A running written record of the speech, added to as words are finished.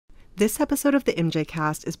This episode of the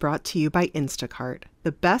MJCast is brought to you by Instacart,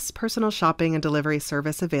 the best personal shopping and delivery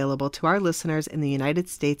service available to our listeners in the United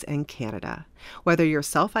States and Canada. Whether you're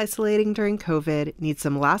self-isolating during COVID, need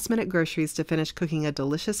some last-minute groceries to finish cooking a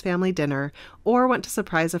delicious family dinner, or want to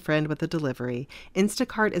surprise a friend with a delivery,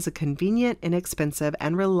 Instacart is a convenient, inexpensive,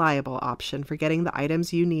 and reliable option for getting the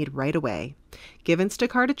items you need right away. Give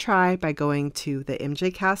Instacart a try by going to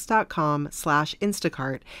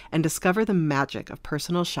themjcast.com/Instacart and discover the magic of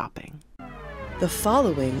personal shopping. The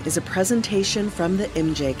following is a presentation from the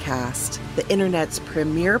MJCast, the internet's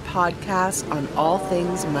premier podcast on all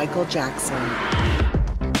things Michael Jackson.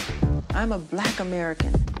 I'm a Black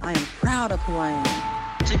American. I am proud of who I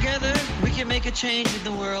am. Together, we can make a change in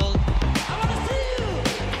the world. I want to see you!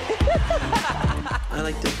 I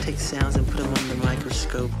like to take sounds and put them under the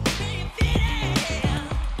microscope.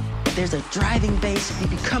 There's a driving bass, you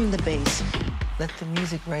become the bass. Let the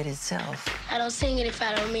music write itself. I don't sing it if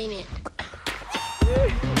I don't mean it.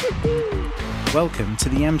 Welcome to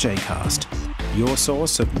the MJCast, your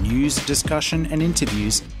source of news, discussion, and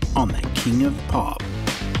interviews on the King of Pop.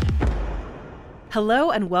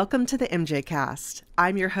 Hello and welcome to the MJCast.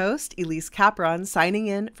 I'm your host, Elise Capron, signing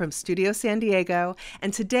in from Studio San Diego,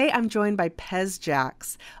 and today I'm joined by Pez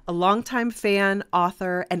Jax, a longtime fan,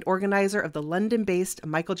 author, and organizer of the London-based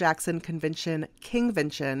Michael Jackson convention,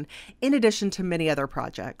 Kingvention, in addition to many other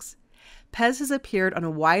projects. Pez has appeared on a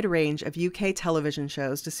wide range of UK television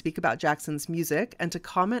shows to speak about Jackson's music and to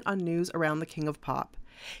comment on news around the King of Pop.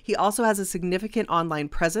 He also has a significant online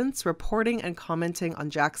presence, reporting and commenting on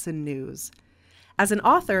Jackson news. As an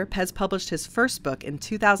author, Pez published his first book in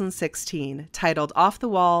 2016, titled Off the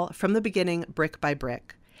Wall, From the Beginning, Brick by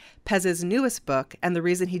Brick. Pez's newest book, and the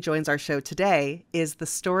reason he joins our show today, is The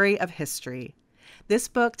Story of History. This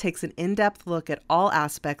book takes an in-depth look at all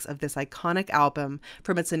aspects of this iconic album,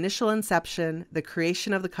 from its initial inception, the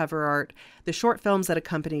creation of the cover art, the short films that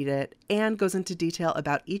accompanied it, and goes into detail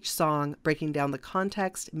about each song, breaking down the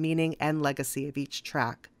context, meaning, and legacy of each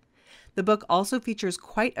track. The book also features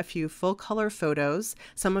quite a few full-color photos,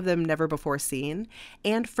 some of them never before seen,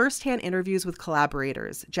 and first-hand interviews with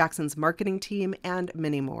collaborators, Jackson's marketing team, and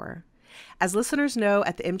many more. As listeners know,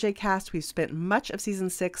 at the MJCast, we've spent much of Season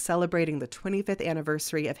 6 celebrating the 25th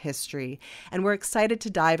anniversary of history, and we're excited to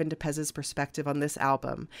dive into Pez's perspective on this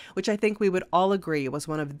album, which I think we would all agree was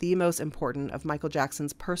one of the most important of Michael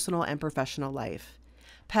Jackson's personal and professional life.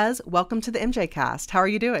 Pez, welcome to the MJCast. How are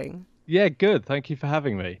you doing? Yeah, good. Thank you for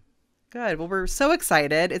having me. Good. Well, we're so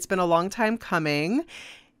excited. It's been a long time coming.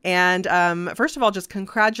 And first of all, just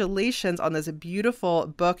congratulations on this beautiful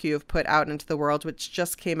book you've put out into the world, which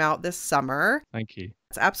just came out this summer. Thank you.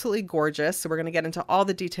 It's absolutely gorgeous. So we're going to get into all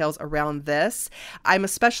the details around this. I'm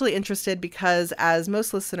especially interested because, as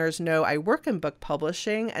most listeners know, I work in book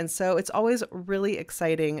publishing. And so it's always really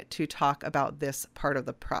exciting to talk about this part of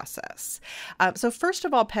the process. So first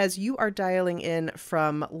of all, Pez, you are dialing in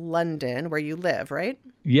from London, where you live, right?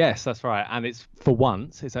 Yes, that's right. And it's, for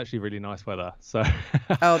once, it's actually really nice weather. So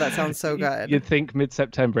oh, that sounds so good. You'd think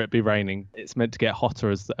mid-September it'd be raining. It's meant to get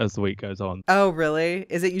hotter as the week goes on. Oh, really?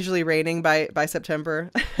 Is it usually raining by September?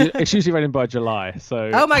 It's usually raining by July. So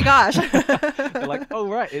oh my gosh. They're like, oh,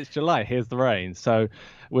 right, it's July. Here's the rain. So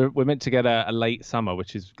we're meant to get a late summer,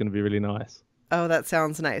 which is going to be really nice. Oh, that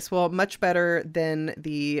sounds nice. Well, much better than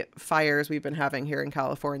the fires we've been having here in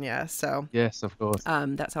California. So yes, of course.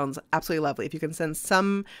 That sounds absolutely lovely. If you can send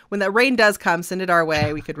some, when that rain does come, send it our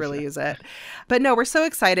way. We could really use it. But no, we're so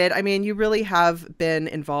excited. I mean, you really have been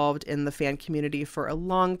involved in the fan community for a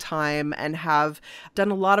long time and have done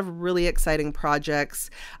a lot of really exciting projects,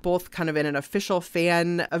 both kind of in an official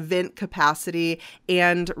fan event capacity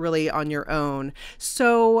and really on your own.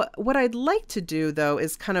 So what I'd like to do, though,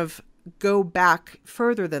 is kind of go back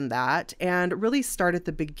further than that and really start at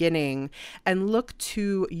the beginning and look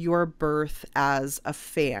to your birth as a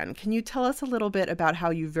fan. Can you tell us a little bit about how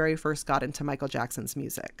you very first got into Michael Jackson's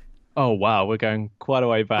music? Oh, wow. We're going quite a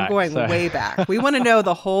way back. We're going way back. We want to know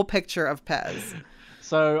the whole picture of Pez.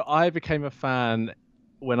 So I became a fan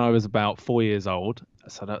when I was about 4 years old.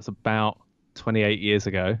 So that's about 28 years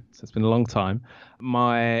ago, so it's been a long time.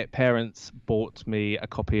 My parents bought me a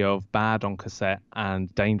copy of Bad on cassette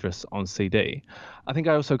and Dangerous on CD. I think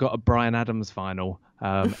I also got a Bryan Adams vinyl,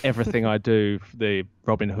 Everything I Do, the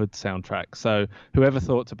Robin Hood soundtrack. So whoever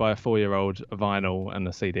thought to buy a 4-year-old a vinyl and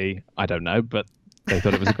a CD, I don't know, but they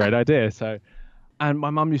thought it was a great idea. And my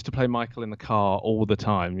mum used to play Michael in the car all the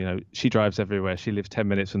time. You know, she drives everywhere. She lives 10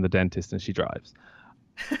 minutes from the dentist and she drives.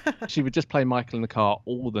 She would just play Michael in the car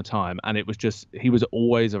all the time, and it was just, he was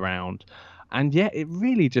always around. And yeah, it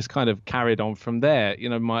really just kind of carried on from there. You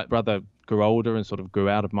know, my brother grew older and sort of grew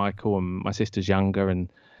out of Michael, and my sister's younger,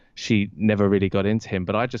 and she never really got into him,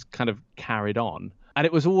 but I just kind of carried on. And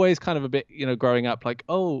it was always kind of a bit, growing up like,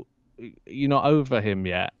 oh, you're not over him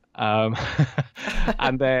yet.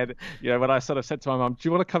 And then, when I sort of said to my mum, do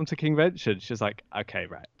you want to come to Kingvention? She's like, okay,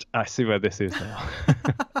 right. I see where this is now.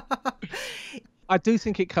 I do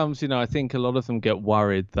think it comes, I think a lot of them get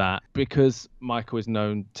worried that because Michael is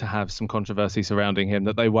known to have some controversy surrounding him,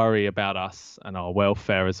 that they worry about us and our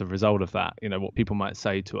welfare as a result of that, what people might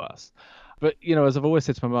say to us. But, as I've always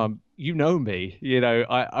said to my mum, me,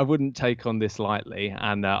 I wouldn't take on this lightly,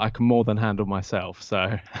 and I can more than handle myself.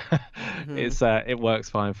 So it works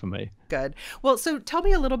fine for me. Good. Well, so tell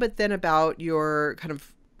me a little bit then about your kind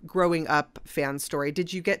of growing up fan story.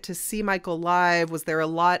 Did you get to see Michael live? Was there a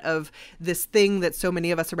lot of this thing that so many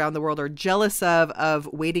of us around the world are jealous of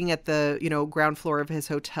waiting at the, ground floor of his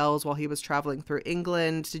hotels while he was traveling through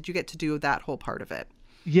England? Did you get to do that whole part of it?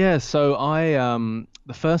 Yeah, so I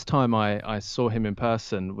the first time I saw him in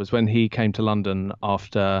person was when he came to London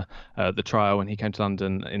after the trial, when he came to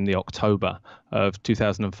London in the October of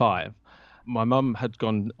 2005. My mum had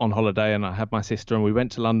gone on holiday and I had my sister, and we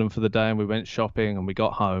went to London for the day and we went shopping and we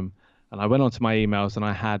got home. And I went onto my emails and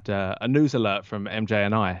I had a news alert from MJ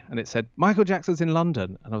and I, and it said, Michael Jackson's in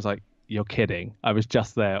London. And I was like, you're kidding. I was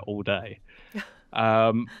just there all day.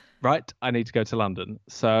 Right, I need to go to London.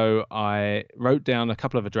 So I wrote down a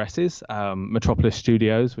couple of addresses, Metropolis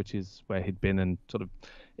Studios, which is where he'd been, and sort of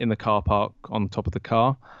in the car park on top of the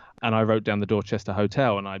car. And I wrote down the Dorchester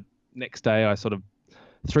Hotel. And next day I sort of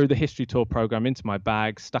threw the history tour program into my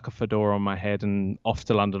bag, stuck a fedora on my head, and off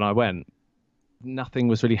to London I went. Nothing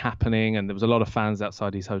was really happening, and there was a lot of fans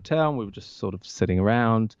outside his hotel, and we were just sort of sitting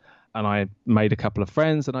around. And I made a couple of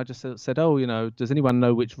friends, and I just said, oh, does anyone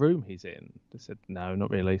know which room he's in? They said, no,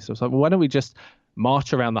 not really. So I was like, well, why don't we just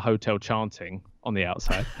march around the hotel chanting on the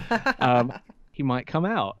outside? He might come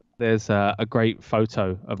out. There's a great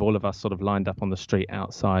photo of all of us sort of lined up on the street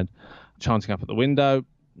outside, chanting up at the window.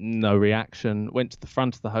 No reaction. Went to the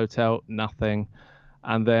front of the hotel, nothing.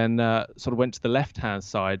 And then sort of went to the left-hand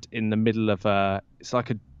side in the middle of it's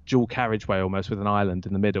like a dual carriageway almost, with an island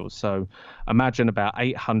in the middle. So imagine about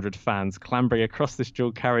 800 fans clambering across this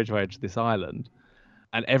dual carriageway to this island.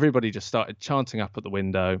 And everybody just started chanting up at the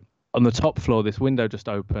window. On the top floor, this window just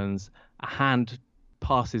opens, a hand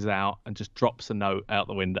passes out and just drops a note out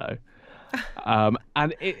the window. And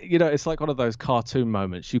it's like one of those cartoon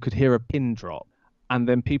moments. You could hear a pin drop. And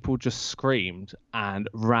then people just screamed and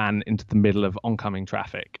ran into the middle of oncoming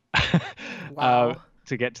traffic. Wow.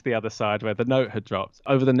 To get to the other side where the note had dropped.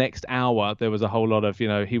 Over the next hour, there was a whole lot of,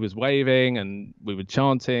 he was waving and we were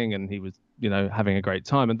chanting and he was, having a great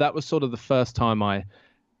time. And that was sort of the first time I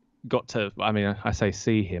got to, I say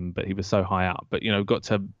see him, but he was so high up, but, got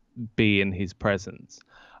to be in his presence.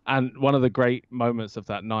 And one of the great moments of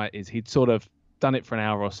that night is he'd sort of done it for an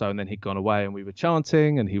hour or so, and then he'd gone away and we were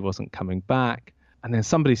chanting and he wasn't coming back. And then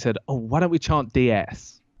somebody said, oh, why don't we chant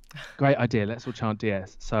DS? Great idea. Let's all chant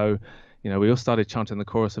DS. So, we all started chanting the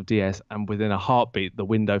chorus of DS, and within a heartbeat, the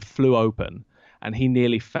window flew open and he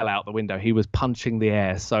nearly fell out the window. He was punching the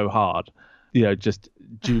air so hard, just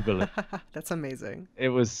jubilant. That's amazing. It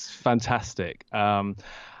was fantastic. And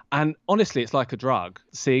honestly, it's like a drug.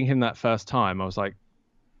 Seeing him that first time, I was like,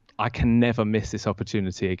 I can never miss this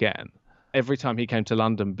opportunity again. Every time he came to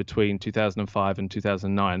London between 2005 and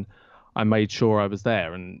 2009, I made sure I was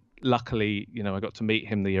there. And luckily, I got to meet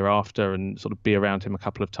him the year after and sort of be around him a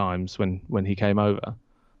couple of times when he came over.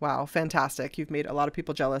 Wow, fantastic. You've made a lot of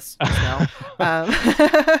people jealous just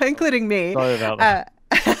now, including me. Sorry about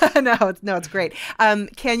that. No, it's great.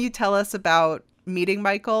 Can you tell us about meeting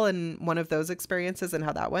Michael and one of those experiences and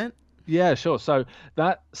how that went? Yeah, sure. So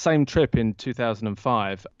that same trip in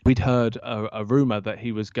 2005, we'd heard a rumor that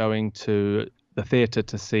he was going to the theatre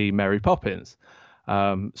to see Mary Poppins.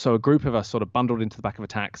 So a group of us sort of bundled into the back of a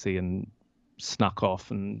taxi and snuck off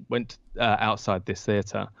and went outside this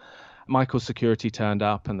theatre. Michael's security turned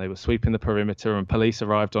up and they were sweeping the perimeter, and police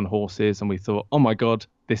arrived on horses, and we thought, oh my God,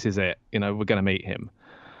 this is it. We're going to meet him.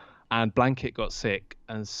 And Blanket got sick,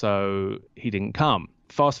 and so he didn't come.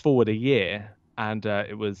 Fast forward a year, and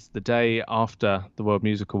it was the day after the World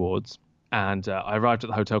Music Awards, and I arrived at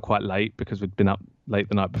the hotel quite late because we'd been up late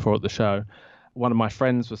the night before at the show. One of my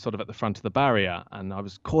friends was sort of at the front of the barrier, and I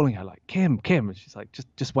was calling her like, Kim, and she's like,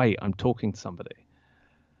 just wait, I'm talking to somebody.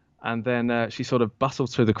 And then she sort of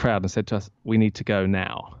bustled through the crowd and said to us, we need to go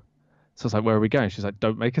now. So I was like, where are we going? She's like,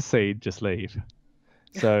 don't make a scene, just leave.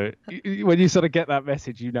 So when you sort of get that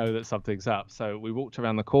message, you know that something's up. So we walked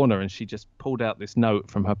around the corner and she just pulled out this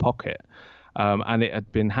note from her pocket. And it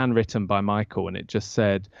had been handwritten by Michael, and it just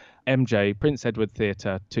said, MJ, Prince Edward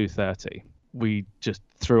Theatre, 2:30. We just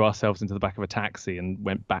threw ourselves into the back of a taxi and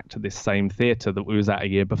went back to this same theatre that we was at a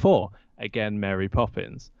year before. Again, Mary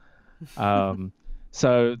Poppins.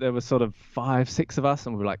 So there was sort of 5-6 of us,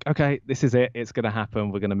 and we were like, okay, this is it. It's going to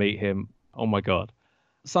happen. We're going to meet him. Oh my God.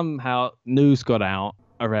 Somehow news got out.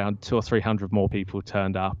 Around 200 or 300 more people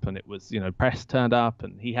turned up, and it was, press turned up,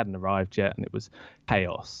 and he hadn't arrived yet, and it was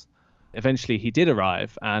chaos. Eventually he did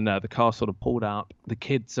arrive, and the car sort of pulled up. The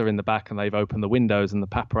kids are in the back, and they've opened the windows, and the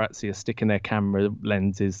paparazzi are sticking their camera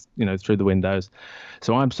lenses, through the windows.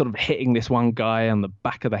 So I'm sort of hitting this one guy on the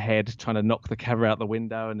back of the head, trying to knock the camera out the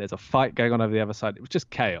window, and there's a fight going on over the other side. It was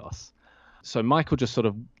just chaos. So Michael just sort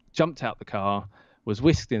of jumped out the car, was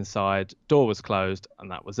whisked inside, door was closed,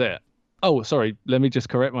 and that was it. Oh, sorry, let me just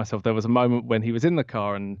correct myself. There was a moment when he was in the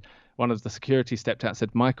car and one of the security stepped out and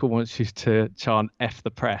said, Michael wants you to chant F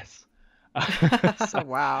the press.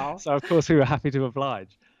 Wow. So, of course, we were happy to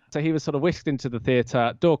oblige. So he was sort of whisked into the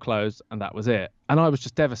theatre, door closed, and that was it. And I was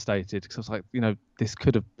just devastated because I was like, this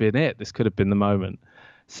could have been it. This could have been the moment.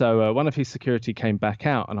 So one of his security came back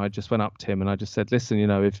out, and I just went up to him and I just said, listen,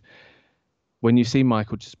 when you see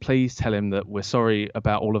Michael, just please tell him that we're sorry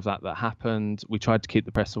about all of that happened. We tried to keep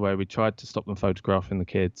the press away. We tried to stop them photographing the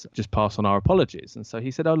kids. Just pass on our apologies. And so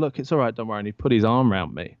he said, oh, look, it's all right. Don't worry. And he put his arm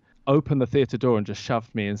around me, opened the theatre door and just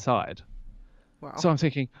shoved me inside. Wow. So I'm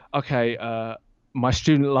thinking, okay, my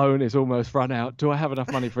student loan is almost run out. Do I have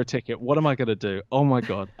enough money for a ticket? What am I going to do? Oh, my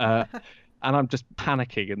God. And I'm just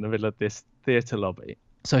panicking in the middle of this theatre lobby.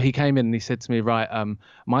 So he came in and he said to me, right,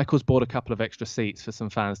 Michael's bought a couple of extra seats for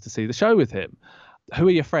some fans to see the show with him. Who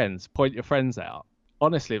are your friends? Point your friends out.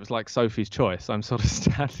 Honestly, it was like Sophie's Choice. I'm sort of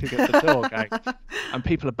standing at the door going, and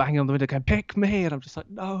people are banging on the window going, pick me. And I'm just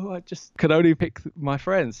like, no, I just could only pick my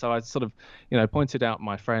friends. So I sort of, pointed out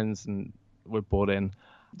my friends and were brought in.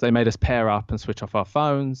 They made us pair up and switch off our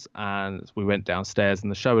phones. And we went downstairs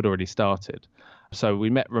and the show had already started. So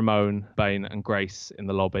we met Ramon, Bain and Grace in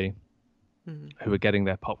the lobby. Who were getting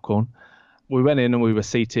their popcorn. We went in and we were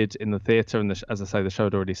seated in the theatre, and as I say, the show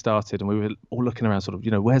had already started, and we were all looking around sort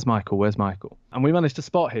of, where's Michael? Where's Michael? And we managed to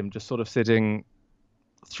spot him just sort of sitting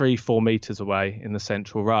 3-4 meters away in the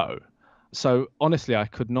central row. So honestly, I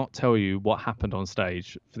could not tell you what happened on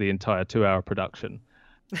stage for the entire 2-hour production.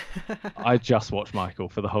 I just watched Michael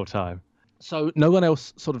for the whole time. So no one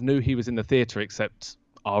else sort of knew he was in the theatre except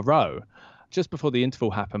our row. Just before the interval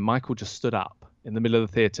happened, Michael just stood up in the middle of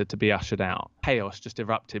the theatre to be ushered out. Chaos just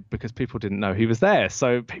erupted because people didn't know he was there.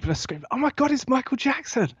 So people are screaming, oh my God, it's Michael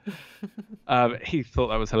Jackson. He thought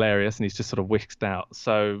that was hilarious and he's just sort of whisked out.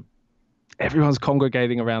 So everyone's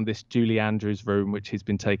congregating around this Julie Andrews room, which he's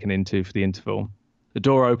been taken into for the interval. The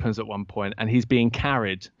door opens at one point and he's being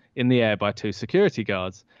carried in the air by 2 security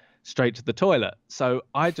guards straight to the toilet. So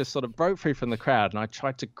I just sort of broke free from the crowd and I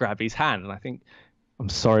tried to grab his hand. And I think, I'm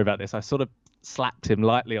sorry about this, I sort of slapped him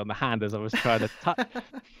lightly on the hand as I was trying to touch.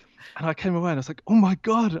 And I came away and I was like, oh my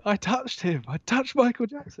God, I touched him. I touched Michael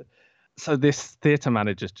Jackson. So this theatre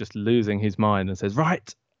manager's just losing his mind and says,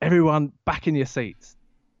 right, everyone back in your seats.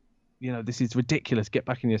 This is ridiculous. Get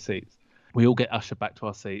back in your seats. We all get ushered back to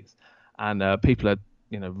our seats and people are,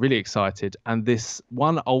 really excited. And this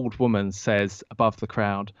one old woman says above the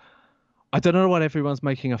crowd, I don't know what everyone's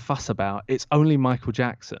making a fuss about. It's only Michael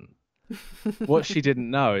Jackson. What she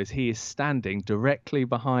didn't know is he is standing directly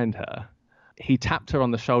behind her. He tapped her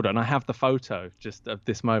on the shoulder, and I have the photo just of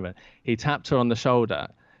this moment. He tapped her on the shoulder.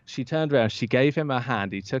 She turned around, she gave him her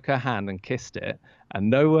hand. He took her hand and kissed it, and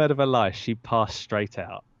no word of a lie, she passed straight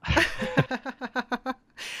out.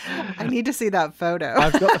 I need to see that photo.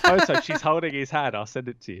 I've got the photo. She's holding his hand. I'll send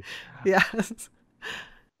it to you. Yes.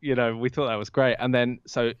 We thought that was great. And then,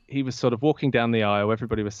 so he was sort of walking down the aisle,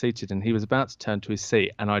 everybody was seated, and he was about to turn to his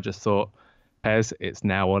seat. And I just thought, Pez, it's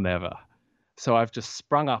now or never. So I've just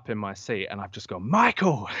sprung up in my seat and I've just gone,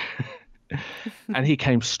 Michael! And he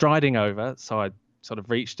came striding over. So I sort of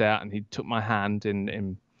reached out and he took my hand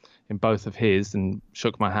in both of his and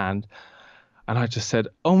shook my hand. And I just said,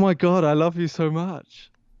 oh my God, I love you so much.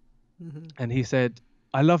 Mm-hmm. And he said,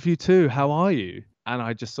 I love you too. How are you? And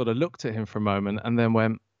I just sort of looked at him for a moment and then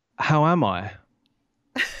went, how am I?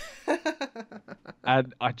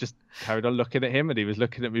 And I just carried on looking at him and he was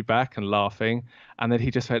looking at me back and laughing. And then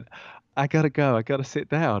he just went, I got to go. I got to sit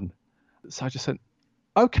down. So I just said,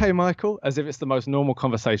 okay, Michael, as if it's the most normal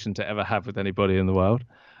conversation to ever have with anybody in the world.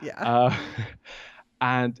 Yeah.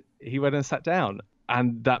 And he went and sat down.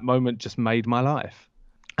 And that moment just made my life.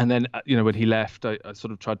 And then, when he left, I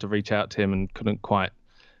sort of tried to reach out to him and couldn't quite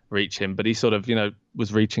reach him, but he sort of,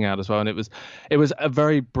 was reaching out as well. And it was a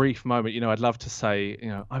very brief moment. I'd love to say,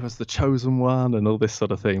 I was the chosen one and all this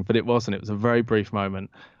sort of thing, but it wasn't. It was a very brief moment.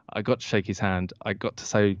 I got to shake his hand. I got to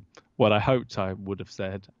say what I hoped I would have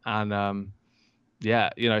said. And yeah,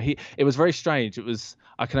 it was very strange.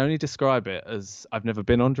 I can only describe it as, I've never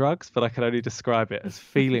been on drugs, but I can only describe it as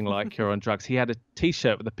feeling like you're on drugs. He had a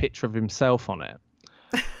t-shirt with a picture of himself on it.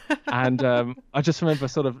 And I just remember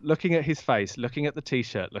sort of looking at his face, looking at the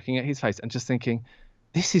t-shirt, looking at his face, and just thinking,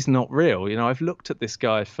 this is not real. I've looked at this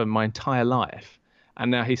guy for my entire life, and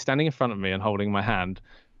now he's standing in front of me and holding my hand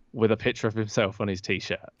with a picture of himself on his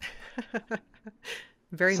t-shirt.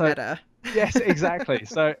 Very meta. Yes, exactly.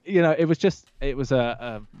 So, it was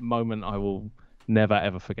a moment I will never,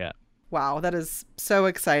 ever forget. Wow, that is so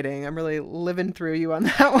exciting. I'm really living through you on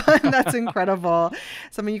that one. That's incredible.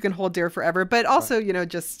 Something you can hold dear forever. But also,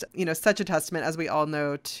 such a testament, as we all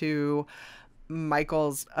know, to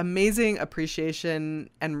Michael's amazing appreciation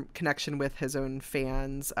and connection with his own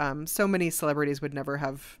fans. So many celebrities would never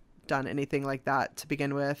have done anything like that to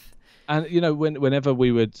begin with. And, whenever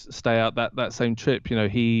we would stay out that same trip,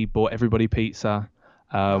 he bought everybody pizza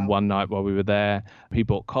one night while we were there. He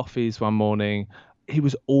bought coffees one morning. He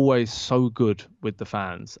was always so good with the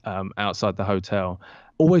fans outside the hotel.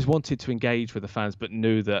 Always wanted to engage with the fans, but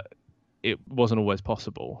knew that it wasn't always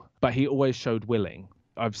possible. But he always showed willing.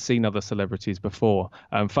 I've seen other celebrities before.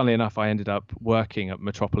 Funnily enough, I ended up working at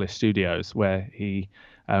Metropolis Studios, where he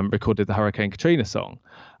recorded the Hurricane Katrina song.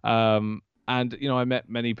 And, I met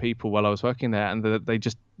many people while I was working there, and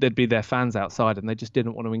they'd be their fans outside, and they just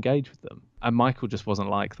didn't want to engage with them. And Michael just wasn't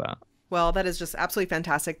like that. Well, that is just absolutely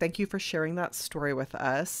fantastic. Thank you for sharing that story with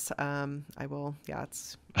us.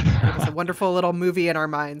 It was a wonderful little movie in our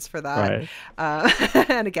minds for that. Right.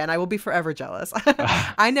 And again, I will be forever jealous.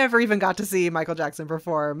 I never even got to see Michael Jackson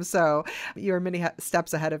perform, so you're many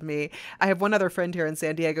steps ahead of me. I have one other friend here in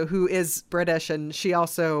San Diego who is British, and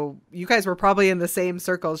you guys were probably in the same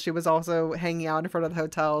circles. She was also hanging out in front of the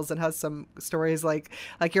hotels and has some stories like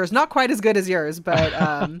yours, not quite as good as yours, but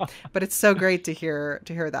but it's so great to hear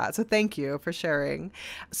that. So thank you for sharing.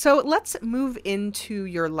 So let's move into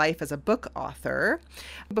your life as a book author.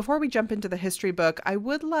 Before we jump into the history book, I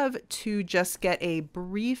would love to just get a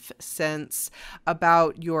brief sense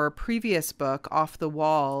about your previous book, Off the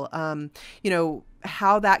Wall.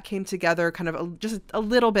 How that came together, kind of just a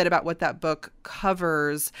little bit about what that book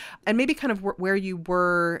covers, and maybe kind of where you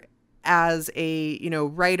were as a,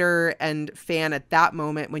 writer and fan at that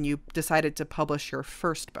moment when you decided to publish your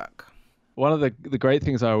first book. One of the great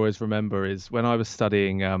things I always remember is when I was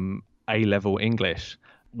studying A-level English,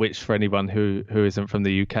 which for anyone who isn't from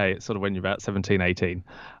the UK, it's sort of when you're about 17, 18.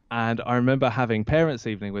 And I remember having parents'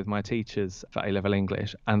 evening with my teachers for A-level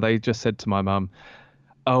English, and they just said to my mum,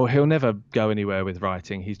 "Oh, he'll never go anywhere with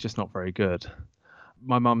writing. He's just not very good."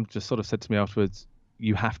 My mum just sort of said to me afterwards,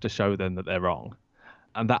 "You have to show them that they're wrong."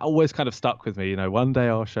 And that always kind of stuck with me, one day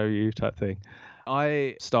I'll show you type thing.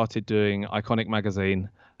 I started doing Iconic magazine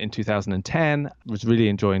in 2010, was really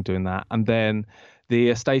enjoying doing that. And then the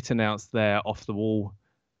estate announced their Off the Wall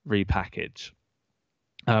repackage.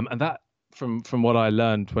 And that, from what I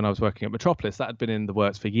learned when I was working at Metropolis, that had been in the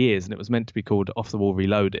works for years, and it was meant to be called Off the Wall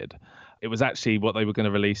Reloaded. It was actually what they were going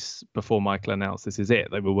to release before Michael announced this is it.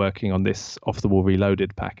 They were working on this Off the Wall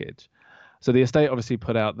Reloaded package. So the estate obviously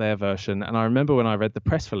put out their version. And I remember when I read the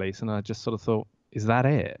press release, and I just sort of thought, is that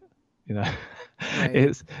it? Right.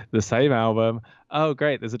 It's the same album. Oh,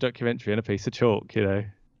 great. There's a documentary and a piece of chalk, I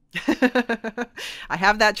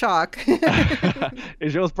have that chalk.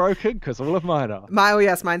 Is yours broken? Because all of mine are.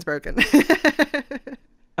 Yes, mine's broken.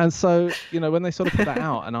 And so, when they sort of put that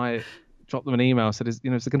out, and I dropped them an email, said, is there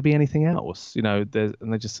going to be anything else? And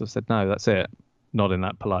they just sort of said, no, that's it. Not in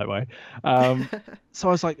that polite way. So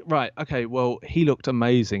I was like, right, okay, well, he looked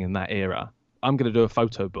amazing in that era. I'm going to do a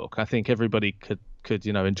photo book. I think everybody could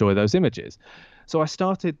enjoy those images. So I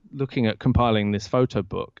started looking at compiling this photo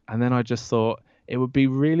book, and then I just thought it would be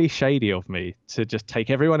really shady of me to just take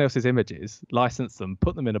everyone else's images, license them,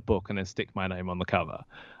 put them in a book, and then stick my name on the cover.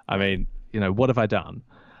 I mean, what have I done?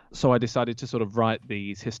 So I decided to sort of write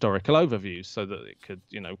these historical overviews so that it could,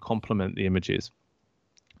 complement the images.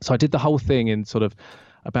 So I did the whole thing in sort of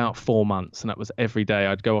about 4 months, and that was every day.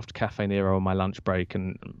 I'd go off to Cafe Nero on my lunch break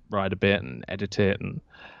and write a bit and edit it, and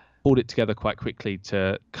pulled it together quite quickly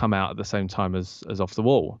to come out at the same time as Off the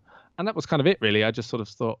Wall. And that was kind of it, really. I just sort of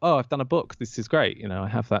thought, oh, I've done a book. This is great. I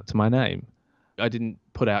have that to my name. I didn't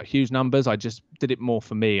put out huge numbers. I just did it more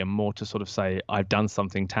for me and more to sort of say I've done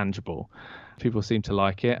something tangible. People seemed to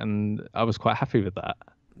like it, and I was quite happy with that.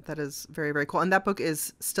 That is very, very cool. And that book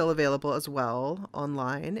is still available as well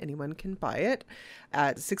online. Anyone can buy it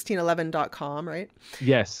at 1611.com, right?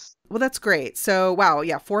 Yes. Well, that's great. So, wow.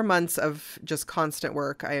 Yeah. 4 months of just constant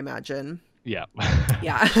work, I imagine. Yeah.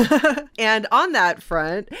 Yeah. And on that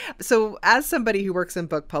front, so as somebody who works in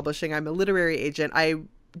book publishing, I'm a literary agent. I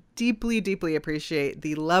deeply, deeply appreciate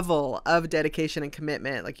the level of dedication and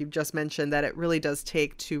commitment, like you've just mentioned, that it really does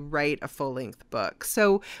take to write a full-length book.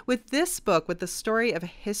 So with this book, with the story of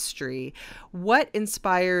history, what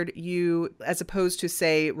inspired you, as opposed to,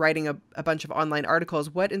 say, writing a bunch of online articles,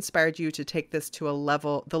 what inspired you to take this to the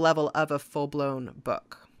level of a full-blown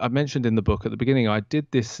book? I mentioned in the book at the beginning, I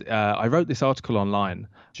wrote this article online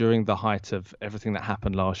during the height of everything that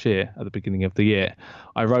happened last year, at the beginning of the year.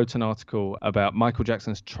 I wrote an article about Michael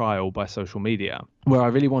Jackson's trial by social media, where I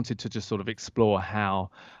really wanted to just sort of explore how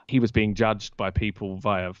he was being judged by people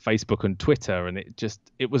via Facebook and Twitter. And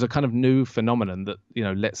it was a kind of new phenomenon that,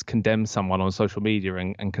 let's condemn someone on social media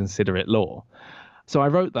and consider it law. So I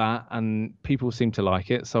wrote that and people seemed to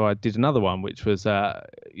like it. So I did another one, which was,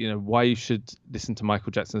 why you should listen to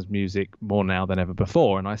Michael Jackson's music more now than ever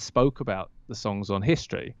before. And I spoke about the songs on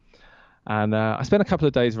history. And I spent a couple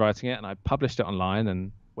of days writing it and I published it online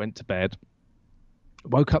and went to bed.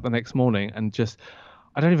 Woke up the next morning and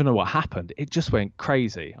I don't even know what happened. It just went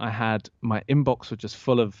crazy. My inbox was just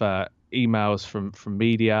full of emails from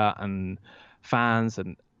media and fans,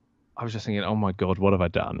 and I was just thinking, oh my God, what have I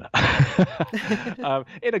done?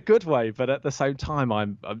 In a good way, but at the same time,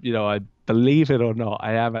 I believe it or not,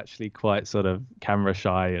 I am actually quite sort of camera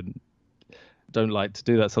shy and don't like to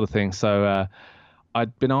do that sort of thing. So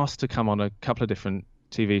I'd been asked to come on a couple of different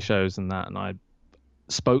TV shows and I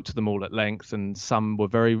spoke to them all at length, and some were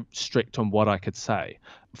very strict on what I could say.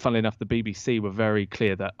 Funnily enough, the BBC were very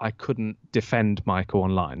clear that I couldn't defend Michael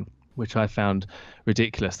online, which I found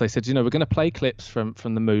ridiculous. They said, we're going to play clips from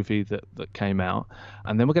the movie that came out,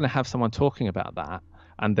 and then we're going to have someone talking about that,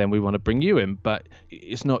 and then we want to bring you in. But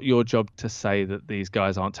it's not your job to say that these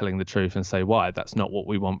guys aren't telling the truth and say why. That's not what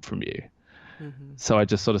we want from you. Mm-hmm. So I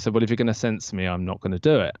just sort of said, well, if you're going to censor me, I'm not going to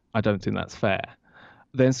do it. I don't think that's fair.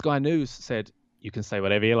 Then Sky News said, you can say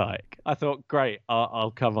whatever you like. I thought, great,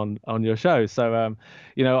 I'll come on your show. So,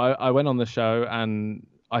 I went on the show and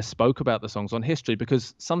I spoke about the songs on history,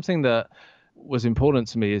 because something that was important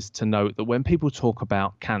to me is to note that when people talk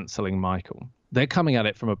about cancelling Michael, they're coming at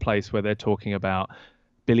it from a place where they're talking about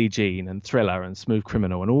Billie Jean and Thriller and Smooth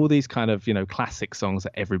Criminal and all these kind of, classic songs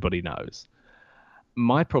that everybody knows.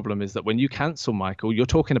 My problem is that when you cancel Michael, you're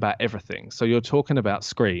talking about everything. So you're talking about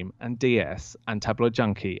Scream and DS and Tabloid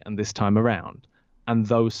Junkie and This Time Around and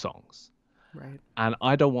those songs. Right. And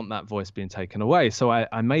I don't want that voice being taken away. So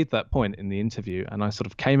I made that point in the interview, and I sort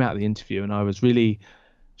of came out of the interview and I was really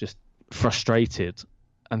just frustrated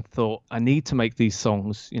and thought, I need to make these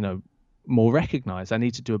songs, more recognized. I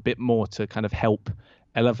need to do a bit more to kind of help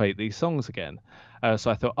elevate these songs again.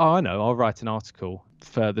 So I thought, I know, I'll write an article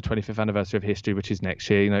for the 25th anniversary of history, which is next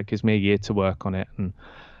year. It gives me a year to work on it. And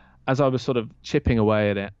as I was sort of chipping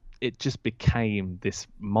away at it, it just became this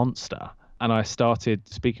monster. And I started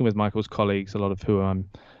speaking with Michael's colleagues, a lot of who I'm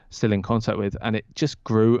still in contact with, and it just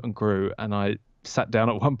grew and grew. And I sat down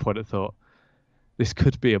at one point and thought, this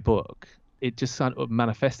could be a book. It just kind of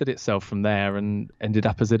manifested itself from there and ended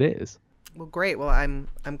up as it is. Well, great. Well, I'm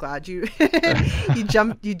glad you you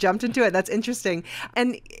jumped into it. That's interesting.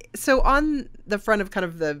 And so on the front of kind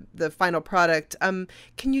of the final product,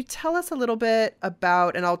 can you tell us a little bit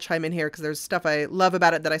about, and I'll chime in here because there's stuff I love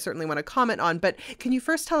about it that I certainly want to comment on, but can you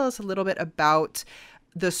first tell us a little bit about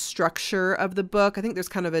the structure of the book? I think there's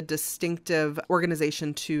kind of a distinctive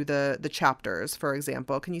organization to the chapters, for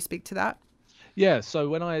example. Can you speak to that? Yeah, so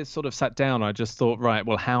when I sort of sat down, I just thought, right,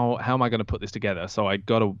 well, how am I going to put this together? So I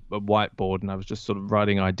got a whiteboard and I was just sort of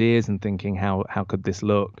writing ideas and thinking, how could this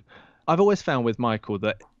look? I've always found with Michael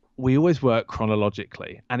that we always work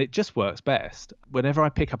chronologically, and it just works best. Whenever I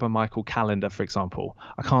pick up a Michael calendar, for example,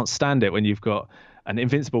 I can't stand it when you've got an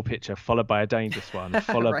Invincible picture followed by a dangerous one,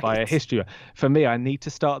 followed right. by a history one. For me, I need to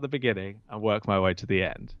start at the beginning and work my way to the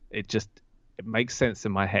end. It makes sense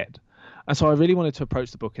in my head. And so I really wanted to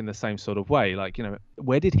approach the book in the same sort of way. Like,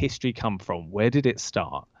 where did history come from? Where did it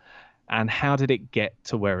start? And how did it get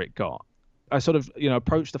to where it got? I sort of,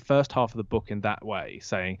 approached the first half of the book in that way,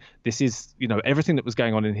 saying this is, everything that was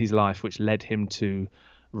going on in his life, which led him to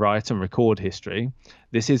write and record history.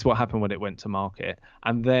 This is what happened when it went to market.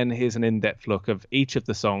 And then here's an in-depth look of each of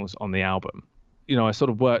the songs on the album. I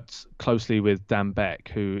sort of worked closely with Dan Beck,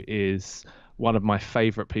 who is one of my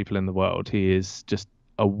favorite people in the world. He is just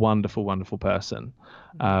a wonderful, wonderful person.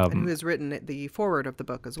 And who has written the foreword of the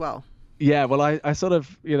book as well. Yeah, well, I sort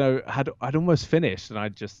of, I'd almost finished,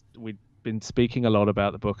 and we'd been speaking a lot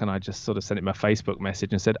about the book, and I just sort of sent him a Facebook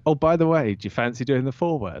message and said, oh, by the way, do you fancy doing the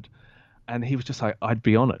foreword? And he was just like, I'd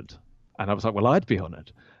be honored. And I was like, well, I'd be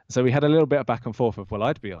honored. So we had a little bit of back and forth of, well,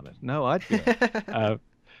 I'd be on it. No, I'd be on it.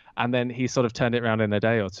 And then he sort of turned it around in a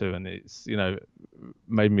day or two, and it's,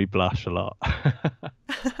 made me blush a lot.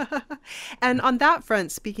 And on that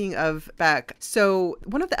front, speaking of Beck, so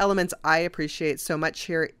one of the elements I appreciate so much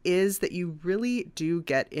here is that you really do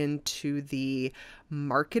get into the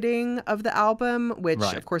marketing of the album, which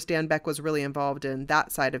Right. of course Dan Beck was really involved in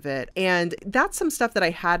that side of it. And that's some stuff that I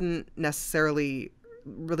hadn't necessarily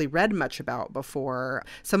really read much about before.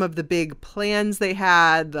 Some of the big plans they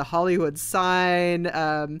had, the Hollywood sign,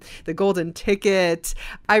 the golden ticket.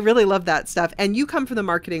 I really love that stuff. And you come from the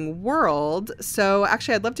marketing world. So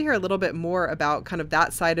actually, I'd love to hear a little bit more about kind of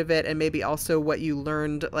that side of it, and maybe also what you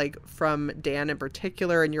learned like from Dan in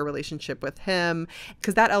particular and your relationship with him,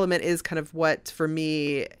 because that element is kind of what, for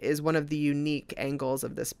me, is one of the unique angles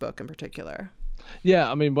of this book in particular.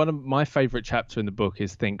 Yeah, I mean, one of my favorite chapter in the book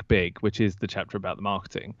is Think Big, which is the chapter about the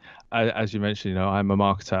marketing. As you mentioned, I'm a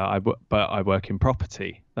marketer, but I work in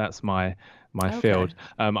property. That's my field.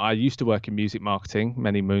 I used to work in music marketing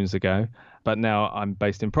many moons ago, but now I'm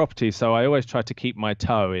based in property. So I always try to keep my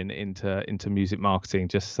toe into music marketing,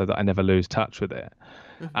 just so that I never lose touch with it.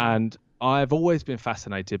 Mm-hmm. And I've always been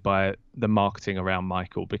fascinated by the marketing around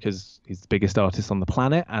Michael, because he's the biggest artist on the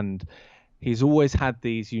planet, and he's always had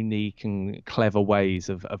these unique and clever ways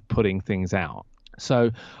of putting things out. So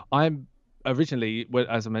I'm originally,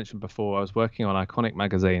 as I mentioned before, I was working on Iconic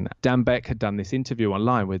magazine. Dan Beck had done this interview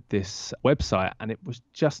online with this website, and it was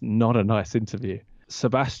just not a nice interview.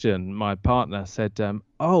 Sebastian, my partner, said,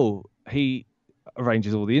 he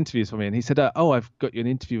arranges all the interviews for me. And he said, I've got you an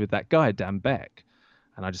interview with that guy, Dan Beck.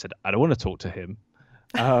 And I just said, I don't want to talk to him.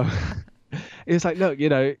 It was like, look,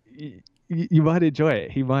 you might enjoy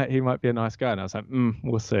it. He might be a nice guy. And I was like,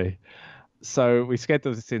 we'll see. So we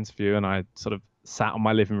scheduled this interview, and I sort of sat on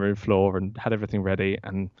my living room floor and had everything ready.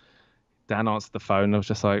 And Dan answered the phone. And I was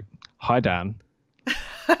just like, hi, Dan.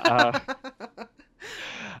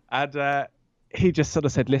 And he just sort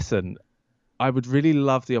of said, listen, I would really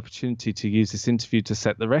love the opportunity to use this interview to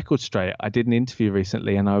set the record straight. I did an interview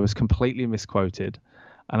recently, and I was completely misquoted.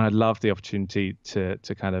 And I'd love the opportunity to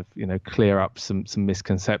kind of, clear up some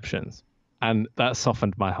misconceptions. And that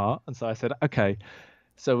softened my heart. And so I said, okay.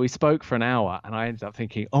 So we spoke for an hour, and I ended up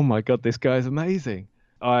thinking, oh my God, this guy's amazing.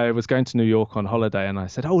 I was going to New York on holiday, and I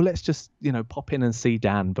said, let's just, pop in and see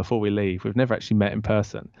Dan before we leave. We've never actually met in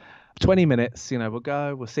person. 20 minutes,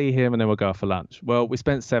 we'll see him, and then we'll go for lunch. Well, we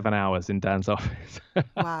spent 7 hours in Dan's office.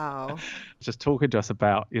 Wow. Just talking to us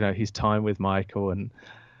about, his time with Michael and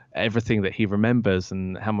everything that he remembers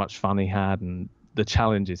and how much fun he had and the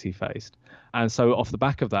challenges he faced. And so off the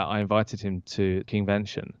back of that, I invited him to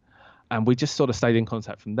Kingvention, and we just sort of stayed in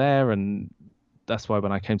contact from there. And that's why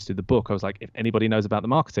when I came to do the book, I was like, if anybody knows about the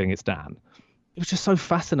marketing, it's Dan. It was just so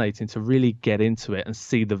fascinating to really get into it and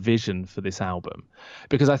see the vision for this album,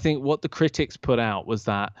 because I think what the critics put out was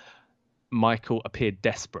that Michael appeared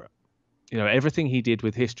desperate. Everything he did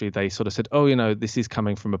with history, they sort of said, this is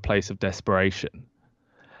coming from a place of desperation.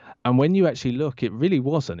 And when you actually look, it really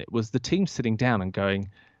wasn't. It was the team sitting down and going,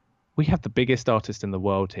 we have the biggest artist in the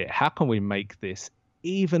world here. How can we make this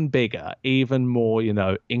even bigger, even more,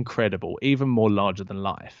 incredible, even more larger than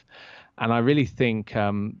life? And I really think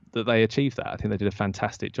that they achieved that. I think they did a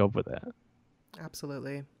fantastic job with it.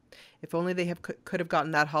 Absolutely. If only they could have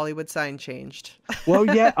gotten that Hollywood sign changed. Well,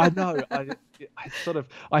 yeah, I know.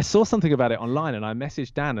 I saw something about it online, and I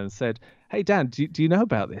messaged Dan and said, hey, Dan, do you know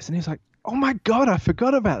about this? And he was like, oh my God, I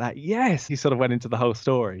forgot about that. Yes. He sort of went into the whole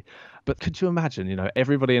story. But could you imagine,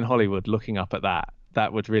 everybody in Hollywood looking up at that?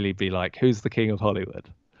 That would really be like, who's the king of Hollywood?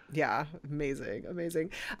 Yeah, amazing,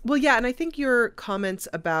 amazing. Well, yeah, and I think your comments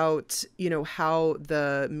about, how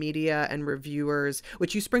the media and reviewers,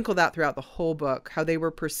 which you sprinkle that throughout the whole book, how they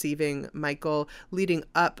were perceiving Michael leading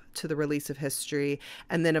up to the release of History,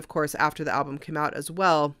 and then, of course, after the album came out as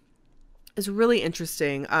well, is really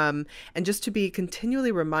interesting. And just to be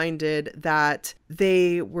continually reminded that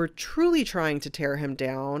they were truly trying to tear him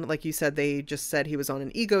down. Like you said, they just said he was on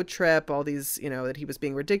an ego trip, all these, that he was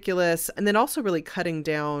being ridiculous. And then also really cutting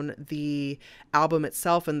down the album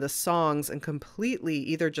itself and the songs and completely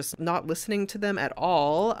either just not listening to them at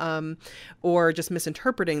all or just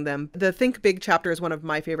misinterpreting them. The Think Big chapter is one of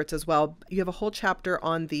my favorites as well. You have a whole chapter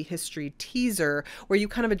on the History teaser where you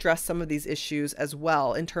kind of address some of these issues as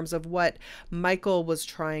well in terms of what Michael was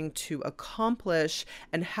trying to accomplish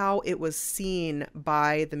and how it was seen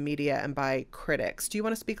by the media and by critics. Do you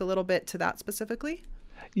want to speak a little bit to that specifically?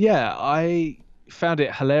 Yeah, I found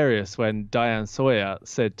it hilarious when Diane Sawyer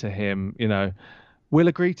said to him, we'll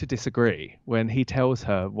agree to disagree, when he tells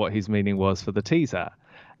her what his meaning was for the teaser.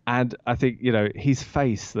 And I think, his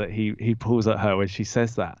face that he pulls at her when she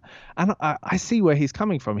says that. And I see where he's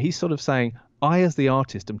coming from. He's sort of saying, I, as the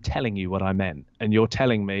artist, am telling you what I meant. And you're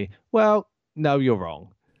telling me, well, no, you're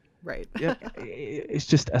wrong. Right. Yeah, it's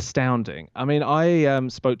just astounding. I mean, I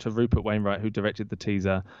spoke to Rupert Wainwright, who directed the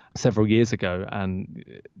teaser several years ago,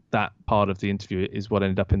 and that part of the interview is what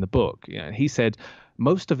ended up in the book. He said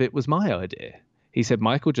most of it was my idea. He said,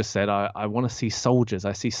 Michael just said, I want to see soldiers.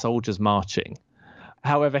 I see soldiers marching.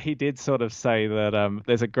 However, he did sort of say that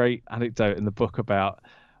there's a great anecdote in the book about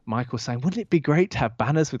Michael saying, wouldn't it be great to have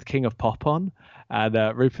banners with King of Pop on? And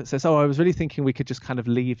Rupert says, I was really thinking we could just kind of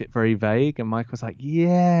leave it very vague. And Michael's like,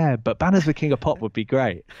 yeah, but banners with King of Pop would be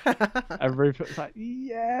great. And Rupert's like,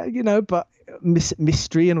 yeah, but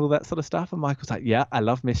mystery and all that sort of stuff. And Michael's like, yeah, I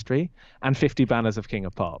love mystery and 50 banners of King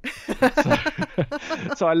of Pop.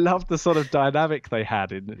 So I love the sort of dynamic they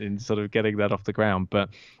had in sort of getting that off the ground. But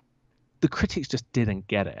the critics just didn't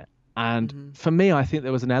get it. And for me, I think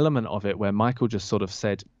there was an element of it where Michael just sort of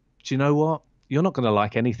said, do you know what? You're not going to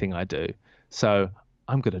like anything I do. So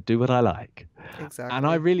I'm going to do what I like. Exactly. And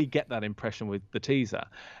I really get that impression with the teaser.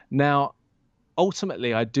 Now,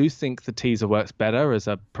 ultimately, I do think the teaser works better as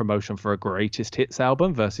a promotion for a greatest hits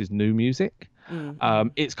album versus new music.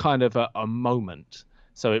 It's kind of a moment.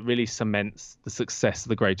 So it really cements the success of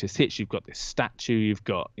the greatest hits. You've got this statue, you've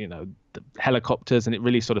got, the helicopters, and it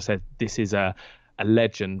really sort of says this is a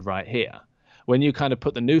legend right here. When you kind of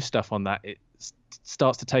put the new stuff on that, it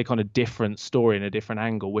starts to take on a different story and a different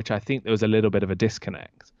angle, which I think there was a little bit of a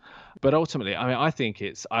disconnect. But ultimately, I mean, I think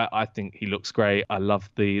he looks great. I love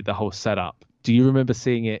the whole setup. Do you remember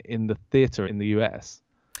seeing it in the theater in the US?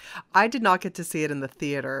 I did not get to see it in the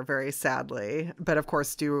theater, very sadly, but of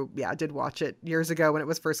course did watch it years ago when it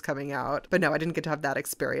was first coming out. But no, I didn't get to have that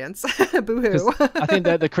experience. Boo-hoo. I think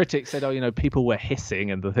that the critics said, people were hissing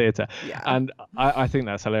in the theater. Yeah. And I think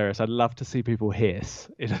that's hilarious. I'd love to see people hiss.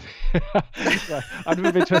 I've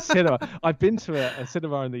never been to a cinema. I've been to a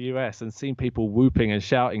cinema in the US and seen people whooping and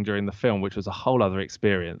shouting during the film, which was a whole other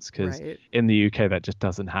experience because in the UK that just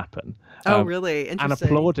doesn't happen. Oh, really? Interesting. And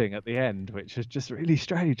applauding at the end, which is just really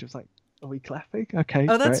strange. It was like, are we clapping? Okay.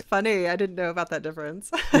 Oh, that's great. Funny. I didn't know about that difference.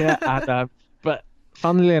 Yeah, and, but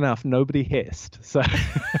funnily enough, nobody hissed. So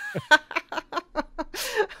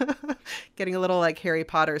getting a little like Harry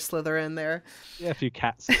Potter Slytherin there. Yeah, a few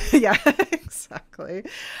cats. Yeah, exactly.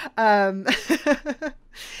 No,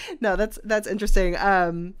 that's interesting.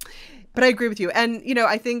 But I agree with you. And,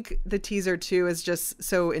 I think the teaser, too, is just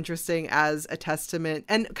so interesting as a testament.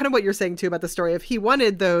 And kind of what you're saying, too, about the story of he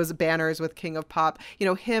wanted those banners with King of Pop,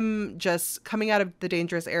 him just coming out of the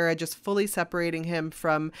Dangerous era, just fully separating him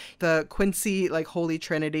from the Quincy, like, Holy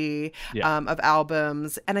Trinity of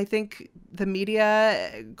albums. And I think the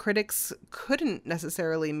media critics couldn't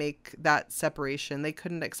necessarily make that separation. They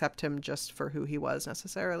couldn't accept him just for who he was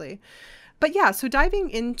necessarily. But yeah, so diving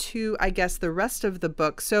into, I guess, the rest of the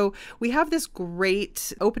book. So we have this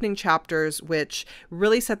great opening chapters, which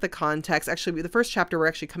really set the context. Actually, the first chapter, we're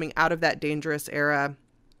actually coming out of that Dangerous era,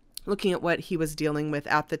 looking at what he was dealing with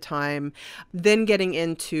at the time, then getting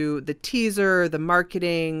into the teaser, the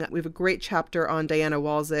marketing. We have a great chapter on Diana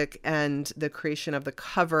Walczyk and the creation of the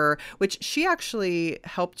cover, which she actually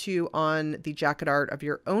helped you on the jacket art of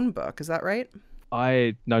your own book. Is that right?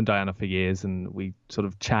 I've known Diana for years and we sort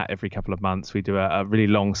of chat every couple of months. We do a really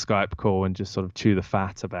long Skype call and just sort of chew the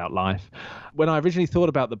fat about life. When I originally thought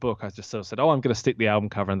about the book, I just sort of said, I'm going to stick the album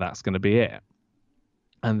cover and that's going to be it.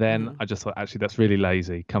 And then I just thought, actually, that's really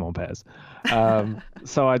lazy. Come on, Pez.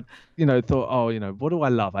 So I, thought, what do I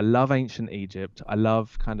love? I love ancient Egypt. I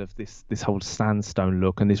love kind of this whole sandstone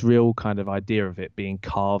look and this real kind of idea of it being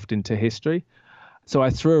carved into history. So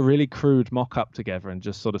I threw a really crude mock-up together and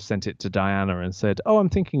just sort of sent it to Diana and said, I'm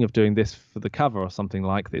thinking of doing this for the cover or something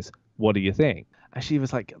like this. What do you think? And she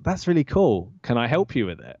was like, that's really cool. Can I help you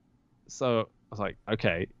with it? So I was like,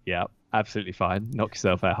 okay, yeah, absolutely fine. Knock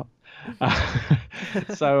yourself out.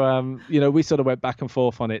 So, we sort of went back and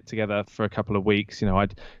forth on it together for a couple of weeks.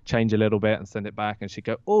 I'd change a little bit and send it back and she'd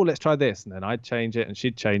go, let's try this. And then I'd change it and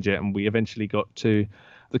she'd change it. And we eventually got to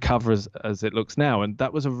the cover as it looks now. And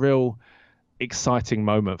that was a real exciting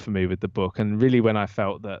moment for me with the book, and really when I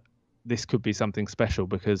felt that this could be something special,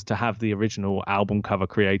 because to have the original album cover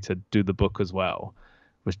creator do the book as well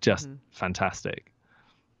was just fantastic.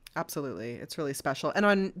 Absolutely. It's really special. And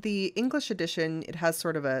on the English edition, it has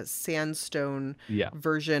sort of a sandstone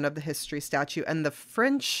version of the history statue, and the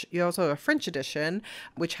French, you also have a French edition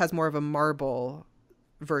which has more of a marble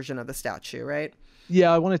version of the statue, right?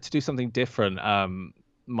 Yeah, I wanted to do something different.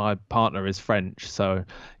 my partner is French, so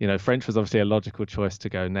French was obviously a logical choice to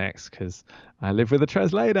go next because I live with a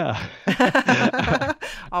translator.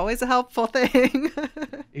 Always a helpful thing.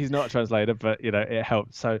 He's not a translator, but it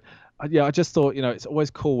helped. So yeah, I just thought it's always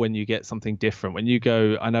cool when you get something different. When you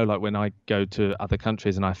go, I know, like when I go to other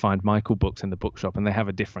countries and I find Michael books in the bookshop and they have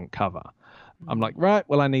a different cover, I'm like, right,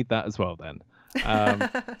 well, I need that as well then.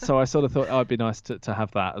 So I sort of thought, it'd be nice to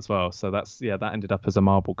have that as well. So that ended up as a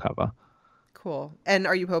marble cover. Cool. And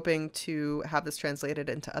are you hoping to have this translated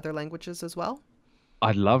into other languages as well?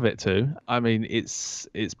 I'd love it to. I mean, it's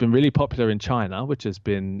been really popular in China, which has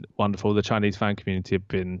been wonderful. The Chinese fan community have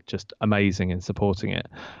been just amazing in supporting it.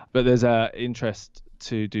 But there's an interest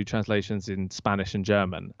to do translations in Spanish and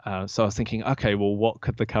German. So I was thinking, okay, well, what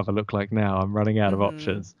could the cover look like now? I'm running out of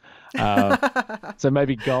options. So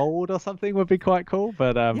maybe gold or something would be quite cool.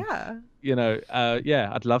 But I'd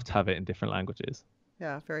love to have it in different languages.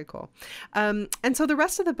 Yeah, very cool. And so the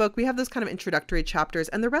rest of the book, we have those kind of introductory chapters,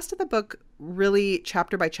 and the rest of the book really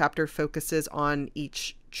chapter by chapter focuses on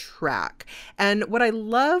each track. And what I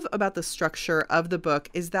love about the structure of the book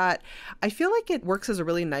is that I feel like it works as a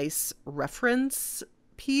really nice reference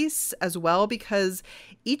piece as well, because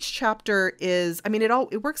each chapter is, I mean,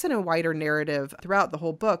 it works in a wider narrative throughout the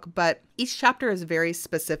whole book, but each chapter is very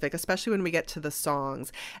specific, especially when we get to the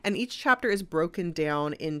songs. And each chapter is broken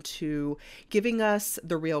down into giving us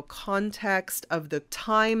the real context of the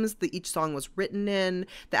times that each song was written in,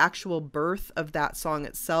 the actual birth of that song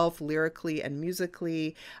itself, lyrically and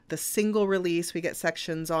musically, the single release we get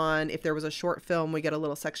sections on. If there was a short film, we get a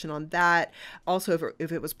little section on that. Also,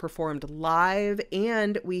 if it was performed live,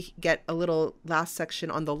 and we get a little last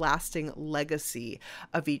section on the lasting legacy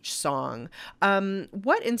of each song.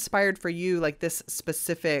 What inspired for you like this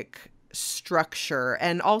specific structure?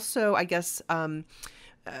 And also, I guess,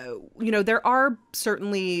 there are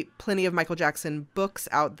certainly plenty of Michael Jackson books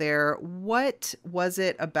out there. What was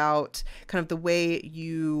it about kind of the way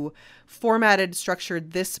you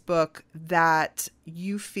structured this book that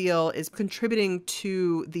you feel is contributing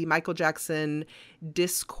to the Michael Jackson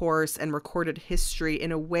discourse and recorded history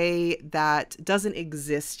in a way that doesn't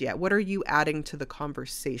exist yet? What are you adding to the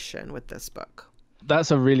conversation with this book?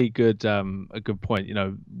 That's a really good point.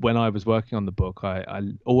 When I was working on the book, I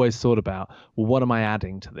always thought about, well, what am I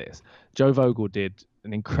adding to this? Joe Vogel did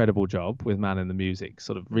an incredible job with Man in the Music,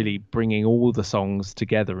 sort of really bringing all the songs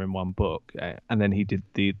together in one book. And then he did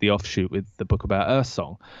the offshoot with the book about Earth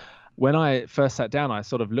Song. When I first sat down, I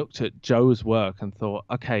sort of looked at Joe's work and thought,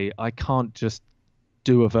 okay, I can't just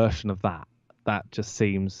do a version of that. That just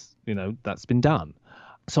seems, that's been done.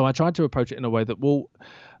 So I tried to approach it in a way that,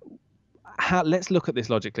 let's look at this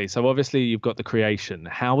logically. So obviously you've got the creation.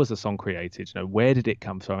 How was the song created? Where did it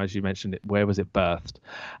come from? As you mentioned it, where was it birthed?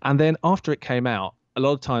 And then after it came out, a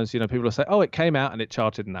lot of times, people will say, oh, it came out and it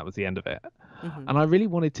charted and that was the end of it. Mm-hmm. And I really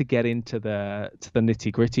wanted to get into the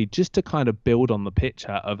nitty gritty, just to kind of build on the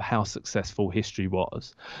picture of how successful history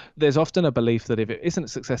was. There's often a belief that if it isn't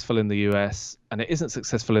successful in the US and it isn't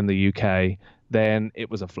successful in the UK, then it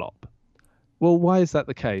was a flop. Well, why is that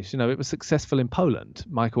the case? It was successful in Poland.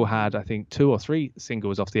 Michael had, I think, 2 or 3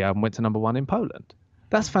 singles off the album, went to #1 in Poland.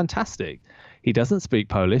 That's fantastic. He doesn't speak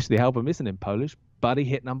Polish. The album isn't in Polish, but he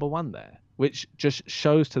hit #1 there, which just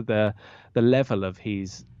shows to the level of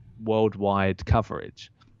his worldwide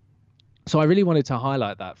coverage. So I really wanted to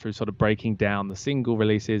highlight that through sort of breaking down the single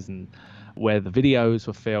releases and where the videos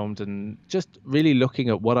were filmed, and just really looking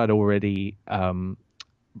at what I'd already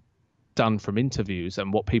done from interviews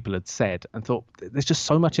and what people had said, and thought there's just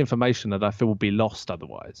so much information that I feel will be lost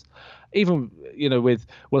otherwise. Even, with,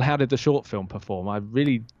 well, how did the short film perform? I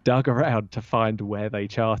really dug around to find where they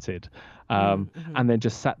charted. And then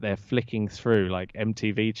just sat there flicking through like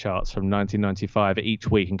MTV charts from 1995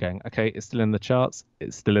 each week and going, okay, it's still in the charts.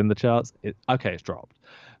 It's still in the charts. Okay, it's dropped.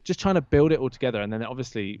 Just trying to build it all together. And then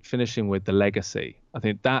obviously finishing with the legacy. I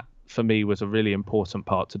think that for me was a really important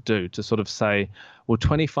part to do, to sort of say, well,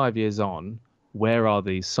 25 years on, where are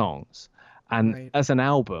these songs? And as an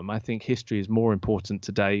album, I think history is more important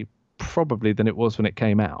today probably than it was when it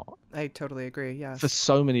came out. I totally agree, yes. For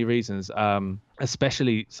so many reasons,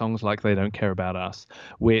 especially songs like They Don't Care About Us,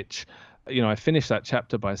 which, I finished that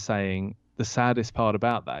chapter by saying the saddest part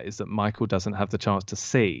about that is that Michael doesn't have the chance to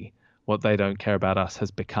see what They Don't Care About Us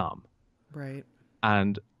has become. Right.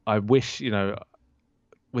 And I wish,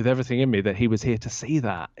 with everything in me, that he was here to see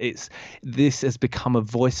that. This has become a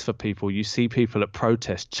voice for people. You see people at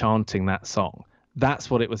protest chanting that song. That's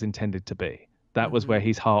what it was intended to be. That was where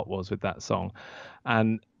his heart was with that song.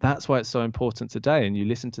 And that's why it's so important today. And you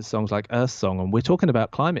listen to songs like Earth Song, and we're talking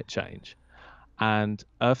about climate change. And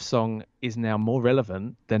Earth Song is now more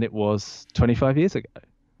relevant than it was 25 years ago.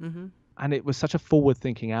 And it was such a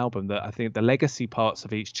forward-thinking album that I think the legacy parts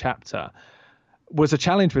of each chapter was a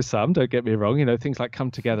challenge with some, don't get me wrong. You know, things like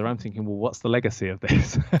Come Together, I'm thinking, well, what's the legacy of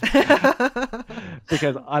this?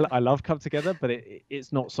 Because I love Come Together, but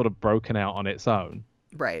it's not sort of broken out on its own.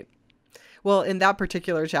 Right. Well, in that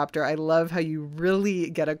particular chapter, I love how you really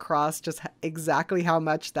get across just exactly how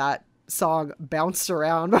much that song bounced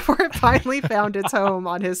around before it finally found its home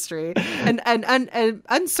on History, and an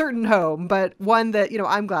uncertain home, but one that, you know,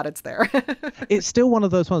 I'm glad it's there. It's still one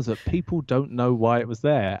of those ones that people don't know why it was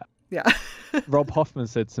there. Yeah. Rob Hoffman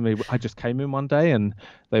said to me, I just came in one day and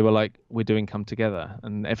they were like, we're doing Come Together.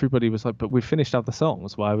 And everybody was like, but we've finished other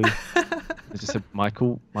songs. Why are we? I just said,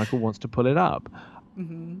 Michael wants to pull it up.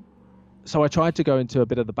 So I tried to go into a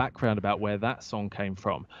bit of the background about where that song came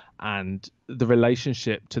from and the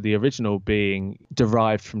relationship to the original being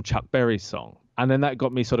derived from Chuck Berry's song. And then that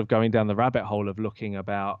got me sort of going down the rabbit hole of looking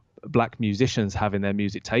about black musicians having their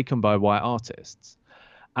music taken by white artists.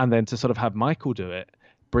 And then to sort of have Michael do it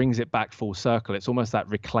brings it back full circle. It's almost that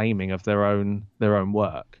reclaiming of their own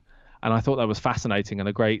work. And I thought that was fascinating and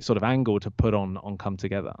a great sort of angle to put on Come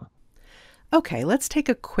Together. Okay, let's take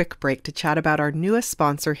a quick break to chat about our newest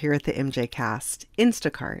sponsor here at the MJCast,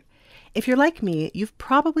 Instacart. If you're like me, you've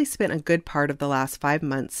probably spent a good part of the last 5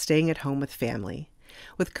 months staying at home with family.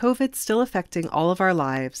 With COVID still affecting all of our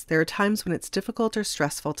lives, there are times when it's difficult or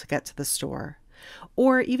stressful to get to the store.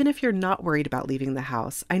 Or even if you're not worried about leaving the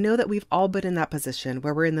house, I know that we've all been in that position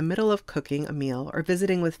where we're in the middle of cooking a meal or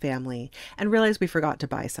visiting with family and realize we forgot to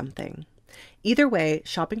buy something. Either way,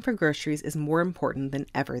 shopping for groceries is more important than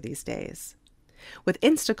ever these days. With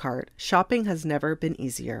Instacart, shopping has never been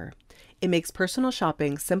easier. It makes personal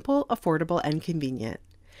shopping simple, affordable, and convenient.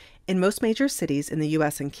 In most major cities in the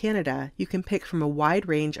US and Canada, you can pick from a wide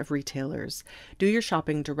range of retailers, do your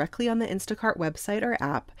shopping directly on the Instacart website or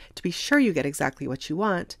app to be sure you get exactly what you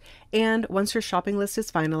want, and once your shopping list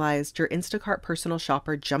is finalized, your Instacart personal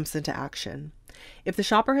shopper jumps into action. If the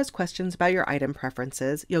shopper has questions about your item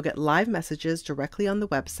preferences, you'll get live messages directly on the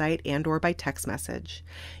website and/or by text message.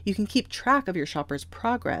 You can keep track of your shopper's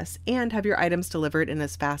progress and have your items delivered in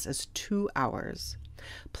as fast as 2 hours.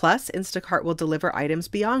 Plus, Instacart will deliver items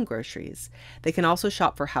beyond groceries. They can also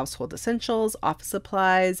shop for household essentials, office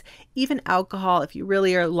supplies, even alcohol if you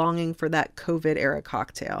really are longing for that COVID-era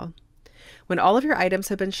cocktail. When all of your items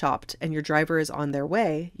have been shopped and your driver is on their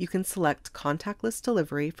way, you can select contactless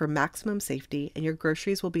delivery for maximum safety and your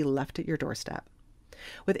groceries will be left at your doorstep.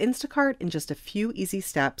 With Instacart, in just a few easy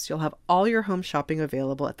steps, you'll have all your home shopping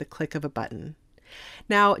available at the click of a button.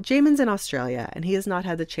 Now, Jamin's in Australia and he has not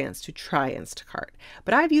had the chance to try Instacart,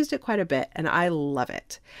 but I've used it quite a bit and I love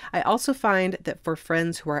it. I also find that for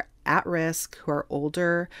friends who are at risk, who are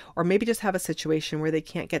older, or maybe just have a situation where they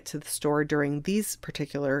can't get to the store during these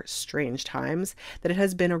particular strange times, that it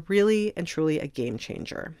has been a really and truly a game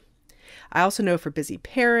changer. I also know for busy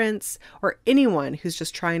parents or anyone who's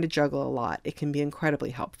just trying to juggle a lot, it can be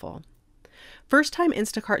incredibly helpful. First-time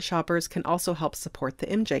Instacart shoppers can also help support the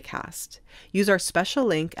MJCast. Use our special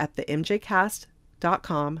link at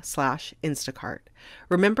themjcast.com/Instacart.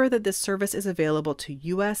 Remember that this service is available to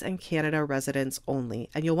US and Canada residents only,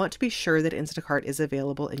 and you'll want to be sure that Instacart is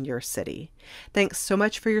available in your city. Thanks so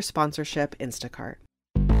much for your sponsorship, Instacart.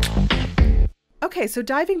 Okay, so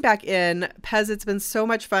diving back in, Pez, it's been so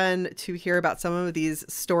much fun to hear about some of these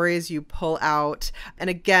stories you pull out. And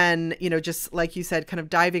again, you know, just like you said, kind of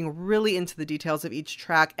diving really into the details of each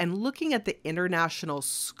track and looking at the international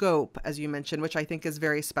scope, as you mentioned, which I think is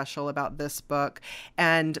very special about this book,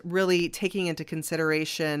 and really taking into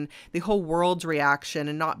consideration the whole world's reaction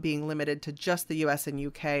and not being limited to just the US and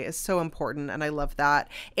UK is so important. And I love that.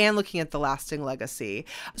 And looking at the lasting legacy.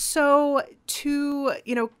 So to,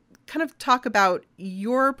 you know, kind of talk about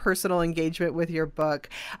your personal engagement with your book.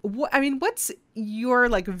 What's your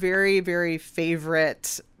like very, very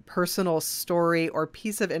favorite personal story or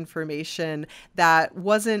piece of information that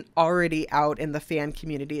wasn't already out in the fan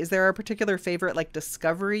community? Is there a particular favorite like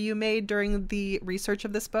discovery you made during the research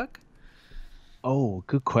of this book? Oh,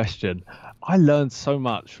 good question. I learned so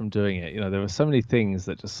much from doing it. You know, there were so many things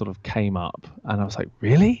that just sort of came up and I was like,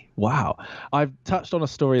 really? Wow. I've touched on a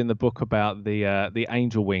story in the book about the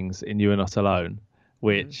angel wings in You Are Not Alone,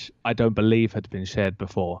 which I don't believe had been shared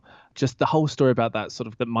before. Just the whole story about that sort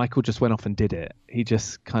of that Michael just went off and did it. He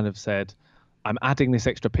just kind of said, I'm adding this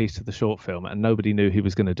extra piece to the short film, and nobody knew he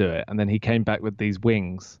was going to do it. And then he came back with these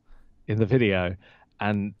wings in the video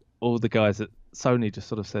and all the guys at Sony just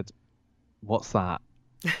sort of said, what's that?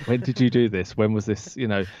 When did you do this? When was this? You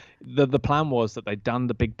know, the plan was that they'd done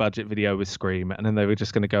the big budget video with Scream, and then they were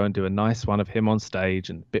just going to go and do a nice one of him on stage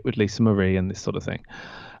and a bit with Lisa Marie and this sort of thing.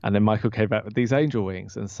 And then Michael came back with these angel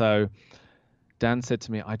wings. And so Dan said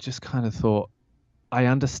to me, I just kind of thought, I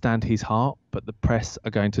understand his heart, but the press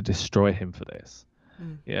are going to destroy him for this.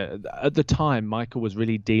 Yeah, at the time, Michael was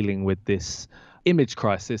really dealing with this image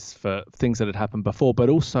crisis for things that had happened before, but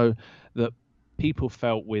also that people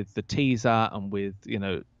felt with the teaser and with, you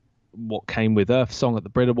know, what came with Earth Song at the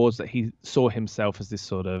Brit Awards, that he saw himself as this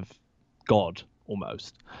sort of god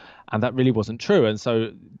almost. And that really wasn't true. And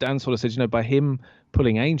so Dan sort of said, you know, by him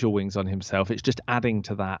pulling angel wings on himself, it's just adding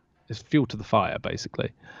to that. It's fuel to the fire, basically.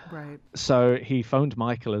 Right. So he phoned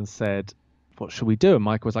Michael and said, what should we do? And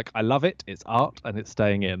Michael was like, I love it. It's art and it's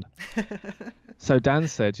staying in. So Dan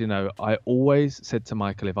said, you know, I always said to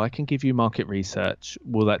Michael, if I can give you market research,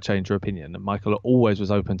 will that change your opinion? And Michael always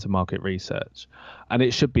was open to market research. And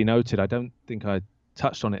it should be noted, I don't think I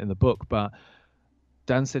touched on it in the book, but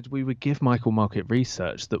Dan said we would give Michael market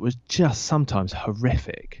research that was just sometimes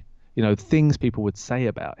horrific. You know, things people would say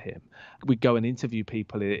about him. We'd go and interview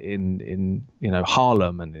people in you know,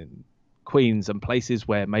 Harlem and in Queens and places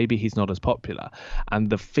where maybe he's not as popular, and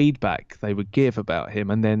the feedback they would give about him,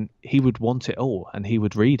 and then he would want it all and he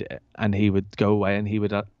would read it and he would go away and he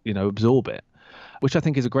would you know, absorb it, which I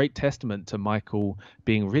think is a great testament to Michael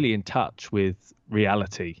being really in touch with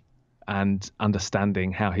reality and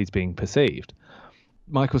understanding how he's being perceived.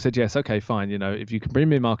 Michael said, yes, okay, fine. You know, if you can bring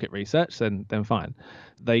me market research, then fine.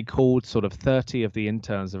 They called sort of 30 of the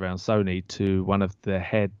interns around Sony to one of the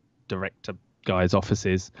head director guys'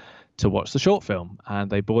 offices to watch the short film. And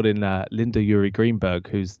they brought in Linda Uri Greenberg,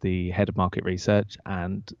 who's the head of market research.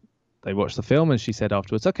 And they watched the film and she said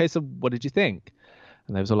afterwards, okay, so what did you think?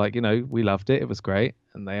 And they was all like, you know, we loved it. It was great.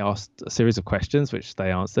 And they asked a series of questions, which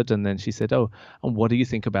they answered. And then she said, oh, and what do you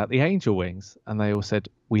think about the angel wings? And they all said,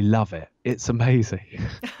 we love it. It's amazing.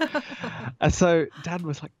 And so Dan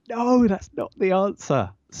was like, no, that's not the answer.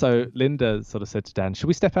 So Linda sort of said to Dan, should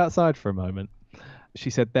we step outside for a moment? She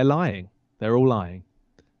said, they're lying. They're all lying.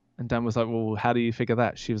 And Dan was like, well, how do you figure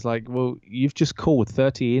that? She was like, well, you've just called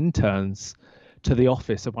 30 interns to the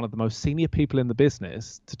office of one of the most senior people in the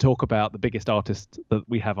business to talk about the biggest artist that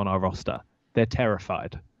we have on our roster. They're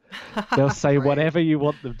terrified. They'll say Right. whatever you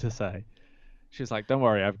want them to say. She was like, don't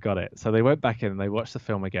worry, I've got it. So they went back in and they watched the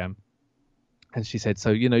film again. And she said, so,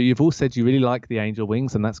 you know, you've all said you really like the angel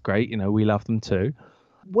wings, and that's great. You know, we love them too.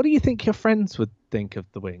 What do you think your friends would think of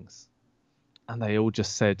the wings? And they all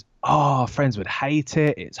just said, oh, friends would hate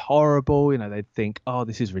it. It's horrible. You know, they'd think, oh,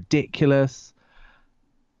 this is ridiculous.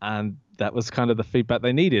 And that was kind of the feedback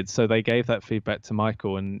they needed. So they gave that feedback to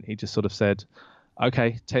Michael, and he just sort of said,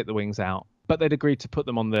 okay, take the wings out. But they'd agreed to put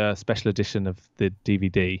them on the special edition of the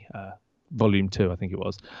DVD, volume 2, I think it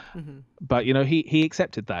was. Mm-hmm. But, you know, he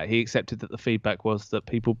accepted that. He accepted that the feedback was that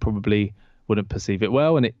people probably wouldn't perceive it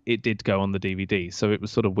well, and it did go on the DVD. So it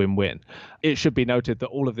was sort of win-win. It should be noted that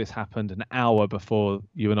all of this happened an hour before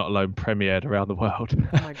You Were Not Alone premiered around the world.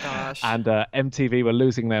 Oh my gosh. And MTV were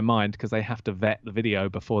losing their mind because they have to vet the video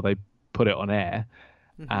before they put it on air.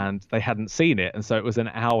 Mm-hmm. And they hadn't seen it. And so it was an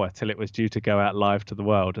hour till it was due to go out live to the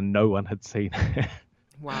world, and no one had seen it.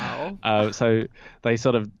 Wow. So they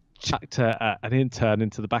sort of chucked an intern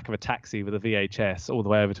into the back of a taxi with a VHS all the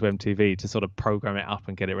way over to MTV to sort of program it up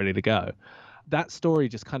and get it ready to go. That story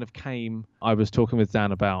just kind of came. I was talking with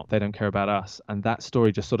Dan about They Don't Care About Us, and that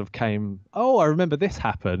story just sort of came, oh, I remember this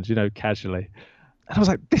happened, you know, casually. And I was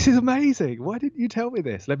like, this is amazing. Why didn't you tell me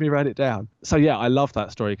this? Let me write it down. So yeah, I love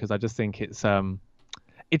that story because I just think it's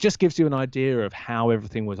it just gives you an idea of how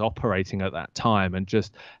everything was operating at that time, and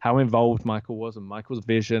just how involved Michael was, and Michael's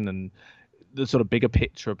vision, and the sort of bigger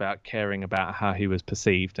picture about caring about how he was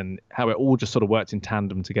perceived, and how it all just sort of worked in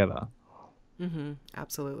tandem together. Mm-hmm.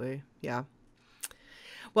 Absolutely. Yeah.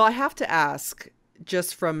 Well, I have to ask,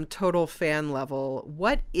 just from total fan level,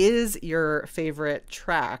 what is your favorite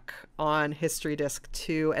track on History Disc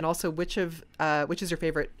 2? And also which is your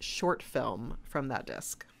favorite short film from that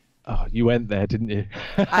disc? Oh, you went there, didn't you?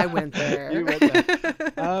 I went there. You went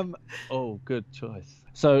there. Oh, good choice.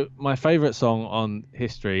 So my favorite song on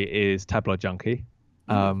History is Tabloid Junkie.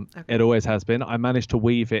 Okay. It always has been. I managed to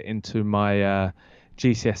weave it into my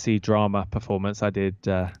GCSE drama performance. I did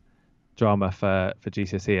drama for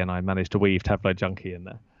GCSE, and I managed to weave Tabloid Junkie in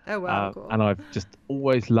there. Oh wow, cool. And I've just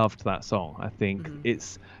always loved that song. I think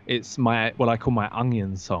it's my, what I call my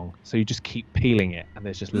onion song. So you just keep peeling it, and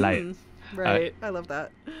there's just layers. Right. I love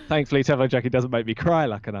that. Thankfully, Tabloid Junkie doesn't make me cry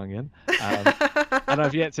like an onion. And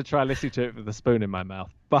I've yet to try listening to it with a spoon in my mouth.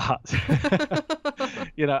 But,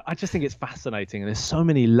 you know, I just think it's fascinating. And there's so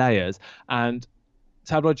many layers. And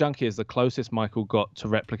Tabloid Junkie is the closest Michael got to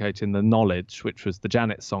replicating the Knowledge, which was the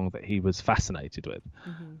Janet song that he was fascinated with.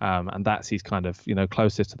 And that's his kind of,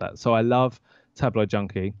 closest to that. So I love Tabloid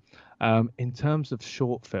Junkie. In terms of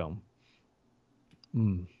short film,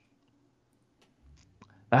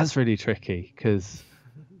 that's really tricky because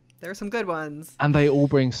there are some good ones. And they all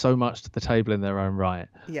bring so much to the table in their own right.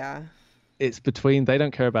 Yeah. It's between They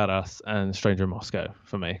Don't Care About Us and Stranger in Moscow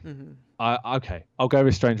for me. I'll go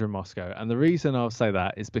with Stranger in Moscow. And the reason I'll say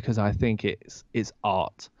that is because I think it's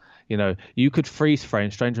art. You could freeze frame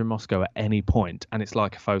Stranger in Moscow at any point and it's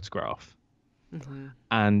like a photograph.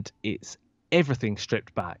 And it's everything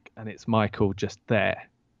stripped back and it's Michael just there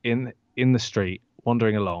in the street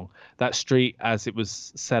wandering along. That street, as it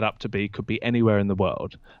was set up to be, could be anywhere in the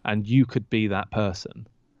world and you could be that person.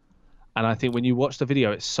 And I think when you watch the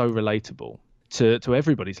video, it's so relatable to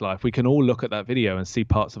everybody's life. We can all look at that video and see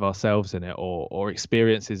parts of ourselves in it or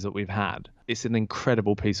experiences that we've had. It's an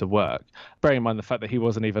incredible piece of work. Bearing in mind the fact that he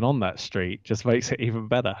wasn't even on that street just makes it even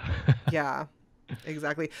better. Yeah.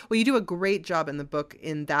 Exactly. Well, you do a great job in the book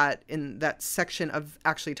in that section of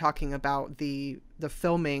actually talking about the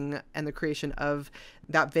filming and the creation of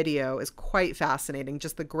that video is quite fascinating.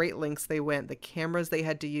 Just the great lengths they went, the cameras they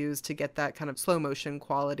had to use to get that kind of slow motion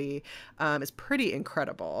quality is pretty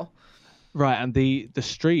incredible. Right, and the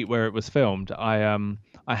street where it was filmed, I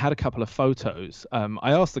had a couple of photos.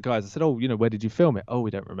 I asked the guys, I said, where did you film it? Oh,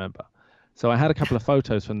 we don't remember. So I had a couple of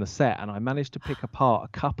photos from the set and I managed to pick apart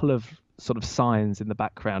a couple of sort of signs in the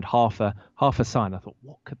background, half a sign. I thought,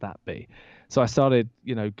 what could that be? So I started,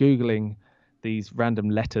 Googling these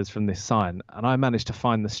random letters from this sign and I managed to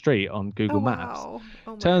find the street on Google Maps. Wow.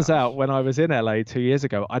 Oh Turns out when I was in LA 2 years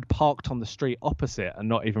ago, I'd parked on the street opposite and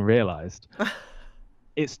not even realized.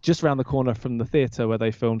 It's just around the corner from the theater where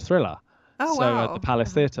they filmed Thriller. Oh, so wow. At the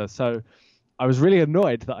Palace Theater. So I was really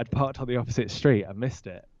annoyed that I'd parked on the opposite street and missed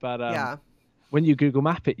it. But when you Google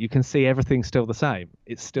map it, you can see everything's still the same.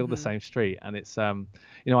 It's still the same street. And it's, I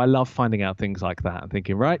love finding out things like that and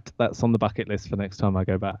thinking, right, that's on the bucket list for next time I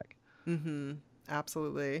go back.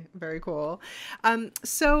 Absolutely. Very cool.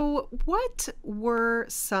 So what were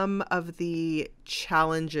some of the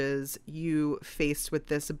challenges you faced with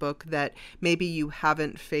this book that maybe you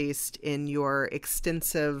haven't faced in your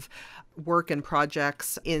extensive work and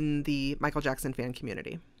projects in the Michael Jackson fan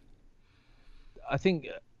community? I think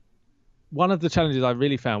one of the challenges I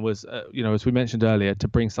really found was, as we mentioned earlier, to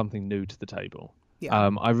bring something new to the table. Yeah.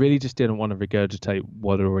 I really just didn't want to regurgitate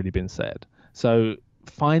what had already been said. So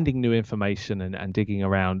finding new information and digging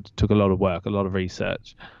around took a lot of work, a lot of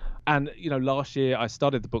research. And, last year, I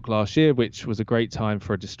started the book last year, which was a great time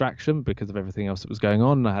for a distraction because of everything else that was going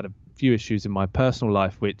on. I had a few issues in my personal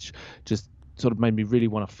life, which just sort of made me really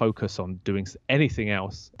want to focus on doing anything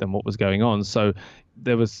else than what was going on. So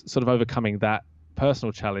there was sort of overcoming that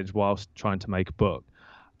personal challenge whilst trying to make a book.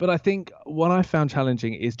 But I think what I found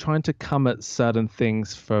challenging is trying to come at certain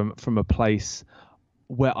things from a place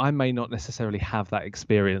where I may not necessarily have that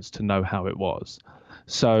experience to know how it was.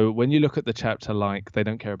 So when you look at the chapter like They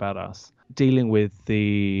Don't Care About Us, dealing with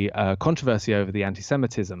the controversy over the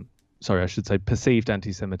anti-Semitism, sorry, I should say perceived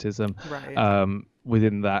anti-Semitism, right.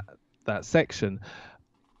 Within that section,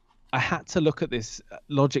 I had to look at this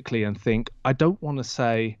logically and think, I don't want to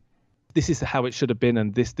say this is how it should have been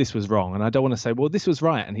and this was wrong. And I don't want to say, well, this was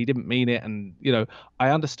right and he didn't mean it. And, I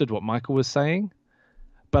understood what Michael was saying,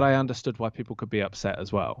 but I understood why people could be upset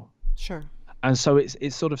as well. Sure. And so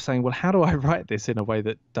it's sort of saying, well, how do I write this in a way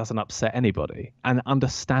that doesn't upset anybody and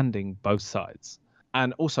understanding both sides?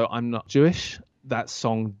 And also, I'm not Jewish. That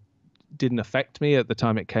song didn't affect me at the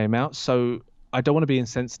time it came out. So I don't want to be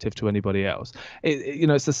insensitive to anybody else.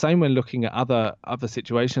 It's the same when looking at other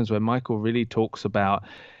situations where Michael really talks about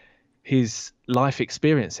his life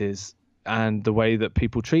experiences and the way that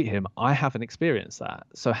people treat him. I haven't experienced that.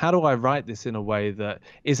 So how do I write this in a way that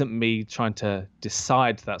isn't me trying to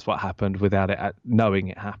decide that's what happened without it knowing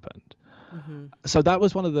it happened? So that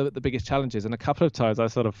was one of the biggest challenges. And a couple of times I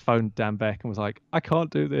sort of phoned Dan Beck and was like, I can't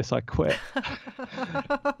do this. I quit.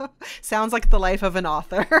 Sounds like the life of an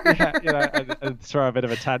author. and throw a bit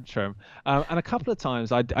of a tantrum. And a couple of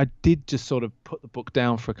times I did just sort of put the book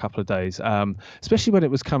down for a couple of days, especially when it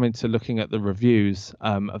was coming to looking at the reviews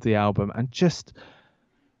of the album and just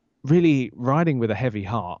really writing with a heavy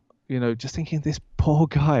heart, just thinking this poor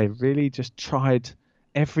guy really just tried.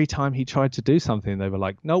 Every time he tried to do something, they were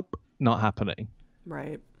like, nope, not happening.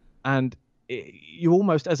 Right. And you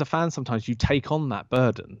almost, as a fan, sometimes you take on that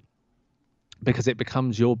burden because it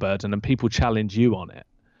becomes your burden and people challenge you on it,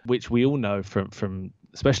 which we all know from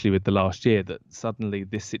especially with the last year, that suddenly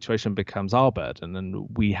this situation becomes our burden and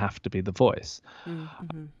we have to be the voice.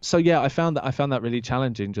 Mm-hmm. So yeah, I found that really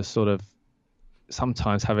challenging, just sort of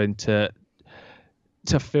sometimes having to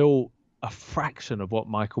feel a fraction of what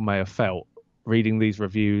Michael may have felt reading these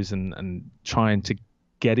reviews and trying to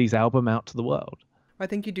get his album out to the world. I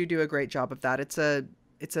think you do a great job of that. It's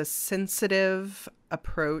a sensitive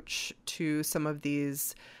approach to some of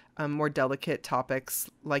these more delicate topics,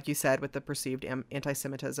 like you said, with the perceived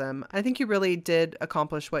anti-Semitism. I think you really did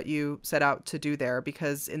accomplish what you set out to do there,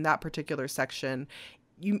 because in that particular section,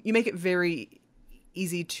 you make it very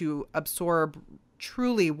easy to absorb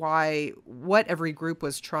truly what every group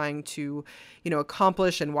was trying to,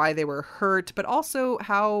 accomplish and why they were hurt, but also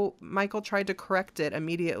how Michael tried to correct it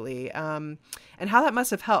immediately, and how that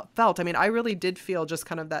must have felt. I mean, I really did feel just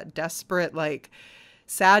kind of that desperate,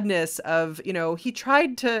 sadness of, he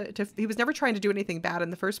tried to he was never trying to do anything bad in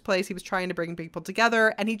the first place. He was trying to bring people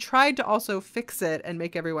together, and he tried to also fix it and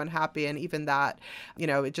make everyone happy. And even that,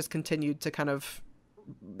 it just continued to kind of,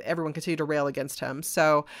 everyone continued to rail against him.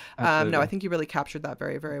 So no, I think you really captured that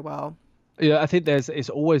very, very well. Yeah, I think it's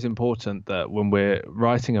always important that when we're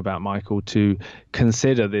writing about Michael to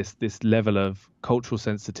consider this level of cultural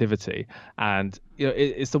sensitivity. And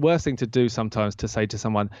it's the worst thing to do sometimes to say to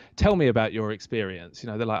someone, tell me about your experience.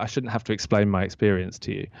 They're like, I shouldn't have to explain my experience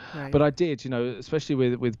to you. Right. But I did,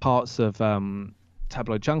 especially with parts of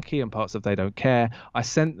Tabloid Junkie and parts of They Don't Care. I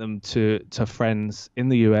sent them to friends in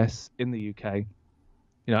the US, in the UK,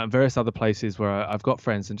 and various other places where I've got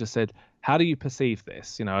friends, and just said, how do you perceive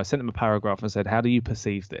this? I sent them a paragraph and said, how do you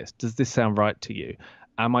perceive this? Does this sound right to you?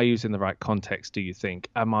 Am I using the right context, do you think?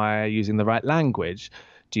 Am I using the right language?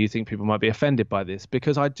 Do you think people might be offended by this?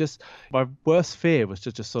 Because my worst fear was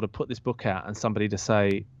to just sort of put this book out and somebody to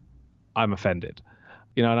say, I'm offended.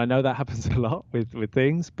 And I know that happens a lot with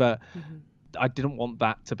things, but I didn't want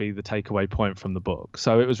that to be the takeaway point from the book.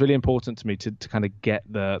 So it was really important to me to kind of get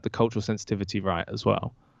the cultural sensitivity right as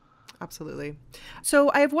well. Absolutely. So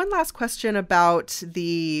I have one last question about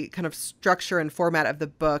the kind of structure and format of the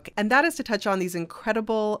book, and that is to touch on these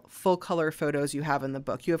incredible full color photos you have in the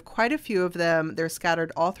book. You have quite a few of them. They're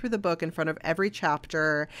scattered all through the book in front of every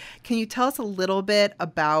chapter. Can you tell us a little bit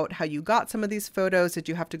about how you got some of these photos? Did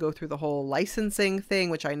you have to go through the whole licensing thing,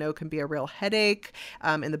 which I know can be a real headache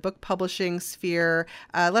in the book publishing sphere?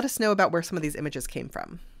 Let us know about where some of these images came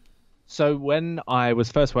from. So when I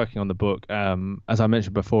was first working on the book, as I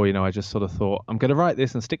mentioned before, I just sort of thought, I'm going to write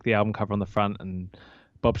this and stick the album cover on the front and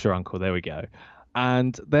Bob's your uncle, there we go.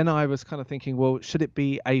 And then I was kind of thinking, well, should it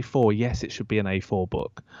be A4? Yes, it should be an A4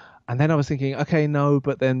 book. And then I was thinking, okay, no,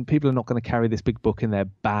 but then people are not going to carry this big book in their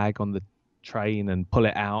bag on the train and pull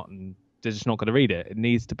it out, and they're just not going to read it. It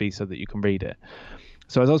needs to be so that you can read it.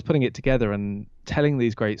 So as I was putting it together and telling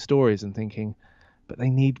these great stories and thinking, but they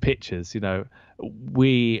need pictures,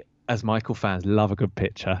 we as Michael fans love a good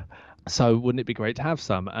picture, so wouldn't it be great to have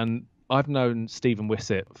some? And I've known Stephen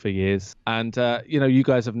Wissett for years, and you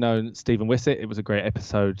guys have known Stephen Wissett. It was a great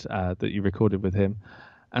episode that you recorded with him,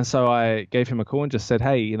 and so I gave him a call and just said,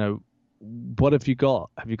 hey, what have you got?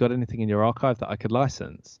 Have you got anything in your archive that I could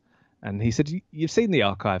license? And he said, you've seen the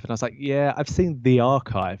archive? And I was like, yeah, I've seen the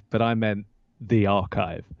archive, but I meant the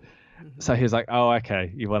archive. So he was like, oh,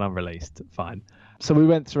 okay, you want unreleased, fine. So we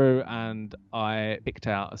went through and I picked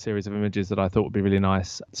out a series of images that I thought would be really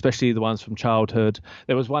nice, especially the ones from childhood.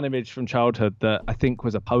 There was one image from childhood that I think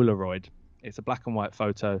was a Polaroid. It's a black and white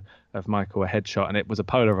photo of Michael, a headshot, and it was a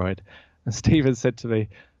Polaroid. And Stephen said to me,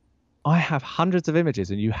 I have hundreds of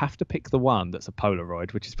images and you have to pick the one that's a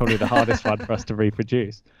Polaroid, which is probably the hardest one for us to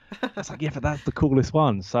reproduce. I was like, yeah, but that's the coolest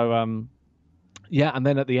one. So, yeah, and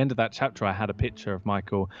then at the end of that chapter, I had a picture of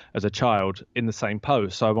Michael as a child in the same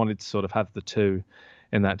pose. So I wanted to sort of have the two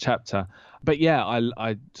in that chapter. But yeah,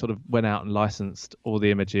 I sort of went out and licensed all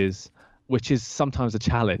the images, which is sometimes a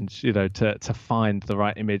challenge, to find the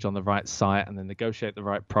right image on the right site and then negotiate the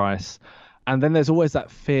right price. And then there's always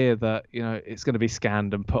that fear that, it's going to be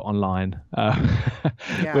scanned and put online,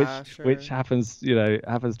 which happens,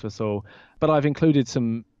 happens to us all. But I've included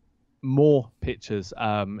some more pictures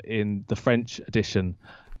in the French edition,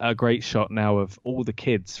 a great shot now of all the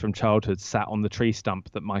kids from childhood sat on the tree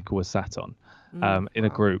stump that Michael was sat on in a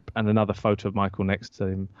group, and another photo of Michael next to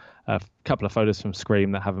him, a couple of photos from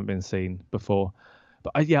Scream that haven't been seen before.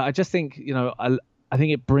 But I just think, I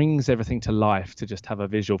think it brings everything to life to just have a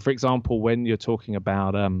visual. For example, when you're talking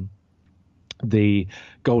about the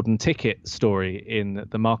golden ticket story in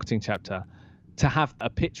the marketing chapter, to have a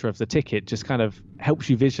picture of the ticket just kind of helps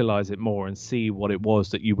you visualize it more and see what it was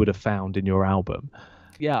that you would have found in your album.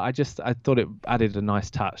 Yeah, I thought it added a nice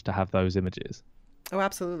touch to have those images. Oh,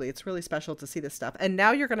 absolutely. It's really special to see this stuff. And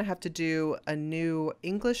now you're going to have to do a new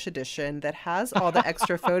English edition that has all the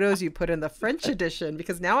extra photos you put in the French edition,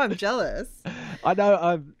 because now I'm jealous. I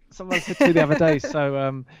know. Someone said to me the other day,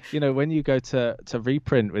 so, when you go to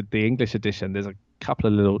reprint with the English edition, there's a couple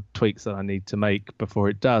of little tweaks that I need to make before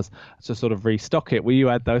it does to sort of restock it. Will you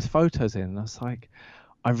add those photos in? And I was like,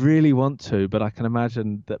 I really want to, but I can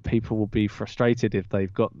imagine that people will be frustrated if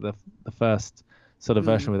they've got the first sort of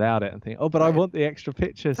version without it and think, oh, but I want the extra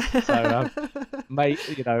pictures. So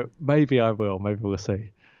maybe I will. Maybe we'll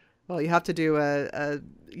see. Well, you have to do a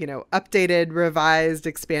updated, revised,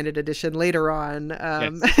 expanded edition later on.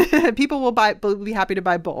 Yes. People will be happy to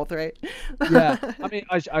buy both, right? Yeah. I mean,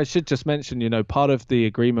 I should just mention, part of the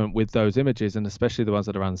agreement with those images, and especially the ones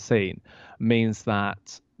that are unseen, means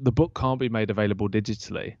that the book can't be made available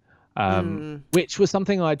digitally. Which was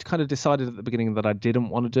something I'd kind of decided at the beginning that I didn't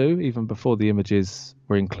want to do, even before the images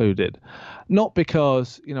were included. Not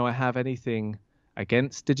because, I have anything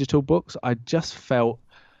against digital books. I just felt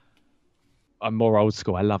I'm more old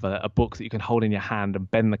school. I love a book that you can hold in your hand and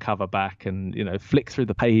bend the cover back and, flick through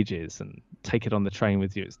the pages and take it on the train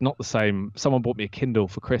with you. It's not the same. Someone bought me a Kindle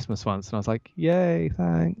for Christmas once and I was like, yay,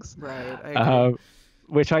 thanks. Right. I agree.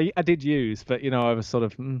 Which I did use, but, I was sort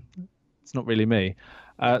of, it's not really me.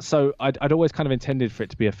 So I'd always kind of intended for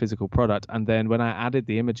it to be a physical product. And then when I added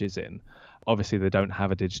the images in, obviously they don't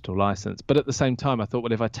have a digital license. But at the same time, I thought,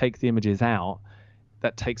 well, if I take the images out,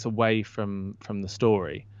 that takes away from the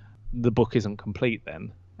story. The book isn't complete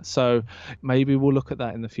then. So maybe we'll look at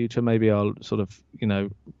that in the future. Maybe I'll sort of,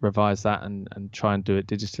 revise that and try and do it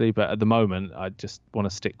digitally. But at the moment, I just want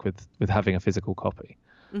to stick with having a physical copy.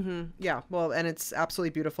 Mm-hmm. Yeah, well, and it's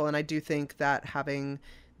absolutely beautiful. And I do think that having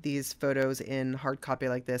these photos in hard copy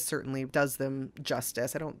like this certainly does them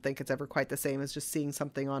justice. I don't think it's ever quite the same as just seeing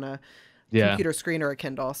something on a computer screen or a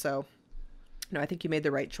Kindle. So no, I think you made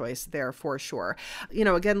the right choice there for sure.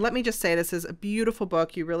 Again, let me just say this is a beautiful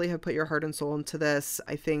book. You really have put your heart and soul into this.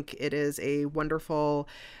 I think it is a wonderful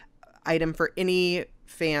item for any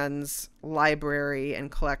fan's library and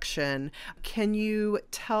collection. Can you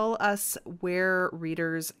tell us where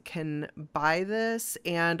readers can buy this,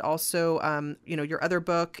 and also, your other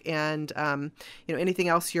book and, anything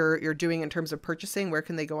else you're doing in terms of purchasing? Where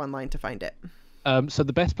can they go online to find it? So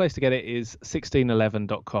the best place to get it is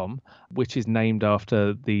 1611.com, which is named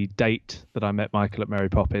after the date that I met Michael at Mary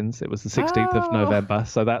Poppins. It was the 16th of November,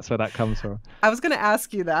 so that's where that comes from. I was going to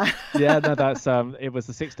ask you that. Yeah, no, that's it was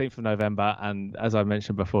the 16th of November, and as I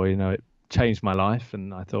mentioned before, it changed my life,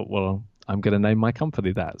 and I thought, well, I'm going to name my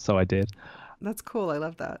company that, so I did. That's cool. I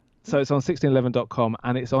love that. So it's on 1611.com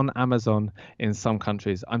and it's on Amazon in some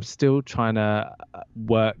countries. I'm still trying to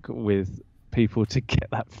work with people to get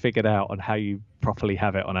that figured out on how you properly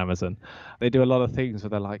have it on Amazon. They do a lot of things where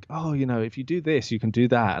they're like, oh, if you do this, you can do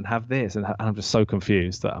that and have this. And I'm just so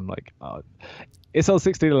confused that I'm like, oh, it's on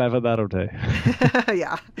 1611, that'll do.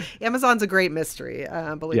 Yeah. Amazon's a great mystery,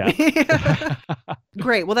 believe me.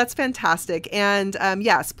 Great. Well, that's fantastic. And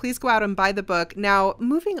yes, please go out and buy the book. Now,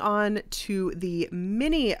 moving on to the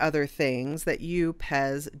many other things that you,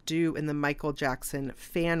 Pez, do in the Michael Jackson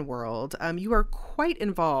fan world. You are quite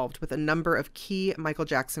involved with a number of key Michael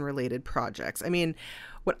Jackson related projects. I mean,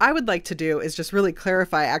 what I would like to do is just really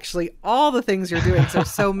clarify actually all the things you're doing. So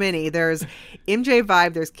there's so many. There's MJ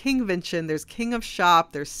Vibe, there's Kingvention, there's King of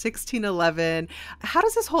Shop, there's 1611. How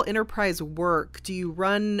does this whole enterprise work? Do you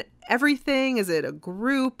run everything? Is it a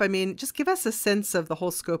group? I mean, just give us a sense of the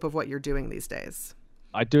whole scope of what you're doing these days.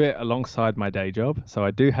 I do it alongside my day job. So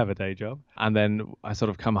I do have a day job. And then I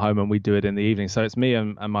sort of come home and we do it in the evening. So it's me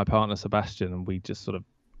and my partner, Sebastian, and we just sort of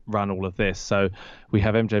run all of this. So we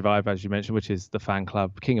have MJ Vibe, as you mentioned, which is the fan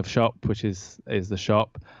club, King of Shop, which is the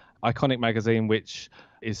shop, Iconic Magazine, which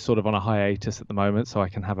is sort of on a hiatus at the moment, so I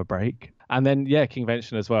can have a break. And then,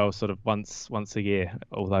 Kingvention as well, sort of once a year,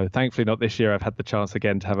 although thankfully not this year. I've had the chance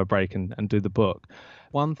again to have a break and do the book.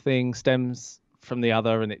 One thing stems from the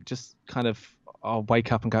other, and it just kind of, I'll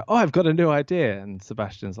wake up and go, oh, I've got a new idea. And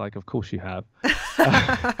Sebastian's like, of course you have.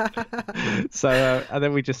 So, and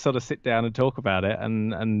then we just sort of sit down and talk about it,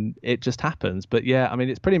 and it just happens. But yeah, I mean,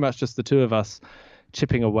 it's pretty much just the two of us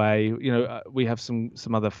chipping away. We have some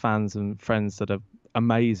other fans and friends that are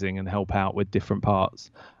amazing and help out with different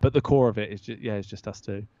parts. But the core of it is it's just us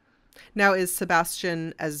two. Now, is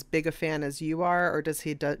Sebastian as big a fan as you are, or does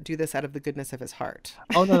he do this out of the goodness of his heart?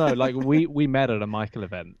 Oh, no. Like we met at a Michael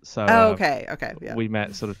event. So okay. Yeah. We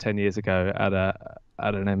met sort of 10 years ago at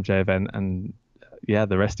an MJ event, and yeah,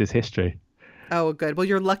 the rest is history. Oh, good. Well,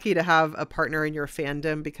 you're lucky to have a partner in your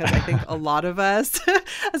fandom, because I think a lot of us,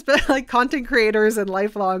 especially like content creators and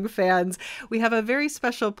lifelong fans, we have a very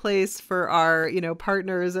special place for our,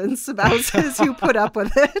 partners and spouses who put up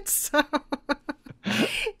with it. So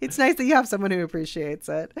it's nice that you have someone who appreciates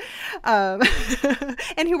it, and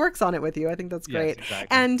who works on it with you. I think that's great. Yes,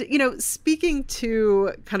 exactly. And, speaking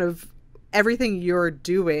to kind of everything you're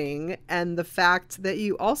doing and the fact that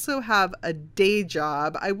you also have a day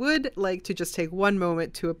job, I would like to just take one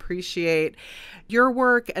moment to appreciate your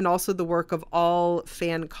work and also the work of all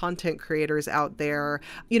fan content creators out there.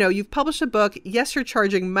 You've published a book. Yes, you're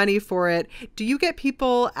charging money for it. Do you get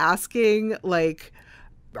people asking, like,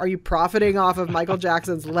 are you profiting off of Michael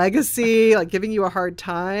Jackson's legacy, like giving you a hard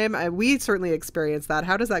time? We certainly experience that.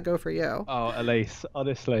 How does that go for you? Oh, Elise,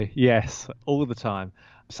 honestly, yes, all the time.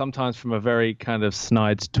 Sometimes from a very kind of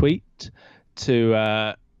snide tweet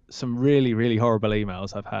to some really, really horrible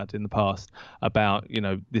emails I've had in the past about,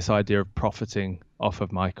 this idea of profiting off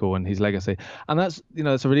of Michael and his legacy. And that's,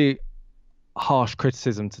 it's a really harsh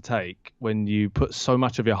criticism to take when you put so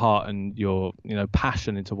much of your heart and your,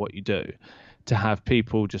 passion into what you do, to have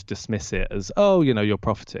people just dismiss it as, oh, you're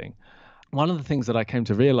profiting. One of the things that I came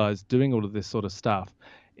to realize doing all of this sort of stuff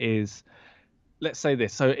is, let's say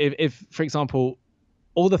this. So if for example,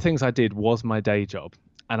 all the things I did was my day job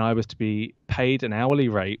and I was to be paid an hourly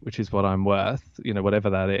rate, which is what I'm worth, whatever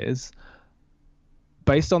that is,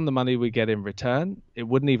 based on the money we get in return, it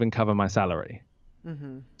wouldn't even cover my salary.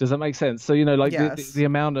 Mm-hmm. Does that make sense? So, Yes. the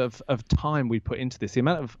amount of time we put into this, the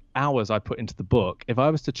amount of hours I put into the book, if I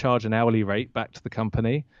was to charge an hourly rate back to the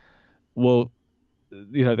company, well,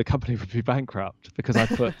 the company would be bankrupt, because I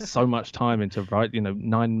put so much time into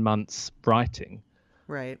 9 months writing.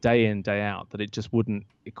 Right. Day in, day out, that it just wouldn't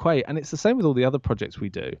equate. And it's the same with all the other projects we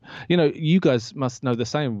do. You guys must know the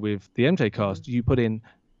same with the MJCast. Mm-hmm. You put in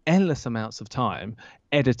endless amounts of time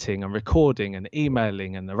editing and recording and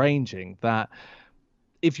emailing and arranging that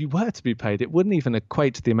if you were to be paid, it wouldn't even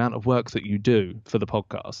equate to the amount of work that you do for the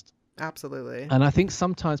podcast. Absolutely. And I think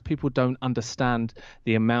sometimes people don't understand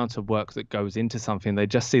the amount of work that goes into something. They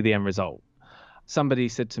just see the end result. Somebody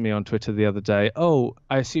said to me on Twitter the other day, "Oh,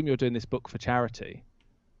 I assume you're doing this book for charity."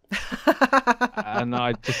 And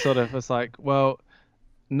I just sort of was like, well,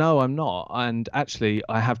 no, I'm not. And actually,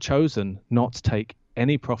 I have chosen not to take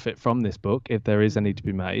any profit from this book, if there is any to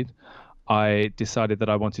be made. I decided that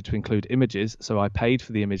I wanted to include images, so I paid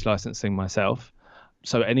for the image licensing myself.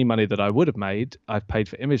 So any money that I would have made, I've paid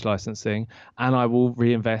for image licensing, and I will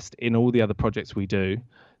reinvest in all the other projects we do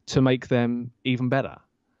to make them even better.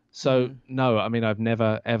 So no, I mean, I've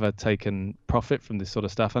never, ever taken profit from this sort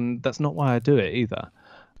of stuff, and that's not why I do it either.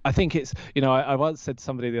 I think it's, I once said to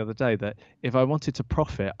somebody the other day that if I wanted to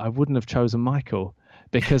profit, I wouldn't have chosen Michael,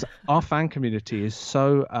 because our fan community is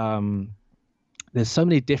so, there's so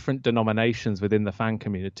many different denominations within the fan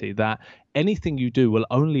community that anything you do will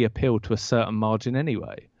only appeal to a certain margin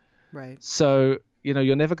anyway. Right. So,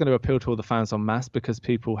 you're never going to appeal to all the fans en masse, because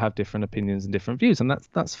people have different opinions and different views, and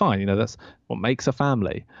that's fine. That's what makes a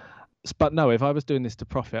family. But no, if I was doing this to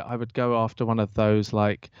profit, I would go after one of those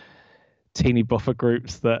like teeny boffer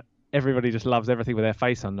groups that everybody just loves everything with their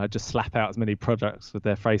face on. I'd just slap out as many products with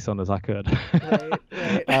their face on as I could. Right.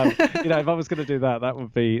 If I was going to do that, that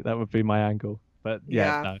would be my angle. But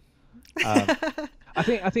no. I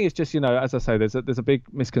think it's just, as I say, there's a big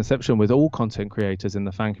misconception with all content creators in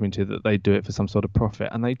the fan community that they do it for some sort of profit,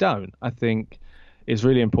 and they don't. I think it's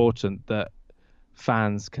really important that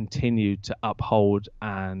fans continue to uphold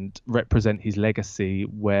and represent his legacy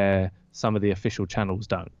where some of the official channels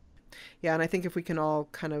don't. Yeah, and I think if we can all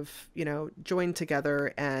kind of, join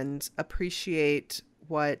together and appreciate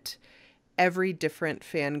what every different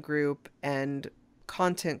fan group and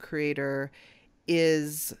content creator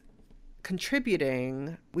is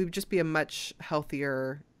contributing, we would just be a much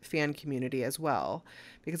healthier fan community as well,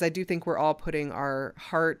 because I do think we're all putting our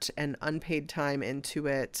heart and unpaid time into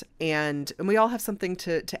it, and we all have something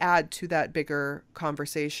to add to that bigger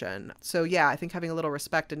conversation. So yeah, I think having a little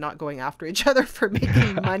respect and not going after each other for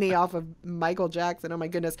making money off of Michael Jackson. Oh my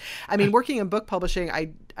goodness. I mean, working in book publishing,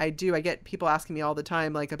 I get people asking me all the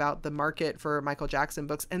time, like, about the market for Michael Jackson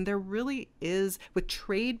books, and there really is, with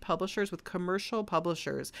trade publishers, with commercial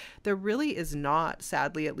publishers, there really is not,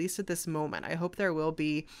 sadly, at least at this moment. I hope there will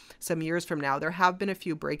be some years from now. There have been a few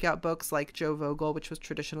few breakout books like Joe Vogel, which was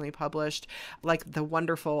traditionally published, like the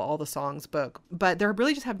wonderful All the Songs book. But there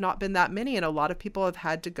really just have not been that many. And a lot of people have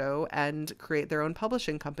had to go and create their own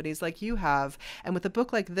publishing companies like you have. And with a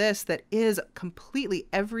book like this that is completely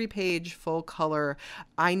every page full color,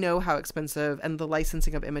 I know how expensive, and the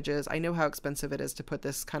licensing of images, I know how expensive it is to put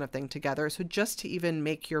this kind of thing together. So just to even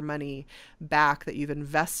make your money back that you've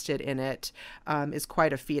invested in it is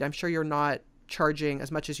quite a feat. I'm sure you're not charging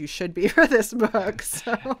as much as you should be for this book.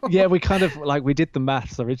 So. Yeah, we kind of we did the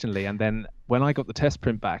maths originally, and then when I got the test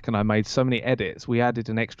print back and I made so many edits, we added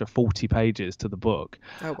an extra 40 pages to the book.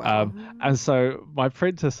 Oh, wow. And so my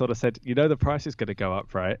printer sort of said, the price is going to go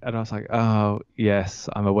up, right? And I was like, oh, yes,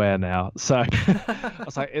 I'm aware now. So I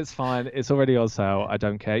was like, it's fine. It's already on sale. I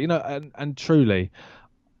don't care. And truly,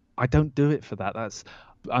 I don't do it for that.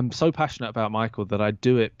 I'm so passionate about Michael that I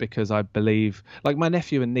do it because I believe, like my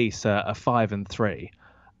nephew and niece are 5 and 3,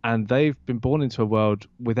 and they've been born into a world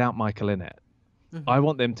without Michael in it. Mm-hmm. I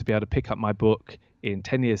want them to be able to pick up my book in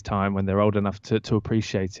 10 years' time when they're old enough to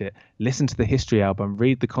appreciate it, listen to the history album,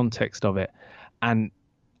 read the context of it, and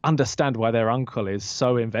understand why their uncle is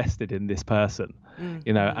so invested in this person,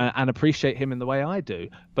 mm-hmm. And appreciate him in the way I do.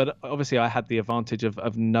 But obviously I had the advantage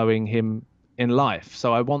of knowing him in life.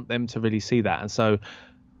 So I want them to really see that. And so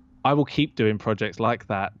I will keep doing projects like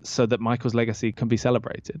that so that Michael's legacy can be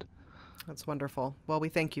celebrated. That's wonderful. Well, we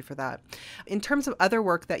thank you for that. In terms of other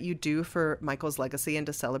work that you do for Michael's legacy and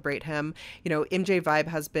to celebrate him, MJ Vibe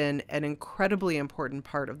has been an incredibly important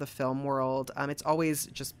part of the film world. It's always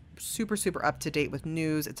just super, super up to date with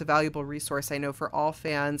news. It's a valuable resource, I know, for all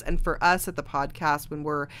fans and for us at the podcast when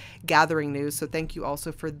we're gathering news. So thank you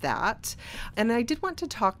also for that. And I did want to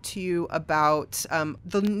talk to you about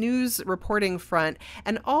the news reporting front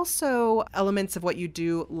and also elements of what you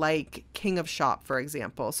do, like King of Shop, for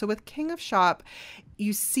example. So with King of Shop,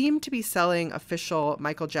 you seem to be selling official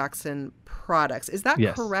Michael Jackson products. Is that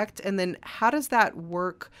Yes. correct? And then how does that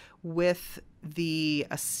work with the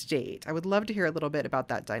estate? I would love to hear a little bit about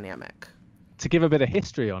that dynamic. To give a bit of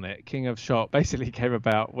history on it, King of Shop basically came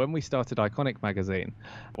about when we started Iconic magazine.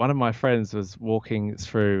 One of my friends was walking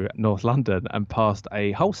through North London and passed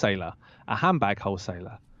a wholesaler, a handbag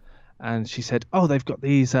wholesaler. And she said, oh, they've got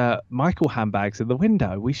these Michael handbags in the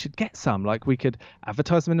window. We should get some. Like, we could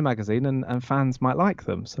advertise them in the magazine and fans might like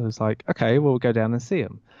them. So I was like, okay, well, we'll go down and see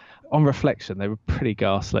them. On reflection, they were pretty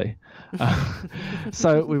ghastly.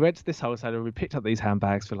 So we went to this wholesaler, we picked up these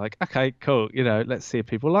handbags. We're like, okay, cool. Let's see if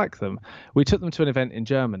people like them. We took them to an event in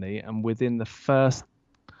Germany, and within the first,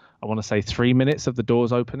 I want to say 3 minutes of the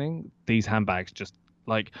doors opening, these handbags just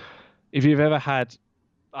like, if you've ever had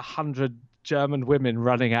 100 German women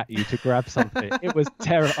running at you to grab something, it was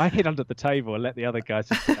terrible. I hid under the table and let the other guys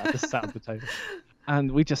just sat at the table.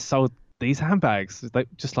 And we just sold these handbags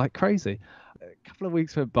just like crazy. A couple of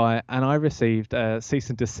weeks went by and I received a cease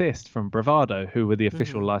and desist from Bravado, who were the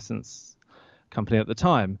official license company at the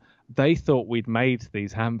time. They thought we'd made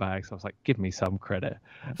these handbags. I was like, give me some credit.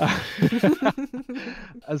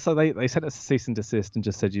 And so they sent us a cease and desist and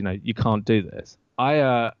just said, you can't do this.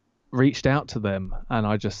 I reached out to them and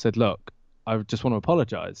I just said, look, I just want to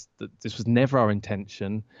apologize. That this was never our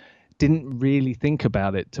intention. Didn't really think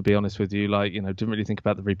about it, to be honest with you. Didn't really think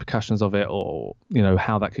about the repercussions of it or,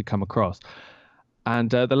 how that could come across.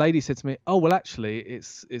 And the lady said to me, oh, well, actually,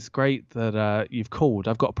 it's great that you've called.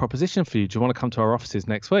 I've got a proposition for you. Do you want to come to our offices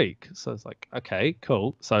next week? So I was like, okay,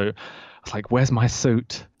 cool. So I was like, where's my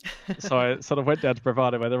suit? So I sort of went down to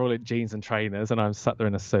Bravado where they're all in jeans and trainers and I'm sat there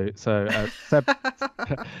in a suit. So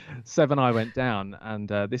Seb and I went down and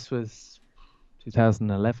this was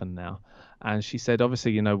 2011 now. And she said,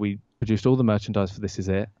 obviously, we produced all the merchandise for This Is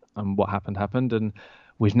It. And what happened. And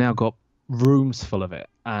we've now got rooms full of it.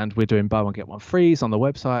 And we're doing buy one, get one frees on the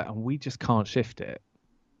website. And we just can't shift it.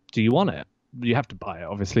 Do you want it? You have to buy it,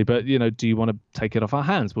 obviously. But, do you want to take it off our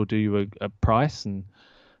hands? We'll do you a price. And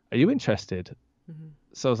are you interested? Mm-hmm.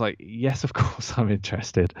 So I was like, yes, of course, I'm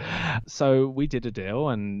interested. So we did a deal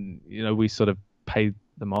and, we sort of paid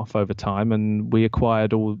them off over time. And we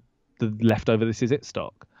acquired all the leftover This Is It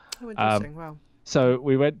stock. Oh, interesting. Wow. So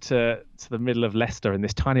we went to the middle of Leicester in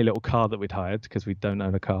this tiny little car that we'd hired because we don't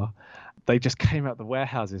own a car. They just came out the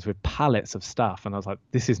warehouses with pallets of stuff. And I was like,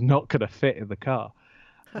 this is not going to fit in the car.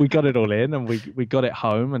 We got it all in and we got it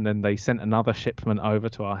home. And then they sent another shipment over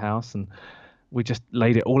to our house and we just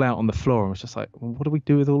laid it all out on the floor and was just like, well, what do we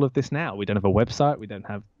do with all of this now? We don't have a website. We don't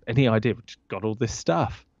have any idea. We just got all this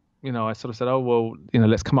stuff. I sort of said, oh, well,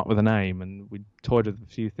 let's come up with a name. And we toyed with a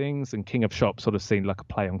few things. And King of Shop sort of seemed like a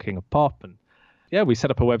play on King of Pop. And yeah, we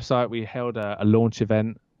set up a website. We held a launch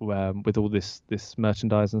event with all this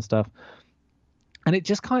merchandise and stuff. And it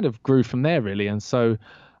just kind of grew from there, really. And so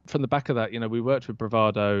from the back of that, we worked with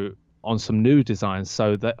Bravado on some new designs,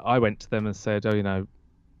 so that I went to them and said,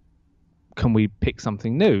 can we pick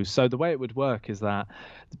something new? So the way it would work is that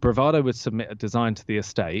Bravado would submit a design to the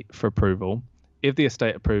estate for approval. If the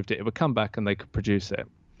estate approved it, it would come back and they could produce it.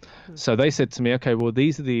 So they said to me, okay, well,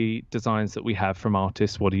 these are the designs that we have from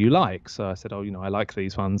artists. What do you like? So I said, I like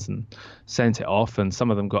these ones, and sent it off, and some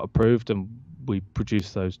of them got approved and we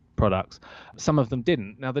produced those products. Some of them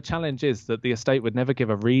didn't. Now, the challenge is that the estate would never give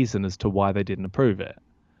a reason as to why they didn't approve it.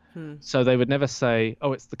 So they would never say,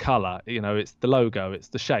 oh, it's the color, it's the logo, it's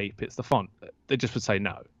the shape, it's the font. They just would say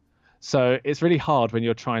no. So it's really hard when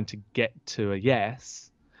you're trying to get to a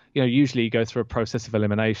yes. Usually you go through a process of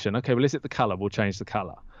elimination. Okay, well, is it the color? We'll change the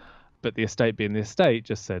color. But the estate, being the estate,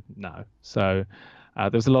 just said no. So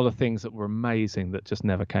there was a lot of things that were amazing that just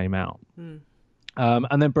never came out.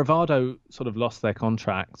 And then Bravado sort of lost their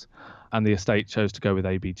contract and the estate chose to go with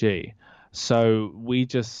ABG. So we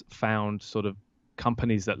just found sort of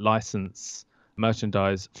companies that license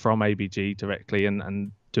merchandise from ABG directly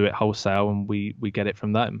and do it wholesale, and we get it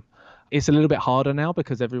from them. It's a little bit harder now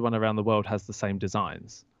because everyone around the world has the same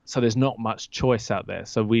designs. So there's not much choice out there.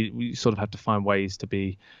 So we sort of have to find ways to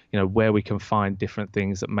be, where we can find different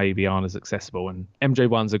things that maybe aren't as accessible. And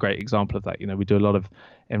MJ1's a great example of that. We do a lot of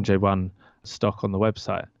MJ1 stock on the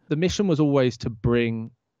website. The mission was always to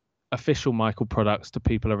bring official Michael products to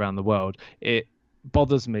people around the world. It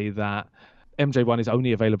bothers me that MJ1 is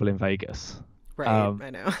only available in Vegas. Right, I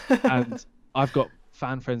know. And I've got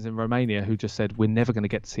fan friends in Romania who just said, we're never going to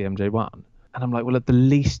get to see MJ1. And I'm like, well, at the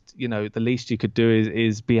least you could do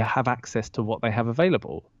is have access to what they have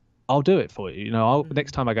available. I'll do it for you.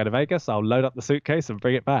 Next time I go to Vegas, I'll load up the suitcase and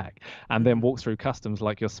bring it back, and then walk through customs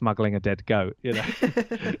like you're smuggling a dead goat.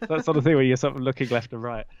 That sort of thing where you're sort of looking left and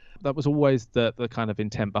right. That was always the kind of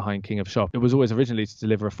intent behind King of Shop. It was always originally to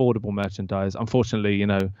deliver affordable merchandise. Unfortunately,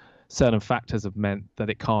 certain factors have meant that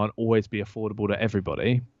it can't always be affordable to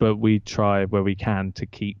everybody, but we try where we can to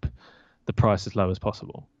keep the price as low as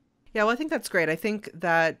possible. Yeah, well, I think that's great. I think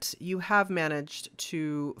that you have managed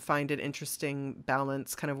to find an interesting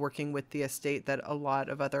balance, kind of working with the estate that a lot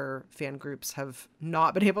of other fan groups have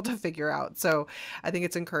not been able to figure out. So I think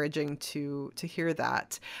it's encouraging to hear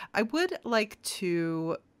that. I would like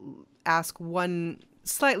to ask one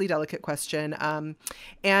slightly delicate question.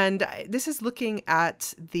 And this is looking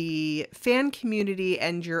at the fan community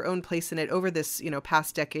and your own place in it over this,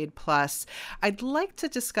 past decade plus. I'd like to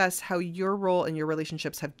discuss how your role and your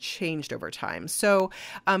relationships have changed over time. So,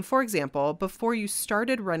 for example, before you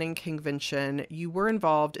started running Kingvention, you were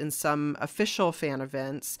involved in some official fan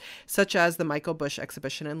events, such as the Michael Bush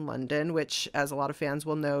exhibition in London, which, as a lot of fans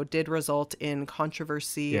will know, did result in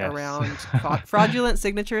controversy around fraudulent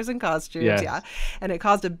signatures and costumes. Yes. Yeah. And it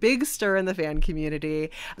caused a big stir in the fan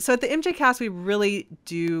community. So at the MJCast, we really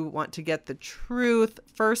do want to get the truth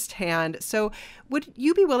firsthand. So would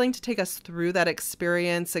you be willing to take us through that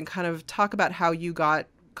experience and kind of talk about how you got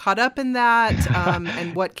caught up in that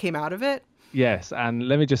and what came out of it? Yes, and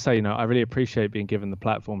let me just say, I really appreciate being given the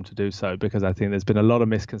platform to do so, because I think there's been a lot of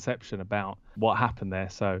misconception about what happened there.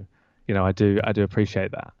 So, I do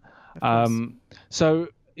appreciate that. So,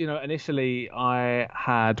 initially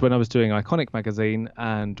when I was doing Iconic magazine,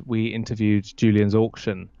 and we interviewed Julian's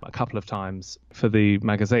Auction a couple of times for the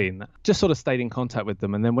magazine, just sort of stayed in contact with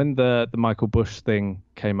them. And then when the Michael Bush thing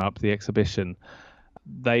came up, the exhibition,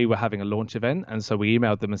 they were having a launch event. And so we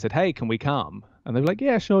emailed them and said, hey, can we come? And they were like,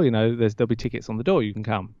 yeah, sure. There'll be tickets on the door. You can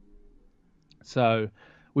come. So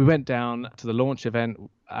we went down to the launch event,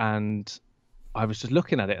 and I was just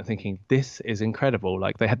looking at it and thinking, this is incredible.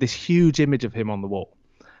 Like, they had this huge image of him on the wall.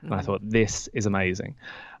 And I thought, this is amazing.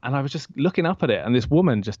 And I was just looking up at it, and this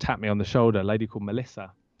woman just tapped me on the shoulder, a lady called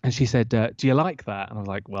Melissa. And she said, do you like that? And I was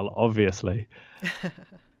like, well, obviously.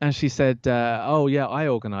 And she said, oh, yeah, I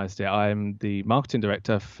organised it. I'm the marketing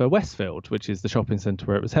director for Westfield, which is the shopping centre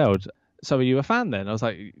where it was held. So are you a fan then? I was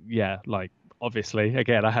like, yeah, obviously.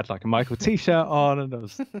 Again, I had a Michael T-shirt on, and I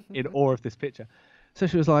was in awe of this picture. So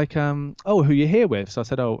she was like, oh, who are you here with? So I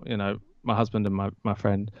said, oh, my husband and my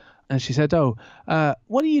friend. And she said, oh,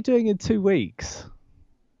 what are you doing in 2 weeks?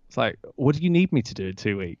 It's like, what do you need me to do in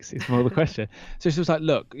 2 weeks? It's more of the question. So she was like,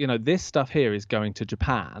 look, this stuff here is going to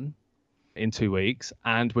Japan in 2 weeks,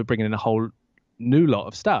 and we're bringing in a whole new lot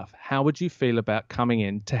of stuff. How would you feel about coming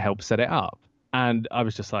in to help set it up? And I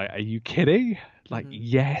was just like, are you kidding?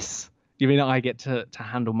 Yes. You mean I get to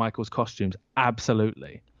handle Michael's costumes?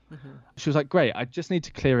 Absolutely. She was like, great, I just need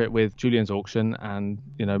to clear it with Julian's Auction and,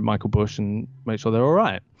 Michael Bush, and make sure they're all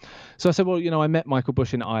right. So I said, well, I met Michael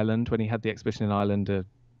Bush in Ireland when he had the exhibition in Ireland a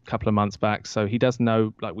couple of months back. So he does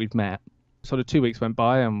know, we've met. Sort of 2 weeks went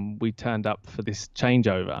by and we turned up for this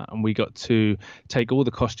changeover, and we got to take all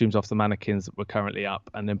the costumes off the mannequins that were currently up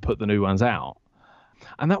and then put the new ones out.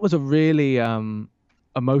 And that was a really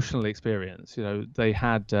emotional experience. You know, they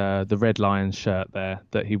had the Red Lions shirt there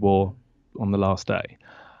that he wore on the last day.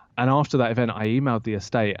 And after that event, I emailed the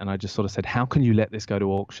estate and I just sort of said, how can you let this go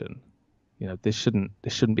to auction? You know, this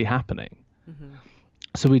shouldn't be happening. Mm-hmm.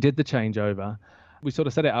 So we did the changeover. We sort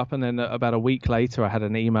of set it up, and then about a week later, I had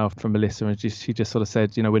an email from Melissa, and she just sort of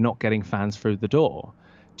said, you know, we're not getting fans through the door.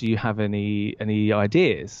 Do you have any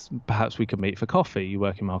ideas? Perhaps we could meet for coffee. You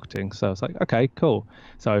work in marketing. So I was like, okay, cool.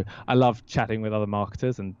 So I love chatting with other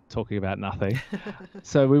marketers and talking about nothing.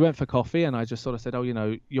 So we went for coffee, and I just sort of said, oh, you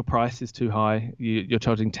know, your price is too high. You're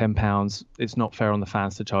charging £10. It's not fair on the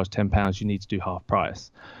fans to charge £10. You need to do half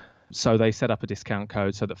price. So they set up a discount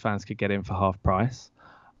code so that fans could get in for half price.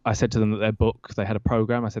 I said to them that their book, they had a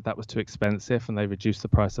program. I said that was too expensive, and they reduced the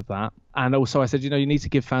price of that. And also I said, you know, you need to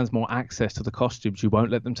give fans more access to the costumes. You won't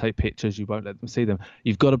let them take pictures. You won't let them see them.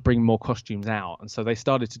 You've got to bring more costumes out. And so they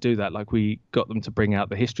started to do that. Like, we got them to bring out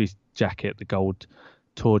the history jacket, the gold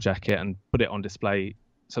tour jacket, and put it on display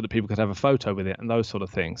so that people could have a photo with it and those sort of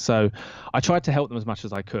things. So I tried to help them as much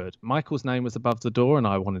as I could. Michael's name was above the door, and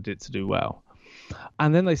I wanted it to do well.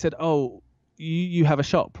 And then they said, oh, you have a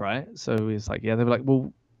shop, right? So he was like, yeah. They were like,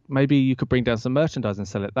 well, maybe you could bring down some merchandise and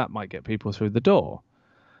sell it. That might get people through the door.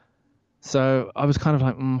 So I was kind of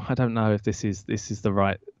like, I don't know if this is the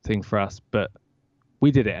right thing for us, but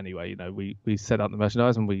we did it anyway. You know, we set up the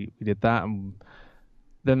merchandise and we did that. And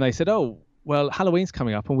then they said, oh, well, Halloween's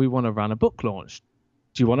coming up and we want to run a book launch.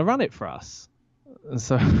 Do you want to run it for us? And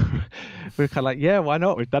so we were kind of like, yeah, why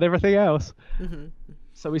not? We've done everything else. Mm-hmm.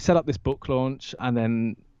 So we set up this book launch, and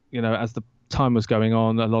then, you know, as the time was going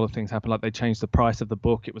on, a lot of things happened. Like, they changed the price of the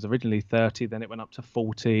book. It was originally 30, then it went up to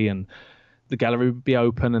 40, and the gallery would be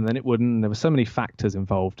open and then it wouldn't. There were so many factors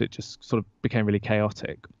involved. It just sort of became really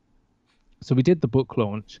chaotic. So we did the book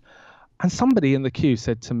launch, and somebody in the queue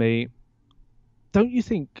said to me, don't you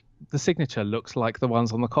think the signature looks like the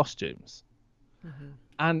ones on the costumes? Mm-hmm.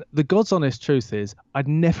 And the God's honest truth is, I'd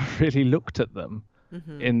never really looked at them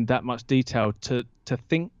in that much detail to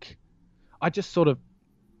think. I just sort of,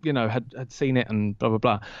 you know, had seen it and blah blah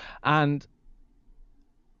blah. And,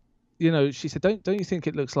 you know, she said, don't you think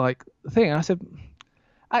it looks like the thing? And I said,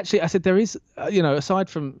 actually, there is, you know, aside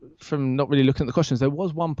from not really looking at the costumes, there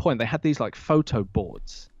was one point they had these like photo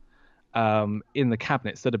boards in the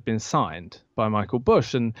cabinets that had been signed by Michael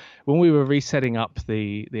Bush. And when we were resetting up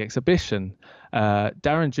the exhibition,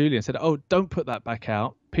 Darren Julian said, oh, don't put that back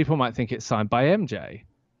out. People might think it's signed by MJ.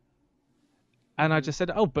 And I just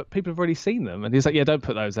said, oh, but people have already seen them. And he's like, yeah, don't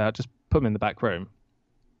put those out. Just put them in the back room.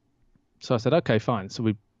 So I said, okay, fine. So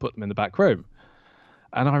we put them in the back room.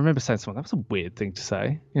 And I remember saying to someone, that was a weird thing to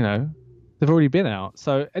say. You know, they've already been out.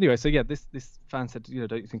 So anyway, so yeah, this fan said, you know,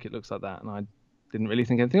 don't you think it looks like that? And I didn't really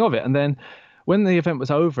think anything of it. And then when the event was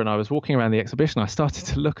over and I was walking around the exhibition, I started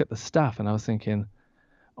to look at the stuff and I was thinking,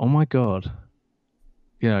 oh my God,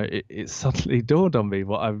 you know, it suddenly dawned on me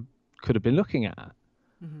what I could have been looking at.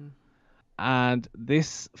 Mm-hmm. And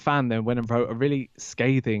this fan then went and wrote a really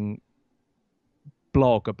scathing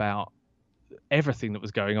blog about everything that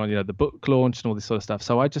was going on, you know, the book launch and all this sort of stuff.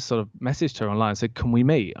 So I just sort of messaged her online and said, can we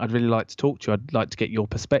meet? I'd really like to talk to you. I'd like to get your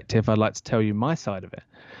perspective. I'd like to tell you my side of it.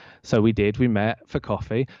 So we did. We met for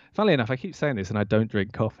coffee. Funnily enough, I keep saying this and I don't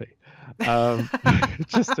drink coffee.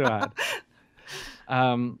 Just to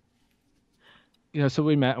add. You know, so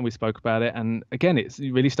we met and we spoke about it. And again, it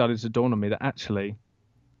really started to dawn on me that actually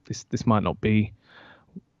this might not be,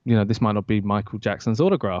 you know, this might not be Michael Jackson's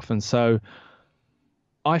autograph. And so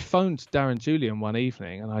I phoned Darren Julian one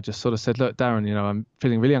evening and I just sort of said, look, Darren, you know, I'm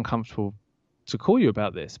feeling really uncomfortable to call you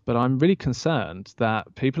about this, but I'm really concerned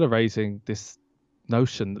that people are raising this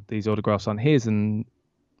notion that these autographs aren't his, and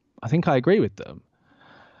I think I agree with them.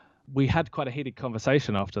 We had quite a heated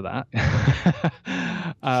conversation after that,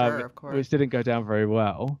 Sure, of course. which didn't go down very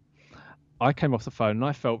well. I came off the phone and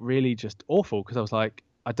I felt really just awful because I was like,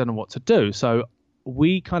 I don't know what to do. So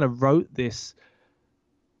we kind of wrote this.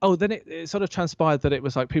 Oh, then it sort of transpired that it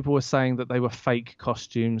was like people were saying that they were fake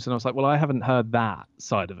costumes. And I was like, well, I haven't heard that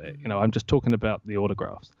side of it. You know, I'm just talking about the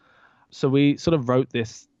autographs. So we sort of wrote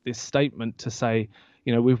this statement to say,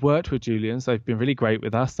 you know, we've worked with Julians. They've been really great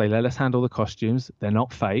with us. They let us handle the costumes. They're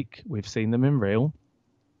not fake. We've seen them in real.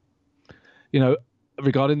 You know,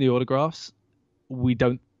 regarding the autographs, we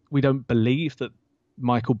don't believe that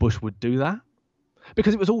Michael Bush would do that,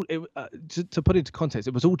 because it was all, to put into context,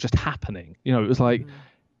 it was all just happening. You know, it was like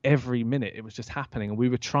every minute it was just happening. And we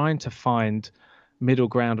were trying to find middle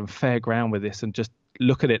ground and fair ground with this and just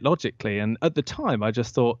look at it logically. And at the time, I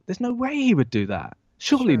just thought, there's no way he would do that.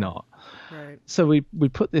 Surely not. Right. So we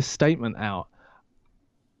put this statement out,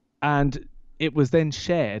 and it was then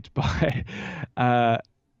shared by,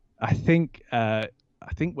 I think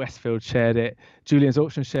Westfield shared it, Julian's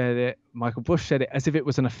Auction shared it, Michael Bush shared it, as if it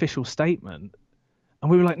was an official statement. And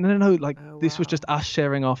we were like, no, like this was just us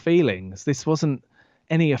sharing our feelings. This wasn't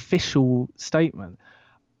any official statement.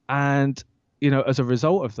 And, as a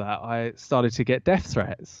result of that, I started to get death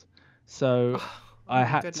threats. So I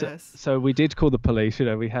had to, so we did call the police,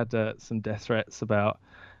 we had some death threats about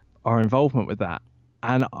our involvement with that.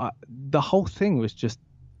 And the whole thing was just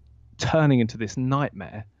turning into this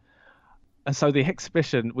nightmare. And so the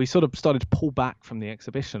exhibition, we sort of started to pull back from the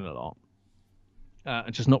exhibition a lot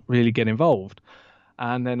and just not really get involved.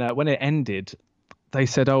 And then when it ended, they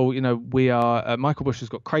said, we are, Michael Bush has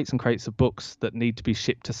got crates and crates of books that need to be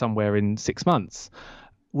shipped to somewhere in 6 months.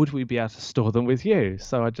 Would we be able to store them with you?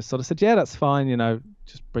 So I just sort of said, yeah, that's fine,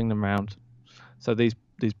 just bring them around. So these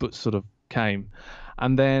books sort of came.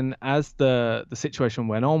 And then as the situation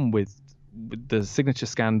went on with the signature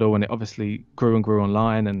scandal, and it obviously grew and grew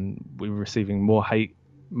online, and we were receiving more hate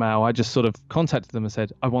mail, I just sort of contacted them and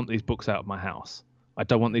said, I want these books out of my house. I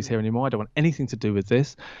don't want these here anymore. I don't want anything to do with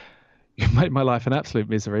this. You've made my life an absolute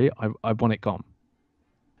misery. I want it gone.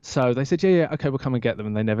 So they said, yeah, okay, we'll come and get them.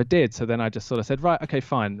 And they never did. So then I just sort of said, right, okay,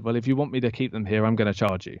 fine. Well, if you want me to keep them here, I'm going to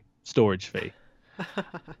charge you storage fee.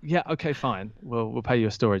 Yeah, okay, fine. We'll pay you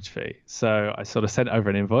a storage fee. So I sort of sent over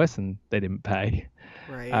an invoice, and they didn't pay.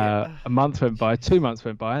 Right. A month went by, 2 months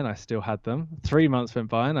went by, and I still had them. 3 months went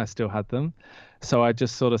by, and I still had them. So I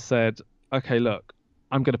just sort of said, okay, look,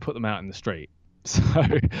 I'm going to put them out in the street. So,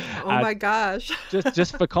 oh my gosh.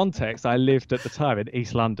 just for context, I lived at the time in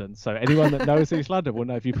East London. So anyone that knows East London will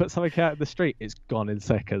know if you put something out in the street, it's gone in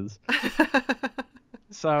seconds.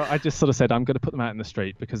 So I just sort of said, I'm going to put them out in the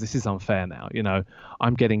street because this is unfair now.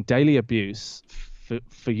 I'm getting daily abuse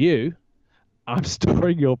for you. I'm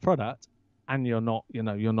storing your product, and you're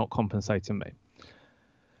not compensating me.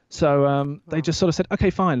 So they just sort of said, okay,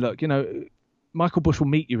 fine. Look, Michael Bush will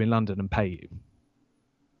meet you in London and pay you.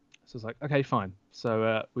 So I was like, okay, fine.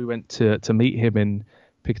 So we went to meet him in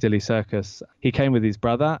Piccadilly Circus. He came with his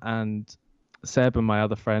brother, and Seb and my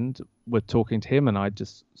other friend were talking to him, and I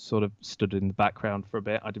just sort of stood in the background for a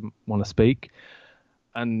bit. I didn't want to speak.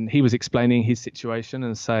 And he was explaining his situation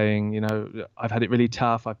and saying, I've had it really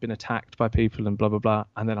tough. I've been attacked by people and blah, blah, blah.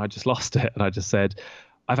 And then I just lost it. And I just said,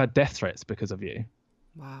 I've had death threats because of you.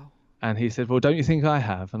 Wow. And he said, well, don't you think I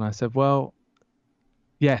have? And I said, well,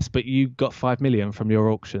 yes, but you got 5 million from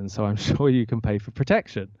your auction, so I'm sure you can pay for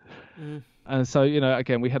protection. And so,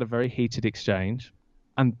 again, we had a very heated exchange,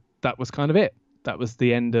 and that was kind of it. That was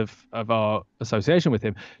the end of our association with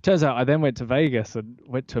him. Turns out I then went to Vegas and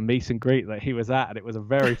went to a meet and greet that he was at, and it was a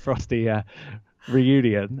very frosty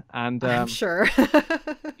reunion. And I'm sure.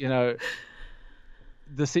 The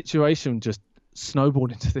situation just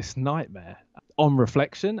snowballed into this nightmare. On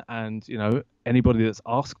reflection, and anybody that's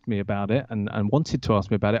asked me about it and wanted to ask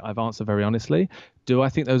me about it, I've answered very honestly. Do I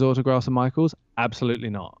think those autographs are Michael's? Absolutely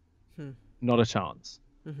not. Not a chance.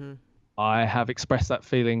 Mm-hmm. I have expressed that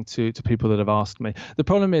feeling to people that have asked me. The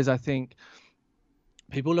problem is, I think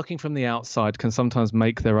people looking from the outside can sometimes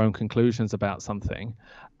make their own conclusions about something,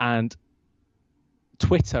 and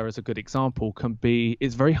Twitter, as a good example,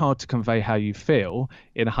 it's very hard to convey how you feel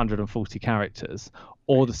in 140 characters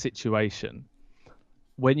or the situation.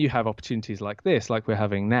 When you have opportunities like this, like we're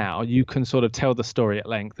having now, you can sort of tell the story at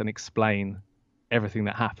length and explain everything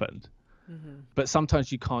that happened. Mm-hmm. But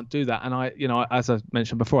sometimes you can't do that. And I, as I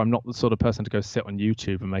mentioned before, I'm not the sort of person to go sit on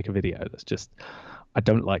YouTube and make a video. That's just, I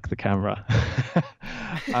don't like the camera.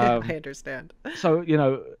 I understand. So,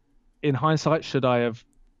 in hindsight, should I have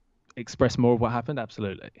expressed more of what happened?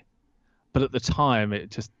 Absolutely. But at the time,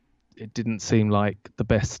 it didn't seem like the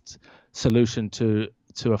best solution to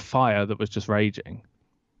a fire that was just raging.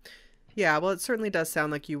 Yeah, well, it certainly does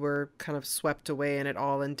sound like you were kind of swept away in it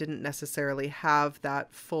all and didn't necessarily have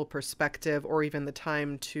that full perspective or even the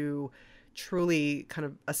time to truly kind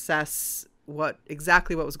of assess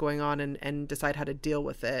exactly what was going on and decide how to deal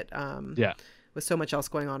with it. With so much else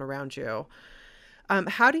going on around you.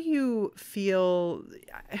 How do you feel?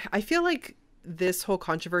 I feel like this whole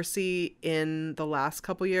controversy in the last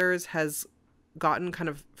couple years has gotten kind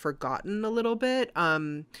of forgotten a little bit.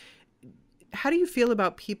 How do you feel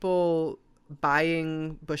about people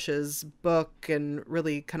buying Bush's book and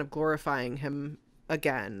really kind of glorifying him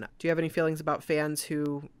again? Do you have any feelings about fans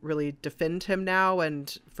who really defend him now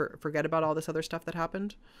and forget about all this other stuff that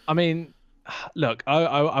happened? I mean, look,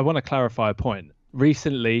 I want to clarify a point.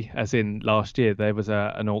 recently, as in last year, there was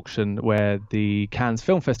an auction where the Cannes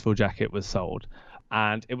Film Festival jacket was sold,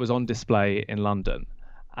 and it was on display in London.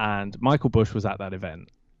 And Michael Bush was at that event,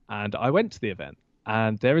 and I went to the event,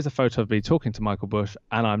 and there is a photo of me talking to Michael Bush,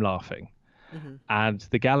 and I'm laughing. Mm-hmm. And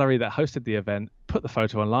the gallery that hosted the event put the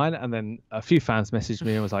photo online, and then a few fans messaged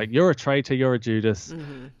me and was like, "You're a traitor, you're a Judas.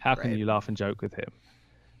 Mm-hmm. How can you laugh and joke with him?"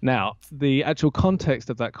 Now, the actual context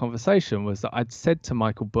of that conversation was that I'd said to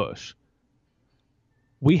Michael Bush,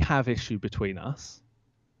 we have issue between us.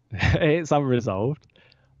 It's unresolved.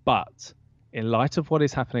 But in light of what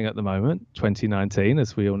is happening at the moment, 2019,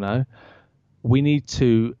 as we all know, we need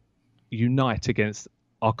to unite against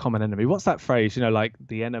our common enemy. What's that phrase? Like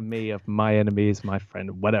the enemy of my enemy is my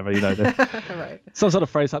friend, whatever, Right. Some sort of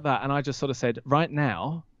phrase like that. And I just sort of said, right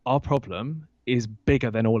now, our problem is bigger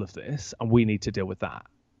than all of this, and we need to deal with that.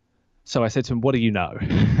 So I said to him, what do you know?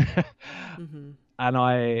 Mm-hmm. And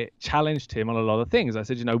I challenged him on a lot of things. I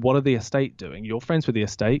said, what are the estate doing? You're friends with the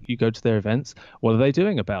estate. You go to their events. What are they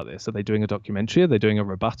doing about this? Are they doing a documentary? Are they doing a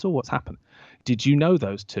rebuttal? What's happened? Did you know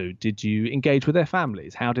those two? Did you engage with their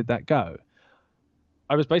families? How did that go?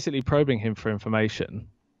 I was basically probing him for information.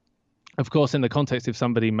 Of course, in the context, if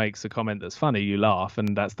somebody makes a comment that's funny, you laugh,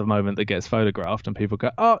 and that's the moment that gets photographed, and people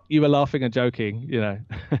go, "Oh, you were laughing and joking,"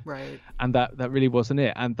 Right. And that really wasn't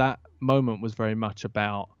it. And that moment was very much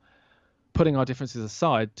about putting our differences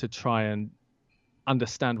aside to try and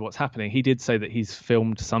understand what's happening. He did say that he's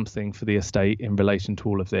filmed something for the estate in relation to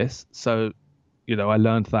all of this. So, I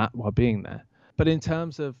learned that while being there. But in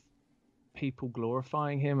terms of people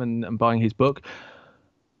glorifying him and buying his book,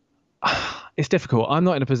 it's difficult. I'm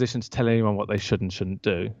not in a position to tell anyone what they should and shouldn't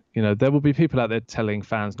do. There will be people out there telling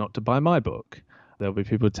fans not to buy my book. There'll be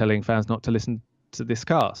people telling fans not to listen to this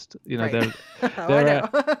cast. Right. I know.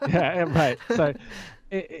 Yeah, right. So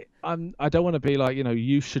I don't want to be like,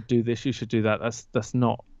 you should do this, you should do that. That's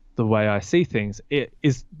not the way I see things.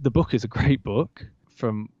 The book is a great book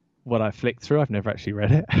from what I flicked through. I've never actually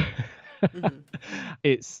read it. Mm-hmm.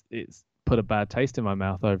 It's put a bad taste in my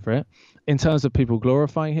mouth over it. In terms of people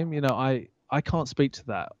glorifying him, I can't speak to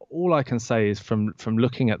that. All I can say is from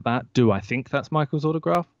looking at that, do I think that's Michael's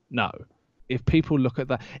autograph? No. If people look at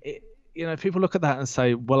that, if people look at that and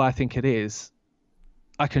say, well, I think it is,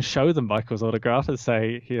 I can show them Michael's autograph and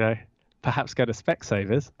say, perhaps go to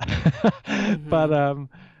Specsavers. Mm-hmm. But,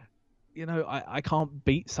 I can't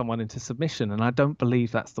beat someone into submission, and I don't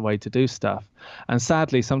believe that's the way to do stuff. And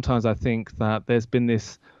sadly, sometimes I think that there's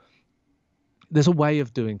a way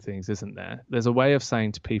of doing things, isn't there? There's a way of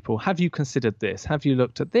saying to people, have you considered this? Have you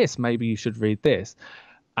looked at this? Maybe you should read this.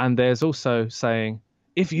 And there's also saying,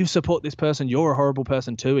 if you support this person, you're a horrible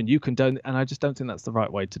person too, and you condone. And I just don't think that's the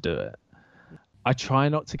right way to do it. I try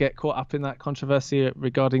not to get caught up in that controversy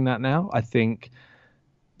regarding that now. I think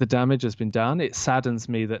the damage has been done. It saddens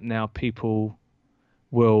me that now people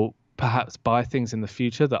will perhaps buy things in the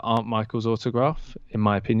future that aren't Michael's autograph, in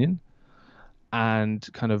my opinion, and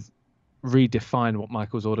kind of redefine what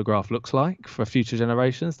Michael's autograph looks like for future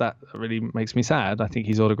generations. That really makes me sad. I think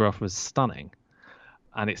his autograph was stunning,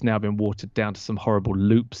 and it's now been watered down to some horrible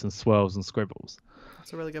loops and swirls and scribbles.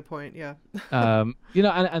 That's a really good point. Yeah.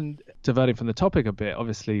 And diverting from the topic a bit,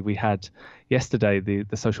 obviously we had yesterday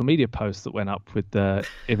the social media post that went up with the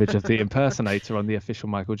image of the impersonator on the official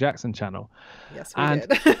Michael Jackson channel. Yes, we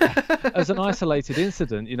did. As an isolated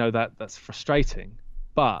incident, that's frustrating.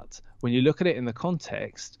 But when you look at it in the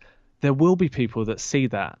context, there will be people that see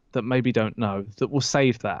that maybe don't know, that will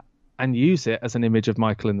save that and use it as an image of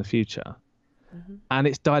Michael in the future. Mm-hmm. And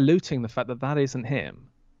it's diluting the fact that isn't him.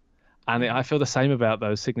 And I feel the same about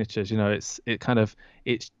those signatures. It's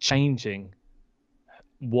changing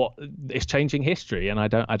history, and I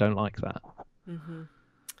don't like that. Mm-hmm.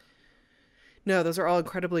 No, those are all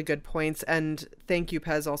incredibly good points, and thank you,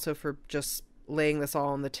 Pez, also for just laying this all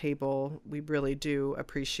on the table. We really do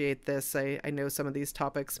appreciate this. I know some of these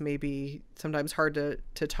topics may be sometimes hard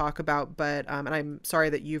to talk about, but and I'm sorry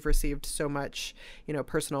that you've received so much,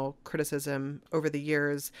 personal criticism over the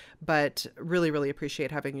years, but really, really appreciate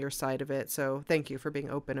having your side of it. So thank you for being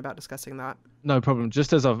open about discussing that. No problem.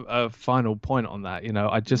 Just as a final point on that,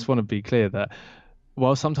 I just want to be clear that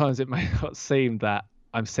while sometimes it may not seem that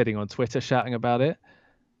I'm sitting on Twitter shouting about it,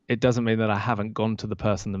 it doesn't mean that I haven't gone to the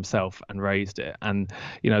person themselves and raised it. And,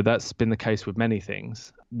 that's been the case with many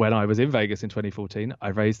things. When I was in Vegas in 2014, I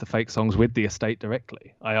raised the fake songs with the estate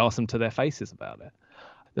directly. I asked them to their faces about it.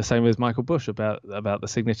 The same with Michael Bush about the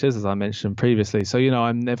signatures, as I mentioned previously. So,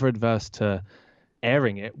 I'm never adverse to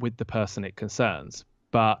airing it with the person it concerns.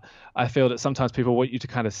 But I feel that sometimes people want you to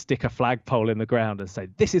kind of stick a flagpole in the ground and say,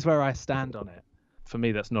 this is where I stand on it. For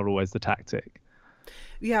me, that's not always the tactic.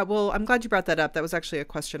 Yeah, well, I'm glad you brought that up. That was actually a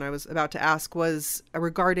question I was about to ask, was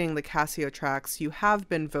regarding the Casio tracks. You have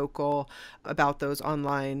been vocal about those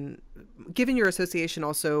online. Given your association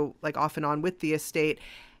also like off and on with the estate,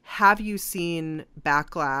 have you seen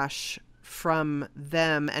backlash from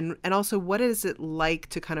them? And also, what is it like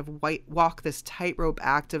to kind of walk this tightrope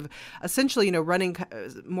act of essentially, running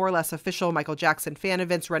more or less official Michael Jackson fan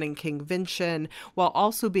events, running Kingvention, while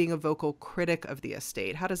also being a vocal critic of the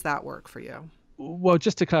estate? How does that work for you? Well,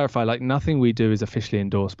 just to clarify, like nothing we do is officially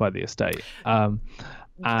endorsed by the estate.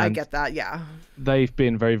 I get that, yeah. They've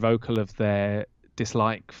been very vocal of their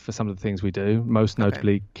dislike for some of the things we do, most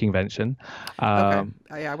notably Kingvention. Okay.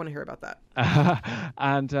 Yeah, I want to hear about that.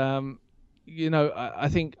 And I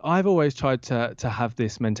think I've always tried to have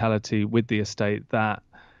this mentality with the estate that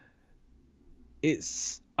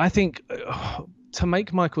I think to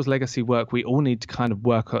make Michael's legacy work, we all need to kind of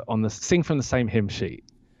work on sing from the same hymn sheet.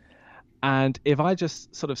 And if I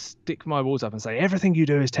just sort of stick my walls up and say everything you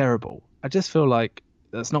do is terrible, I just feel like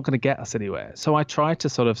that's not going to get us anywhere. So I try to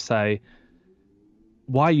sort of say,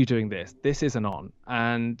 why are you doing this? This isn't on.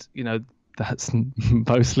 And, that's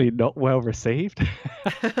mostly not well received.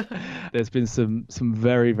 There's been some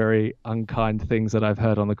very, very unkind things that I've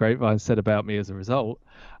heard on the grapevine said about me as a result.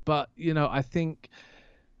 But, I think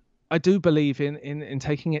I do believe in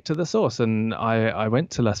taking it to the source. And I went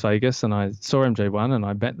to Las Vegas and I saw MJ1 and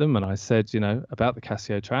I met them and I said, about the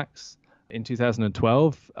Casio tracks. In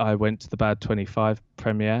 2012, I went to the Bad 25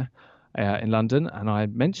 premiere in London and I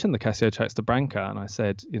mentioned the Casio tracks to Branca and I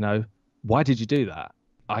said, why did you do that?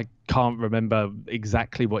 I can't remember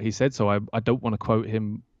exactly what he said, so I don't want to quote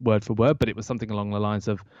him word for word, but it was something along the lines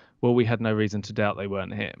of, well, we had no reason to doubt they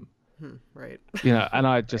weren't him. Right. And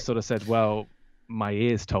I just sort of said, well, my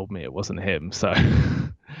ears told me it wasn't him. So,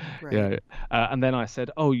 right. And then I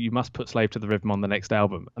said, oh, you must put Slave to the Rhythm on the next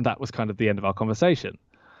album. And that was kind of the end of our conversation.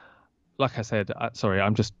 Like I said, sorry,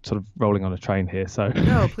 I'm just sort of rolling on a train here. So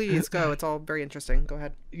no, please go. It's all very interesting. Go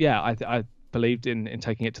ahead. Yeah, I believed in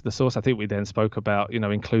taking it to the source. I think we then spoke about,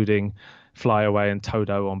 including Fly Away and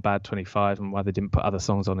Todo on Bad 25 and why they didn't put other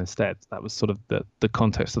songs on instead. That was sort of the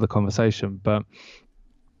context of the conversation. But,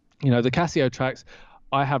 the Casio tracks,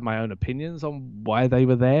 I have my own opinions on why they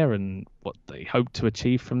were there and what they hoped to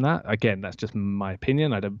achieve from that. Again, that's just my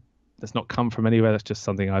opinion. That's not come from anywhere. That's just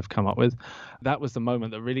something I've come up with. That was the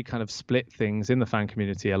moment that really kind of split things in the fan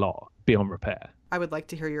community a lot, beyond repair. I would like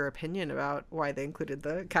to hear your opinion about why they included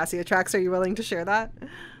the Casio tracks. Are you willing to share that?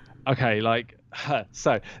 Okay,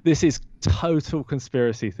 so this is total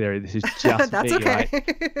conspiracy theory. This is just that's me.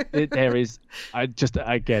 Okay. There is,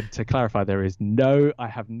 again, to clarify, I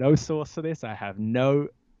have no source for this. I have no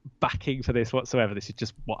backing for this whatsoever. This is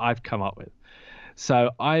just what I've come up with.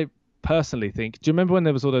 So I personally think, do you remember when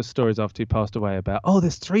there was all those stories after he passed away about,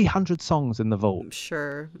 there's 300 songs in the vault?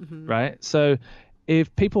 Sure. Mm-hmm. Right? So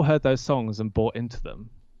if people heard those songs and bought into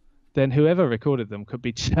them, then whoever recorded them could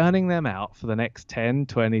be churning them out for the next 10,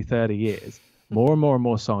 20, 30 years. More and more and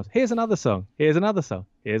more songs. Here's another song. Here's another song.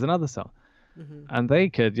 Here's another song. Mm-hmm. And they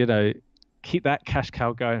could, keep that cash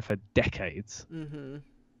cow going for decades. Mm-hmm.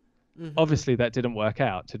 Mm-hmm. Obviously, that didn't work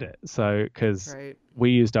out, did it? So, because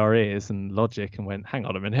we used our ears and logic and went, hang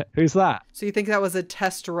on a minute, who's that? So you think that was a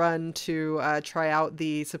test run to try out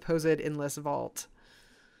the supposed endless vault?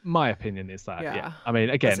 My opinion is that, yeah. I mean,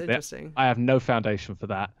 again, I have no foundation for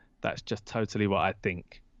that. That's just totally what I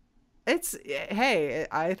think. Hey,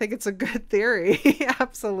 I think it's a good theory.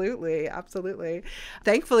 Absolutely. Absolutely.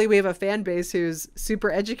 Thankfully, we have a fan base who's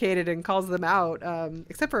super educated and calls them out,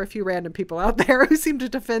 except for a few random people out there who seem to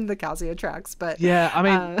defend the Casio tracks. But yeah, I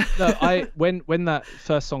mean, when that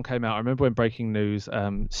first song came out, I remember when Breaking News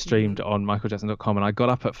streamed on michaeljackson.com and I got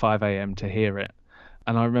up at 5 a.m. to hear it.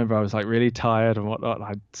 And I remember I was like really tired and whatnot. And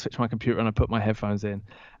I switched my computer and I put my headphones in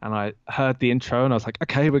and I heard the intro and I was like,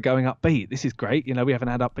 okay, we're going upbeat. This is great. We haven't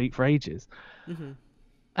had upbeat for ages. Mm-hmm.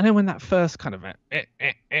 And then when that first kind of I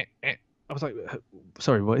was like,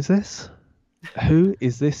 sorry, what is this? Who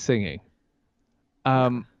is this singing?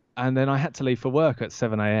 And then I had to leave for work at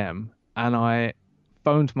 7 a.m. and I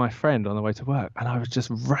phoned my friend on the way to work and I was just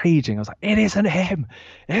raging. I was like, it isn't him.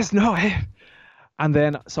 It's not him. And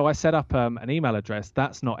then, so I set up an email address,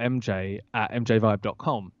 that's not MJ, at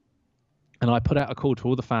mjvibe.com. And I put out a call to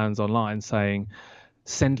all the fans online saying,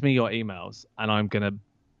 send me your emails and I'm going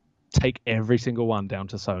to take every single one down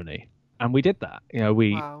to Sony. And we did that.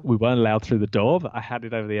 We weren't allowed through the door, but I had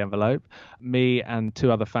it over the envelope. Me and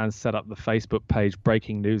two other fans set up the Facebook page,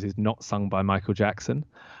 Breaking News is not sung by Michael Jackson.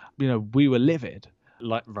 We were livid,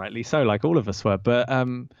 rightly so, like all of us were. But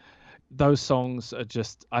those songs are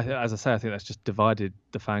just, as I say, I think that's just divided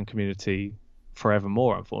the fan community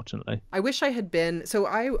forevermore, unfortunately. I wish I had been. So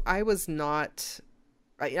I was not.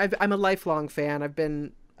 I'm a lifelong fan. I've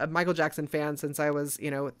been a Michael Jackson fan since I was,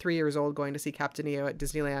 3 years old, going to see Captain EO at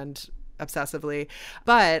Disneyland obsessively.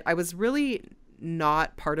 But I was really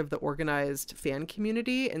not part of the organized fan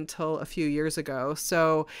community until a few years ago.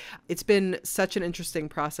 So it's been such an interesting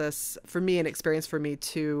process for me, an experience for me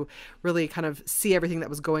to really kind of see everything that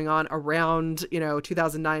was going on around,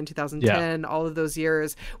 2009, 2010, all of those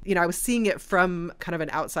years. I was seeing it from kind of an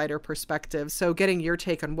outsider perspective. So getting your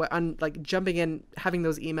take on like jumping in, having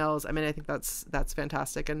those emails, I mean, I think that's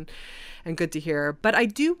fantastic and good to hear. But I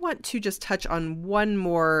do want to just touch on one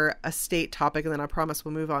more estate topic, and then I promise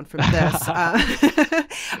we'll move on from this.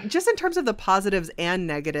 Just in terms of the positives and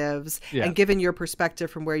negatives, and given your perspective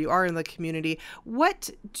from where you are in the community, what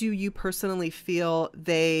do you personally feel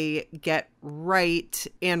they get right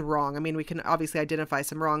and wrong? I mean, we can obviously identify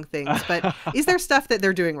some wrong things, but is there stuff that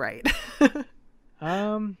they're doing right?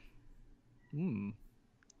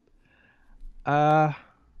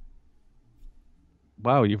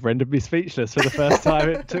 Wow, you've rendered me speechless for the first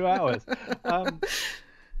time in 2 hours.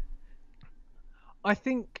 I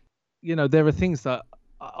think, there are things that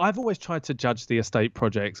I've always tried to judge the estate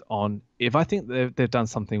projects on. If I think they've done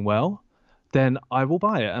something well, then I will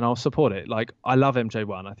buy it and I'll support it. Like, I love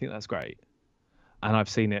MJ1. I think that's great. And I've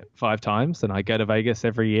seen it 5 times, and I go to Vegas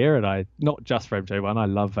every year, and not just for MJ1, I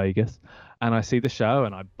love Vegas. And I see the show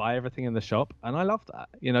and I buy everything in the shop, and I love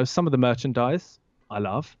that. Some of the merchandise I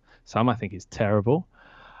love. Some I think is terrible.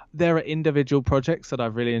 There are individual projects that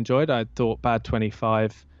I've really enjoyed. I thought Bad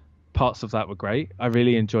 25, parts of that were great. I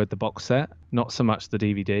really enjoyed the box set, not so much the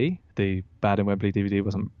DVD. The Bad in Wembley DVD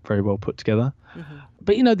wasn't very well put together. Mm-hmm.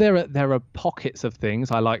 But there are pockets of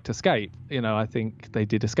things. I liked Escape. I think they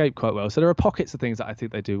did Escape quite well. So there are pockets of things that I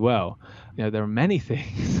think they do well. There are many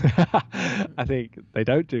things I think they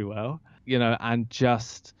don't do well. And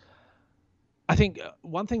just I think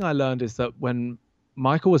one thing I learned is that when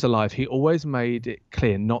Michael was alive, he always made it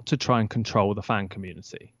clear not to try and control the fan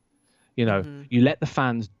community. You let the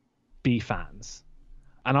fans be fans.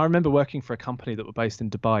 And I remember working for a company that were based in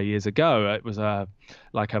Dubai years ago. It was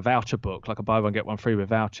like a voucher book, like a buy one, get one free with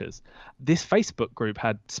vouchers. This Facebook group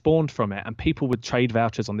had spawned from it, and people would trade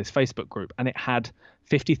vouchers on this Facebook group, and it had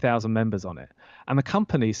 50,000 members on it. And the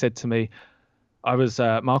company said to me, I was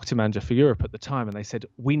marketing manager for Europe at the time, and they said,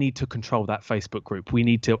 we need to control that Facebook group. We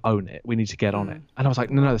need to own it. We need to get on it. And I was like,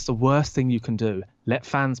 no, that's the worst thing you can do. Let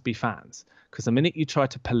fans be fans. Because the minute you try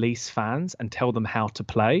to police fans and tell them how to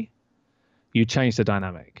play, you change the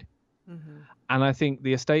dynamic. Mm-hmm. And I think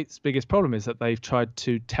the estate's biggest problem is that they've tried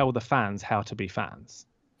to tell the fans how to be fans.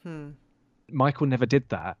 Michael never did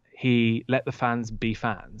that. He let the fans be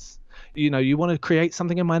fans. You want to create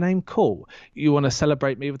something in my name? Cool. You want to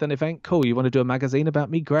celebrate me with an event? Cool. You want to do a magazine about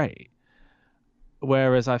me? Great.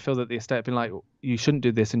 Whereas I feel that the estate have been like, you shouldn't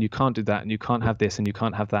do this, and you can't do that, and you can't have this, and you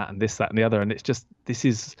can't have that, and this, that, and the other. And it's just,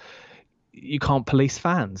 you can't police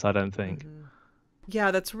fans, I don't think. Mm-hmm.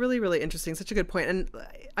 Yeah, that's really, really interesting. Such a good point. And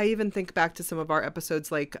I even think back to some of our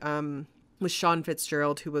episodes, like with Sean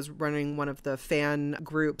Fitzgerald, who was running one of the fan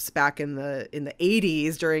groups back in the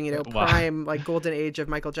 80s during, prime, like golden age of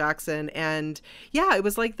Michael Jackson. And yeah, it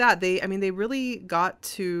was like that. They really got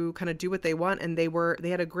to kind of do what they want. And they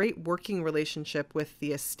had a great working relationship with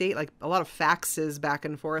the estate, like a lot of faxes back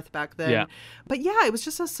and forth back then. Yeah. But yeah, it was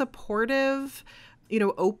just a supportive,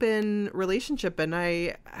 open relationship. And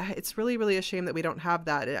it's really, really a shame that we don't have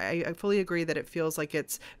that. I fully agree that it feels like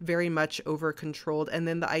it's very much over controlled. And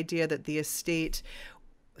then the idea that the estate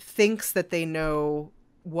thinks that they know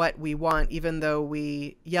what we want, even though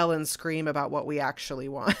we yell and scream about what we actually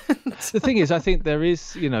want. The thing is, I think there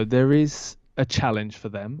is a challenge for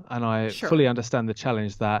them. And I fully understand the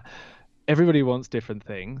challenge that everybody wants different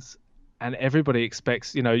things. And everybody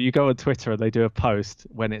expects, you go on Twitter and they do a post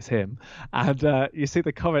when it's him. And you see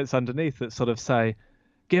the comments underneath that sort of say,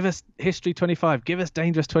 give us History 25, give us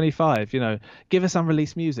Dangerous 25, give us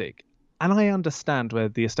unreleased music. And I understand where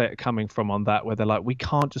the estate are coming from on that, where they're like, we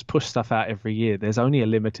can't just push stuff out every year. There's only a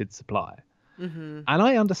limited supply. Mm-hmm. And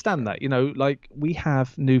I understand that, like we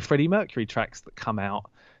have new Freddie Mercury tracks that come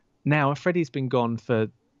out now. Freddie's been gone for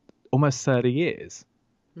almost 30 years.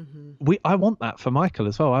 Mm-hmm. I want that for Michael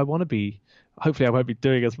as well. Hopefully I won't be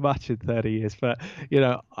doing as much in 30 years, but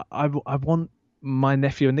I want my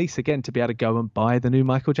nephew and niece again to be able to go and buy the new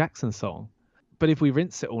Michael Jackson song. But if we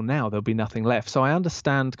rinse it all now, there'll be nothing left. So I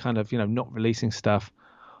understand kind of, not releasing stuff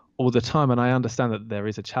all the time. And I understand that there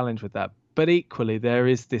is a challenge with that. But equally, there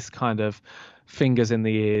is this kind of fingers in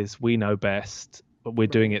the ears. We know best, but we're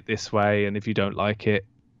doing it this way. And if you don't like it,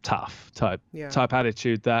 tough type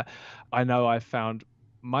attitude that I know I've found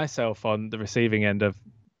myself on the receiving end of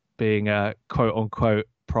being a quote unquote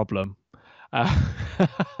problem.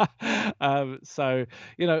 So,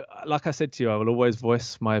 like I said to you, I will always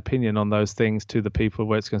voice my opinion on those things to the people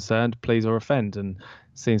where it's concerned, please or offend. And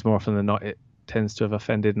it seems more often than not, it tends to have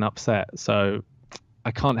offended and upset. So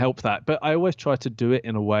I can't help that. But I always try to do it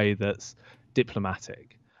in a way that's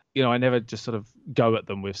diplomatic. I never just sort of go at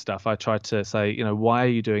them with stuff. I try to say, why are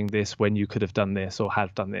you doing this when you could have done this or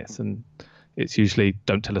have done this? And it's usually,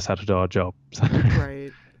 don't tell us how to do our job.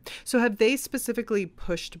 Right. So have they specifically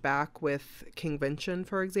pushed back with Kingvention,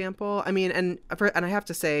 for example? I mean, and I have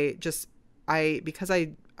to say, because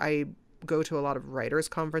I go to a lot of writers'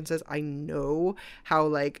 conferences, I know how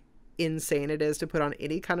like insane it is to put on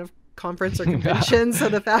any kind of conference or convention. So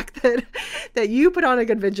the fact that you put on a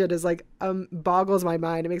convention is like boggles my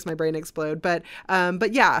mind. It makes my brain explode. But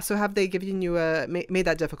yeah. So have they given you made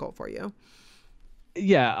that difficult for you?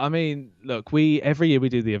 Yeah, I mean, look, every year we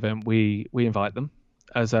do the event, we invite them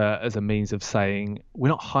as a means of saying we're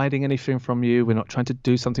not hiding anything from you. We're not trying to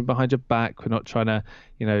do something behind your back. We're not trying to,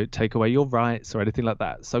 take away your rights or anything like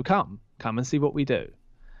that. So come and see what we do.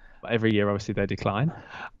 Every year, obviously, they decline.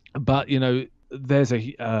 But, there's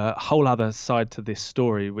a whole other side to this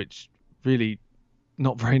story, which really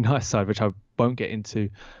not very nice side, which I won't get into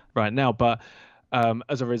right now. But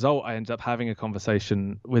as a result, I ended up having a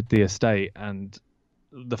conversation with the estate, and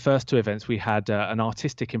the first two events we had an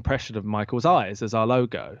artistic impression of Michael's eyes as our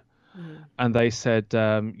logo. And they said,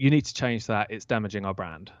 you need to change that, it's damaging our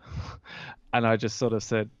brand. And I just sort of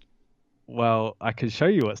said, well, I can show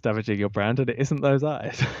you what's damaging your brand, and it isn't those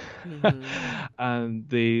eyes. And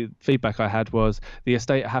the feedback I had was the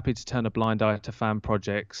estate are happy to turn a blind eye to fan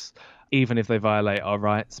projects even if they violate our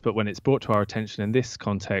rights, but when it's brought to our attention in this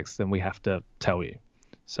context, then we have to tell you.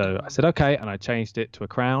 So I said, okay, and I changed it to a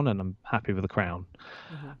crown, and I'm happy with the crown.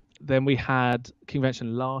 Then we had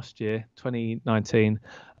Kingvention last year, 2019,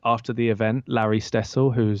 after the event, Larry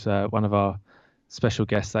Stessel, who's one of our special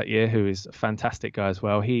guests that year, who is a fantastic guy as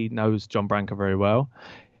well. He knows John Branca very well.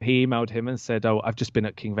 He emailed him and said, I've just been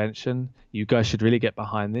at Kingvention. You guys should really get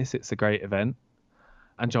behind this. It's a great event.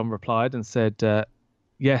 And John replied and said,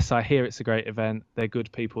 yes, I hear it's a great event. They're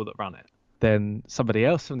good people that run it. Then somebody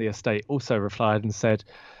else from the estate also replied and said,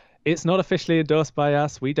 it's not officially endorsed by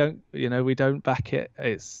us. We don't back it.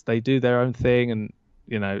 They do their own thing, and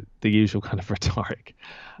the usual kind of rhetoric.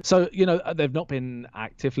 So they've not been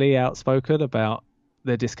actively outspoken about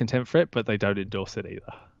their discontent for it, but they don't endorse it either.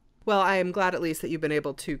 Well, I am glad at least that you've been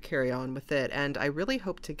able to carry on with it, and I really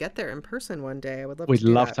hope to get there in person one day. I would love. We'd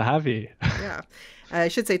love to have you. Yeah, I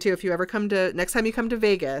should say too, if you ever next time you come to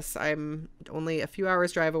Vegas, I'm only a few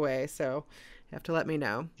hours drive away, so you have to let me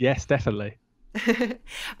know. Yes, definitely.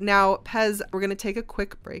 Now, Pez, we're going to take a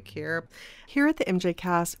quick break here. Here at the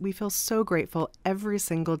MJCast, we feel so grateful every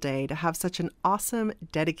single day to have such an awesome,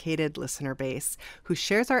 dedicated listener base who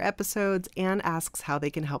shares our episodes and asks how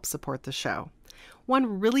they can help support the show.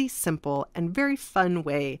 One really simple and very fun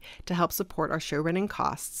way to help support our show running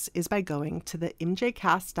costs is by going to the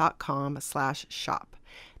mjcast.com/shop.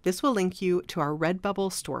 This will link you to our Redbubble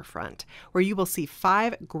storefront, where you will see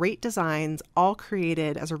 5 great designs, all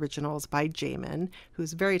created as originals by Jamin,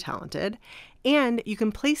 who's very talented. And you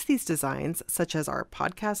can place these designs, such as our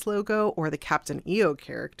podcast logo or the Captain EO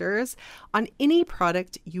characters, on any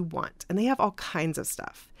product you want. And they have all kinds of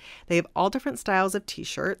stuff. They have all different styles of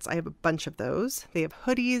t-shirts. I have a bunch of those. They have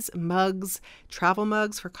hoodies, mugs, travel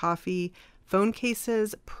mugs for coffee, phone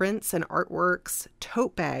cases, prints and artworks,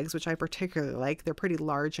 tote bags, which I particularly like. They're pretty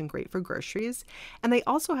large and great for groceries. And they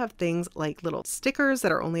also have things like little stickers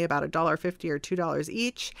that are only about $1.50 or $2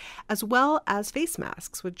 each, as well as face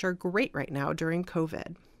masks, which are great right now during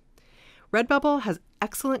COVID. Redbubble has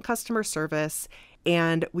excellent customer service,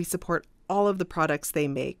 and we support all of the products they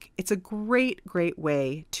make. It's a great, great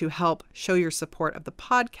way to help show your support of the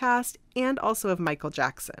podcast and also of Michael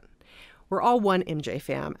Jackson. We're all one MJ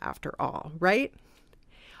fam after all, right?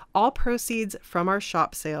 All proceeds from our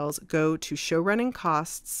shop sales go to show running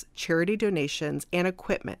costs, charity donations, and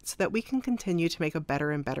equipment so that we can continue to make a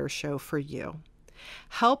better and better show for you.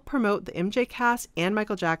 Help promote the MJCast and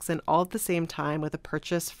Michael Jackson all at the same time with a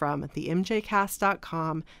purchase from the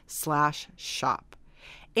mjcast.com/shop.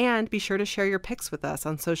 And be sure to share your pics with us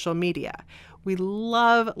on social media. We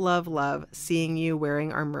love, love, love seeing you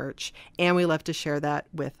wearing our merch, and we love to share that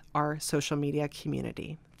with our social media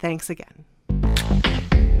community. Thanks again.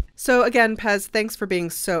 So again, Pez, thanks for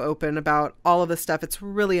being so open about all of this stuff. It's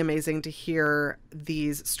really amazing to hear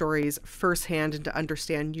these stories firsthand and to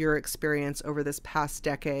understand your experience over this past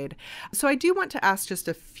decade. So I do want to ask just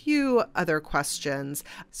a few other questions.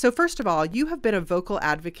 So first of all, you have been a vocal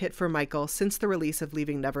advocate for Michael since the release of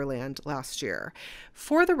Leaving Neverland last year.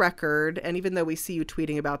 For the record, and even though we see you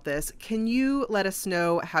tweeting about this, can you let us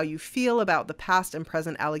know how you feel about the past and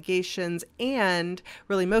present allegations, and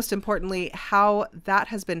really most importantly, how that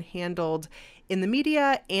has been handled in the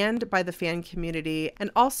media and by the fan community?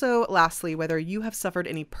 And also, lastly, whether you have suffered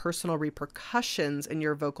any personal repercussions in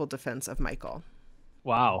your vocal defense of Michael.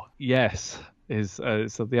 Wow. Yes, is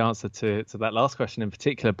so the answer to that last question in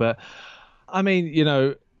particular. But I mean, you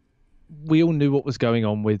know, we all knew what was going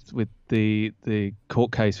on with the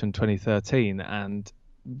court case from 2013. And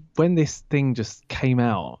when this thing just came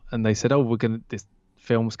out and they said, oh, this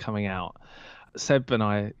film's coming out, Seb and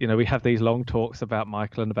I, you know, we have these long talks about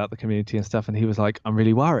Michael and about the community and stuff. And he was like, I'm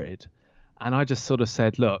really worried. And I just sort of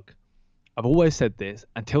said, look, I've always said this,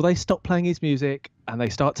 until they stop playing his music and they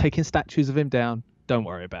start taking statues of him down, don't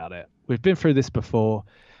worry about it. We've been through this before.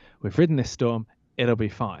 We've ridden this storm. It'll be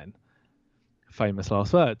fine. Famous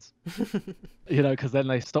last words. You know, because then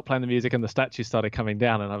they stopped playing the music and the statues started coming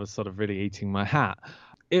down and I was sort of really eating my hat.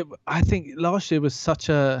 I think last year was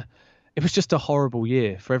it was just a horrible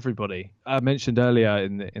year for everybody. I mentioned earlier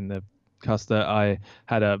in the cast that I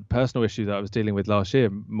had a personal issue that I was dealing with last year.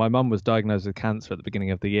 My mum was diagnosed with cancer at the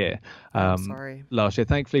beginning of the year. Sorry. Last year.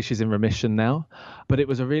 Thankfully, she's in remission now. But it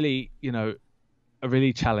was a really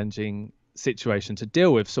challenging situation to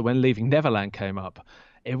deal with. So when Leaving Neverland came up,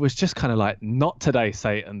 it was just kind of like, not today,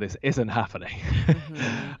 Satan, this isn't happening.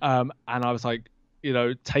 Mm-hmm. And I was like, you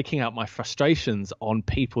know, taking out my frustrations on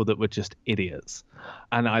people that were just idiots.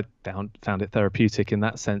 And I found it therapeutic in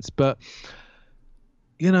that sense. But,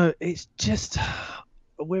 you know, it's just,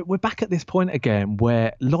 we're back at this point again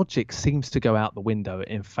where logic seems to go out the window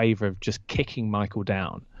in favor of just kicking Michael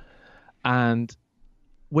down. And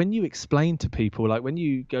when you explain to people, like when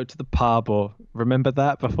you go to the pub, or remember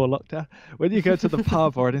that before lockdown, when you go to the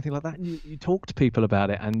pub or anything like that, and you talk to people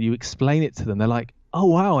about it and you explain it to them, they're like, oh,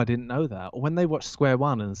 wow, I didn't know that. Or when they watch Square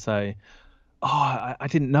One and say, oh, I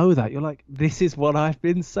didn't know that. You're like, this is what I've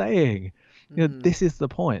been saying. You know, this is the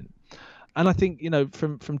point. And I think, you know,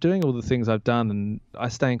 from doing all the things I've done, and I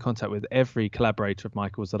stay in contact with every collaborator of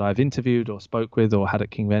Michael's that I've interviewed or spoke with or had at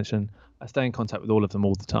Kingvention. I stay in contact with all of them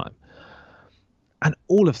all the time. And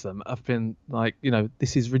all of them have been like, you know,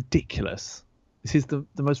 this is ridiculous. This is the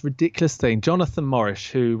most ridiculous thing. Jonathan Morris,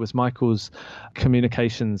 who was Michael's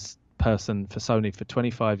communications person for Sony for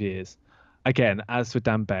 25 years. Again, as with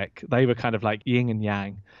Dan Beck, they were kind of like yin and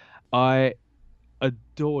yang. I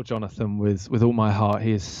adore Jonathan with all my heart.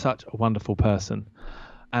 He is such a wonderful person.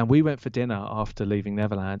 And we went for dinner after Leaving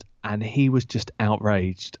Neverland, and he was just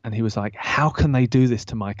outraged. And he was like, how can they do this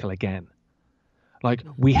to Michael again? Like,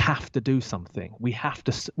 we have to do something. We have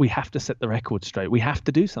to set the record straight. We have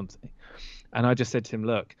to do something. And I just said to him,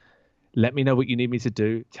 look, let me know what you need me to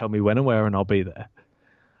do. Tell me when and where, and I'll be there.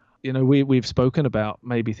 You know, we've spoken about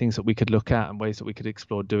maybe things that we could look at and ways that we could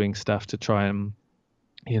explore doing stuff to try and,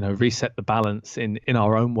 you know, reset the balance in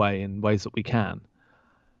our own way in ways that we can.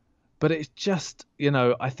 But it's just, you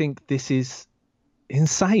know, I think this is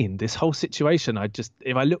insane, this whole situation.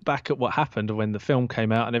 If I look back at what happened when the film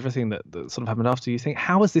came out and everything that sort of happened after, you think,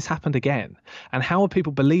 how has this happened again? And how are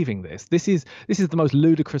people believing this? This is the most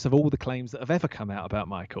ludicrous of all the claims that have ever come out about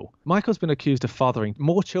Michael. Michael's been accused of fathering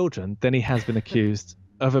more children than he has been accused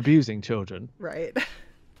of abusing children. Right.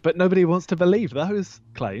 But nobody wants to believe those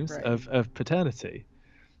claims right. of paternity.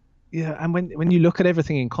 Yeah, and when you look at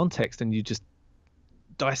everything in context and you just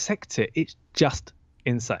dissect it, it's just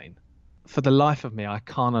insane. For the life of me, I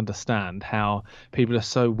can't understand how people are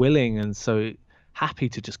so willing and so happy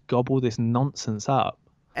to just gobble this nonsense up.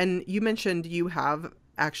 And you mentioned you have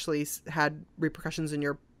actually had repercussions in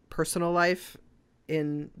your personal life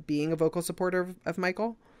in being a vocal supporter of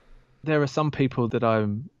Michael. There are some people that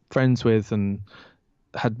I'm friends with and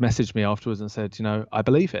had messaged me afterwards and said, you know, I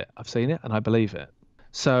believe it. I've seen it and I believe it.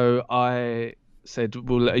 So I said,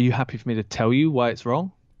 well, are you happy for me to tell you why it's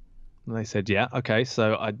wrong? And they said, yeah, okay.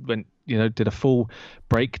 So I went, you know, did a full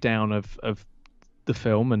breakdown of the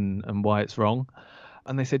film and why it's wrong.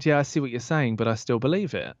 And they said, yeah, I see what you're saying, but I still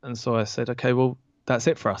believe it. And so I said, okay, well, that's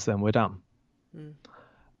it for us then. We're done. Mm.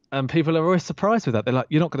 And people are always surprised with that. They're like,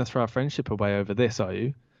 you're not going to throw our friendship away over this, are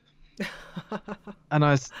you?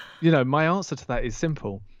 And you know, my answer to that is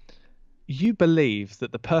simple. You believe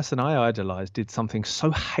that the person I idolized did something so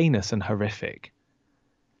heinous and horrific.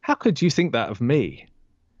 How could you think that of me?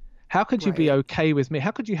 How could you be okay with me?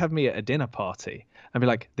 How could you have me at a dinner party and be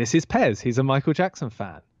like, this is Pez, he's a Michael Jackson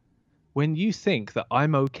fan, when you think that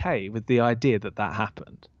I'm okay with the idea that that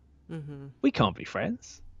happened? We can't be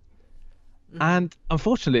friends. And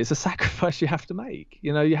unfortunately, it's a sacrifice you have to make.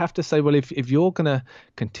 You know, you have to say, well, if you're going to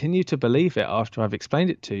continue to believe it after I've explained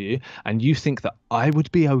it to you, and you think that I would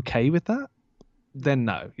be okay with that, then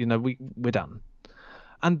no, you know, we're done.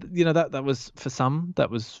 And, you know, that was, for some, that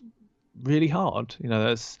was really hard. You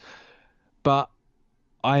know, but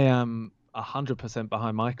I am 100%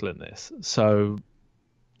 behind Michael in this. So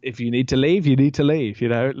if you need to leave, you need to leave. You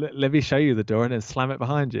know, let me show you the door and then slam it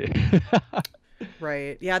behind you.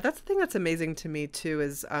 Right. Yeah, that's the thing that's amazing to me too,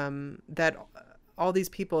 is that all these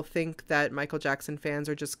people think that Michael Jackson fans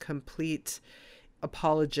are just complete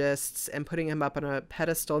apologists and putting him up on a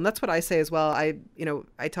pedestal. And that's what I say as well.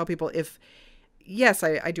 I tell people, yes,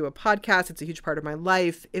 I do a podcast. It's a huge part of my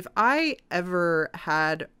life. If I ever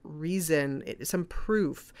had reason, some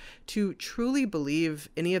proof to truly believe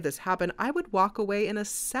any of this happened, I would walk away in a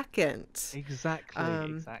second. Exactly.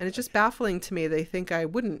 And it's just baffling to me. They think I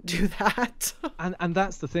wouldn't do that. and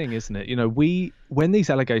that's the thing, isn't it? You know, when these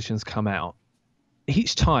allegations come out,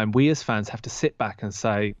 each time we as fans have to sit back and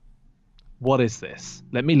say, what is this?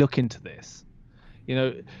 Let me look into this. You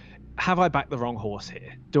know, have I backed the wrong horse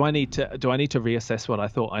here? Do I need to reassess what I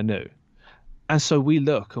thought I knew? And so we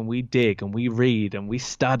look and we dig and we read and we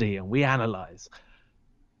study and we analyze.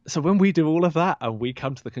 So when we do all of that and we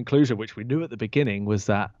come to the conclusion, which we knew at the beginning, was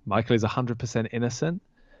that Michael is 100% innocent,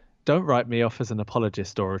 don't write me off as an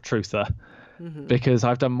apologist or a truther, because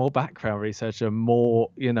I've done more background research and more,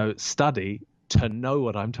 you know, study to know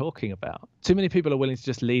what I'm talking about. Too many people are willing to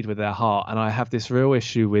just lead with their heart. And I have this real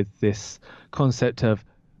issue with this concept of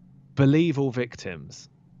believe all victims.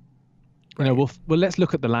 You know, well, let's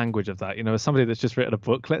look at the language of that. You know, as somebody that's just written a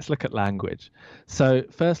book, let's look at language. So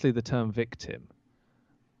firstly, the term victim.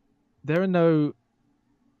 There are no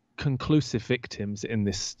conclusive victims in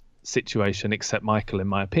this situation except Michael, in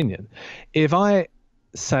my opinion. If I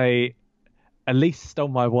say, Elise stole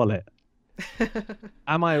my wallet,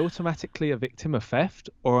 am I automatically a victim of theft,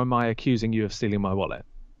 or am I accusing you of stealing my wallet?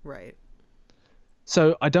 Right.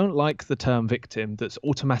 So I don't like the term victim that's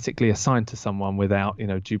automatically assigned to someone without, you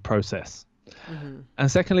know, due process. And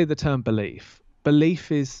secondly, the term belief.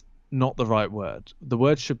 Belief is not the right word. The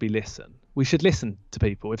word should be listen. We should listen to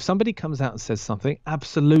people. If somebody comes out and says something,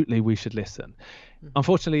 absolutely we should listen.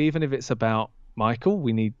 Unfortunately, even if it's about Michael,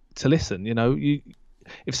 we need to listen. You know,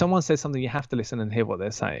 if someone says something, you have to listen and hear what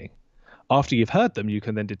they're saying. After you've heard them, you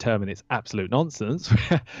can then determine it's absolute nonsense,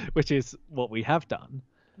 which is what we have done.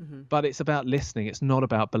 But it's about listening. It's not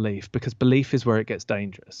about belief, because belief is where it gets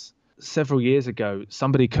dangerous. Several years ago,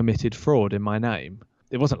 somebody committed fraud in my name.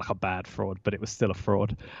 It wasn't like a bad fraud, but it was still a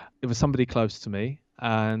fraud. It was somebody close to me,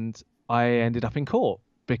 and I ended up in court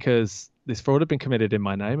because this fraud had been committed in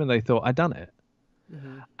my name and they thought I'd done it.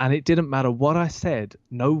 And it didn't matter what I said.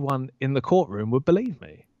 No one in the courtroom would believe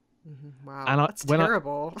me. Wow, and that's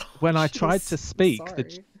terrible. When I tried to speak,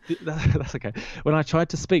 that's okay. When I tried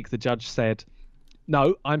to speak, the judge said,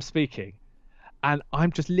 no, I'm speaking. And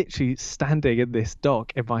I'm just literally standing in this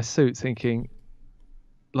dock in my suit thinking,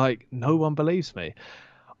 like, no one believes me.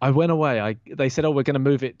 I went away. They said, oh, we're going to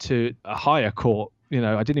move it to a higher court. You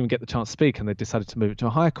know, I didn't even get the chance to speak, and they decided to move it to a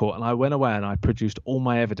higher court. And I went away and I produced all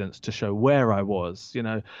my evidence to show where I was. You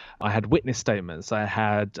know, I had witness statements. I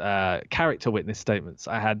had character witness statements.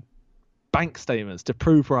 I had bank statements to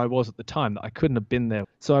prove where I was at the time, that I couldn't have been there.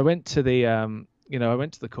 So I went to the, I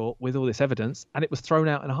went to the court with all this evidence, and it was thrown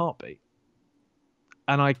out in a heartbeat.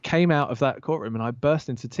 And I came out of that courtroom and I burst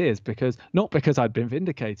into tears, not because I'd been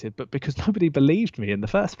vindicated, but because nobody believed me in the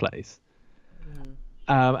first place.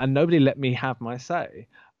 And nobody let me have my say.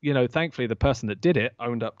 You know, thankfully, the person that did it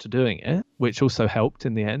owned up to doing it, which also helped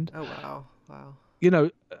in the end. Oh, wow. You know,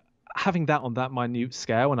 having that on that minute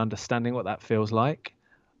scale and understanding what that feels like,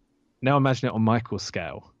 now imagine it on Michael's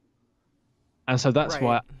scale. And so that's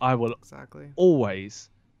why I will always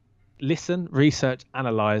listen, research,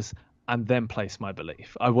 analyze, and then place my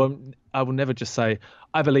belief. I will never just say,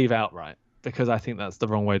 I believe outright, because I think that's the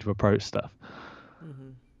wrong way to approach stuff.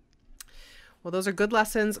 Well, those are good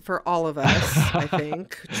lessons for all of us, I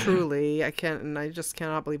think. Truly. I just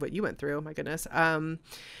cannot believe what you went through. My goodness.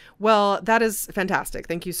 Well, that is fantastic.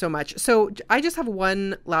 Thank you so much. So I just have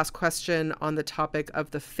one last question on the topic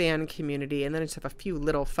of the fan community, and then I just have a few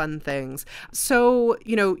little fun things. So,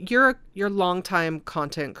 you're a longtime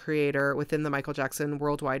content creator within the Michael Jackson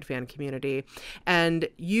worldwide fan community, and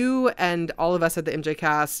you and all of us at the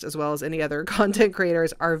MJCast, as well as any other content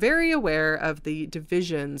creators, are very aware of the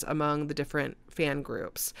divisions among the different fan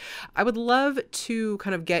groups. I would love to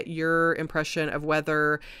kind of get your impression of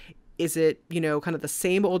whether is it, kind of the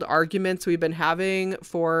same old arguments we've been having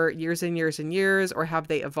for years and years and years, or have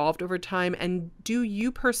they evolved over time? And do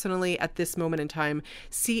you personally, at this moment in time,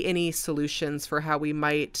 see any solutions for how we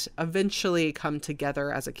might eventually come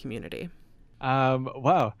together as a community?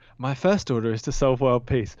 Wow. My first order is to solve world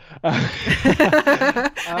peace. And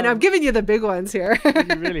I'm giving you the big ones here.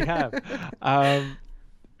 You really have.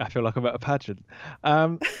 I feel like I'm at a pageant.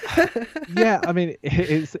 Yeah, I mean,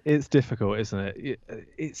 it's difficult, isn't it?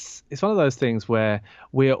 It's one of those things where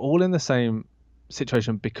we're all in the same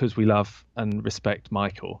situation because we love and respect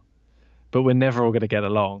Michael, but we're never all going to get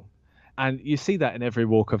along. And you see that in every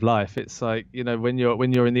walk of life. It's like, when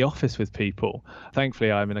you're in the office with people.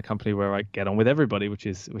 Thankfully, I'm in a company where I get on with everybody, which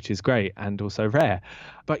is great and also rare.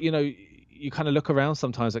 But you kind of look around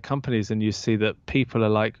sometimes at companies and you see that people are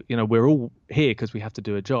like, we're all here because we have to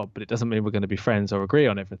do a job, but it doesn't mean we're going to be friends or agree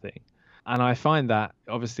on everything. And I find that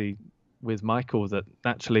obviously with Michael, that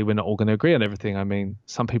naturally we're not all going to agree on everything. I mean,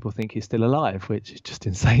 some people think he's still alive, which is just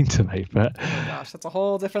insane to me. But oh my gosh, that's a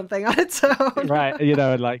whole different thing on its own. Right.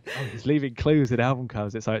 And like, he's leaving clues in album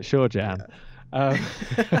covers. It's like, sure, Jan. Yeah.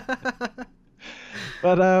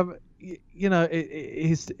 But it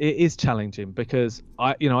is challenging because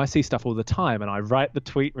I see stuff all the time and I write the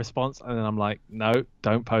tweet response and then I'm like, no,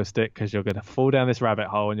 don't post it because you're going to fall down this rabbit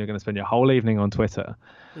hole and you're going to spend your whole evening on Twitter.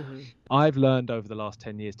 Mm-hmm. I've learned over the last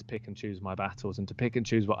 10 years to pick and choose my battles and to pick and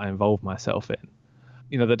choose what I involve myself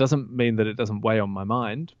in. That doesn't mean that it doesn't weigh on my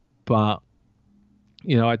mind, but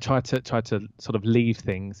I try to sort of leave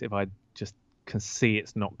things if I just can see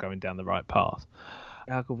it's not going down the right path.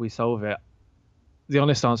 How could we solve it? The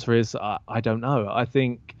honest answer is I don't know. I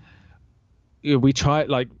think we try,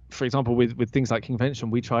 like, for example, with things like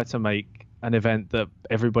Kingvention, we try to make an event that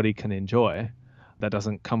everybody can enjoy. That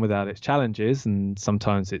doesn't come without its challenges, and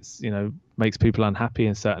sometimes it's makes people unhappy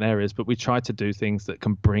in certain areas. But we try to do things that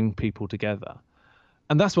can bring people together,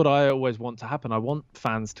 and that's what I always want to happen. I want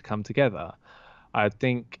fans to come together. I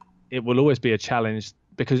think it will always be a challenge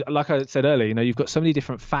because, like I said earlier, you've got so many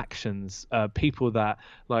different factions, people that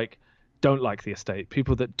don't like the estate,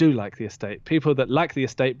 people that do like the estate, people that like the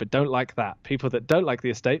estate but don't like that, people that don't like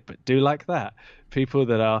the estate but do like that, people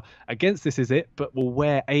that are against This Is It but will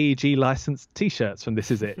wear AEG licensed t-shirts from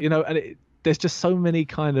This Is It, and there's just so many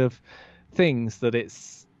kind of things that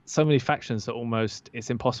it's so many factions that almost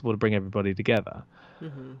it's impossible to bring everybody together.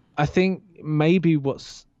 Mm-hmm. I think maybe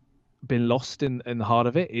what's been lost in the heart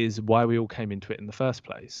of it is why we all came into it in the first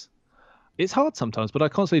place. It's hard sometimes, but I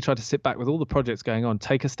constantly try to sit back with all the projects going on,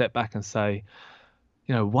 take a step back and say,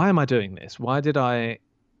 why am I doing this? Why did I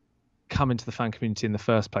come into the fan community in the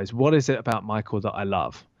first place? What is it about Michael that I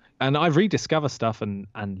love? And I rediscover stuff and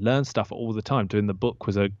learn stuff all the time. Doing the book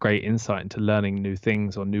was a great insight into learning new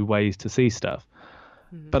things or new ways to see stuff.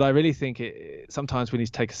 Mm-hmm. But I really think sometimes we need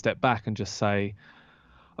to take a step back and just say,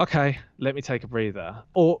 okay, let me take a breather.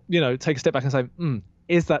 Or, take a step back and say,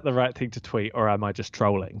 is that the right thing to tweet or am I just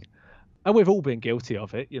trolling? And we've all been guilty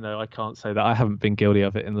of it. I can't say that I haven't been guilty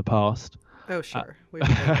of it in the past. Oh, sure.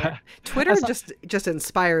 Twitter just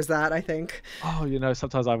inspires that, I think. Oh,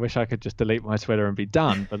 sometimes I wish I could just delete my Twitter and be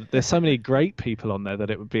done. But there's so many great people on there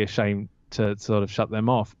that it would be a shame to sort of shut them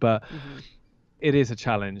off. But it is a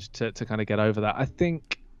challenge to kind of get over that. I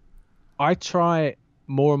think I try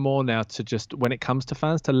more and more now to just, when it comes to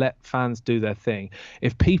fans, to let fans do their thing.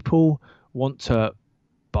 If people want to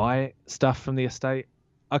buy stuff from the estate,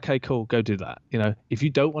 okay, cool, go do that. If you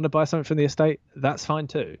don't want to buy something from the estate, that's fine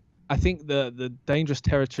too. I think the dangerous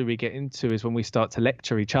territory we get into is when we start to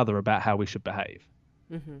lecture each other about how we should behave.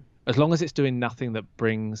 Mm-hmm. As long as it's doing nothing that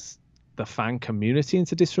brings the fan community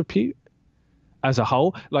into disrepute as a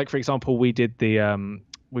whole. Like, for example, we did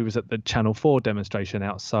we was at the Channel 4 demonstration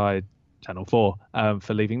outside Channel 4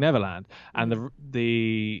 for Leaving Neverland. And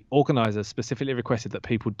the organisers specifically requested that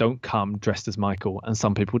people don't come dressed as Michael, and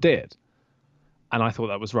some people did. And I thought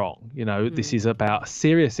that was wrong. This is about a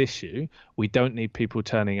serious issue. We don't need people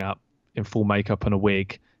turning up in full makeup and a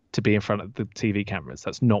wig to be in front of the TV cameras.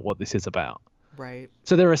 That's not what this is about. Right.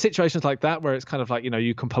 So there are situations like that where it's kind of like,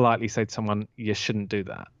 you can politely say to someone, you shouldn't do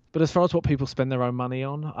that. But as far as what people spend their own money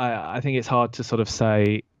on, I think it's hard to sort of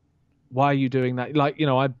say, why are you doing that? Like,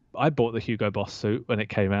 I bought the Hugo Boss suit when it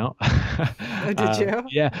came out. Oh, did you?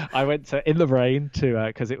 Yeah, I went to in the rain to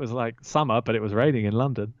because it was like summer, but it was raining in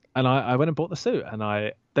London, and I went and bought the suit,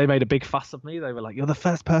 and they made a big fuss of me. They were like, "You're the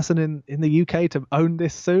first person in the UK to own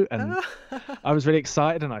this suit," and I was really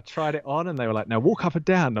excited, and I tried it on, and they were like, "Now walk up and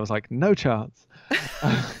down." And I was like, "No chance."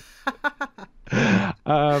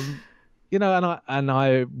 And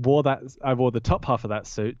I wore the top half of that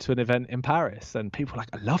suit to an event in Paris, and people were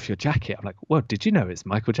like, "I love your jacket." I'm like, "Well, did you know it's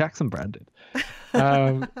Michael Jackson branded?"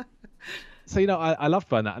 So I loved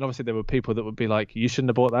buying that, and obviously there were people that would be like, "You shouldn't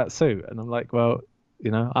have bought that suit," and I'm like, "Well,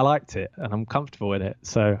 I liked it, and I'm comfortable in it,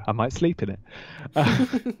 so I might sleep in it."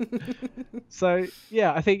 So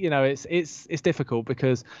yeah, I think it's difficult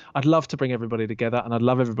because I'd love to bring everybody together, and I'd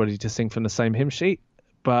love everybody to sing from the same hymn sheet,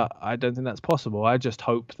 but I don't think that's possible. I just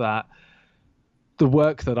hope that the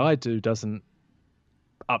work that I do doesn't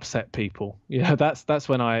upset people. That's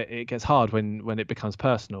when it gets hard when it becomes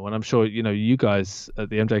personal, and I'm sure you guys at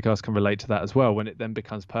the MJCast can relate to that as well, when it then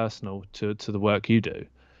becomes personal to the work you do.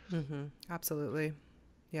 Mm-hmm. Absolutely.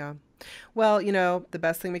 Yeah. Well, the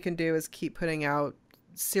best thing we can do is keep putting out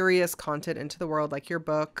serious content into the world, like your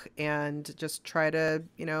book, and just try to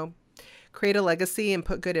create a legacy and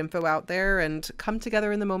put good info out there, and come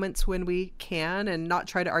together in the moments when we can, and not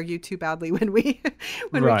try to argue too badly when we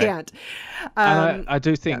we can't. And I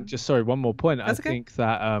do think, just sorry, one more point. That's I think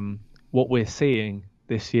that what we're seeing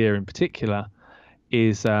this year in particular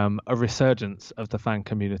is a resurgence of the fan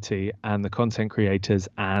community and the content creators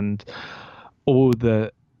and all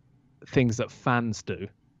the things that fans do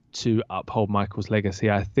to uphold Michael's legacy.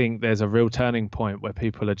 I think there's a real turning point where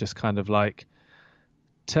people are just kind of like,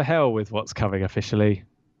 to hell with what's coming officially.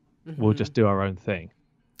 Mm-hmm. We'll just do our own thing.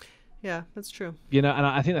 Yeah, that's true. And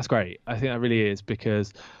I think that's great. I think that really is,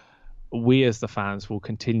 because we as the fans will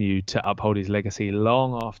continue to uphold his legacy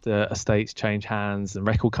long after estates change hands and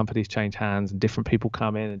record companies change hands and different people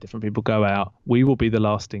come in and different people go out. We will be the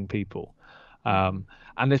lasting people.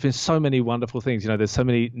 And there's been so many wonderful things. There's so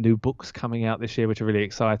many new books coming out this year, which are really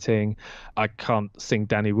exciting. I can't sing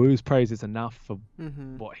Danny Wu's praises enough for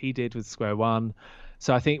what he did with Square One.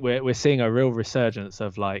 So I think we're seeing a real resurgence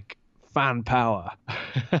of like fan power.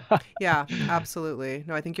 Yeah, absolutely.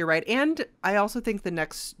 No, I think you're right. And I also think the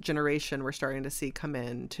next generation we're starting to see come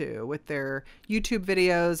in too, with their YouTube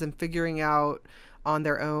videos and figuring out on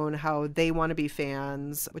their own how they want to be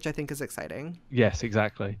fans, which I think is exciting. Yes,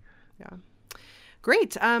 exactly. Yeah.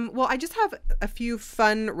 Great. Well, I just have a few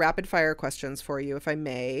fun rapid fire questions for you, if I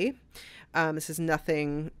may. This is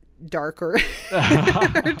nothing dark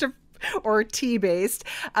or tea based.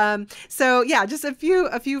 So yeah, just a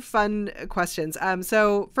few fun questions.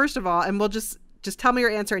 So first of all, and we'll just tell me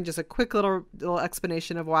your answer and just a quick little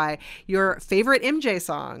explanation of why. Your favorite MJ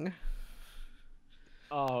song.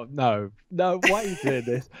 Oh, no, why are you doing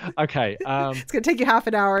this? Okay. It's going to take you half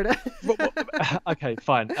an hour to... Okay,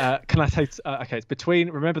 fine. Can I say, okay, it's between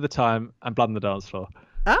Remember the Time and Blood on the Dance Floor.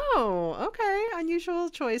 Oh, okay. Unusual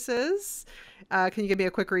choices. Can you give me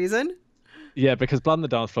a quick reason? Yeah, because Blood on the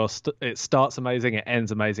Dance Floor, it starts amazing, it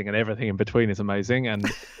ends amazing, and everything in between is amazing.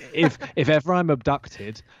 And if ever I'm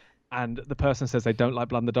abducted and the person says they don't like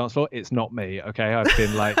Blood on the Dance Floor, it's not me, okay? I've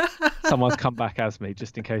been like, someone's come back as me,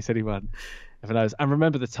 just in case anyone ever knows. And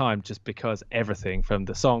Remember the Time, just because everything from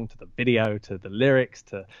the song to the video to the lyrics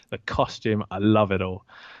to the costume, I love it all.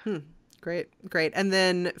 Great. And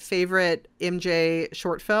then favorite MJ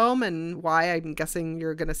short film, and why? I'm guessing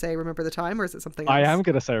you're going to say Remember the Time, or is it something else? I am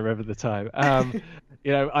going to say Remember the Time.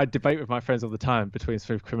 I debate with my friends all the time between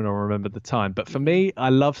Smooth Criminal and Remember the Time. But for me, I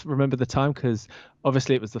love Remember the Time because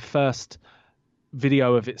obviously it was the first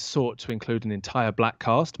video of its sort to include an entire black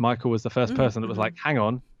cast. Michael was the first person that was like, hang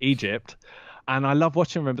on, Egypt. And I love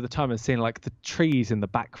watching Remember the Time and seeing like the trees in the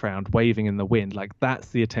background waving in the wind. Like that's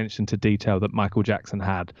the attention to detail that Michael Jackson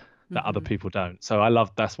had that other people don't. So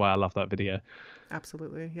that's why I love that video.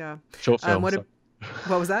 Absolutely. Yeah. Short film. What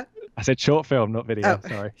was that? I said short film, not video. Oh,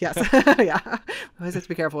 sorry. Yes. Yeah. I always have to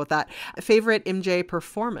be careful with that. Favorite MJ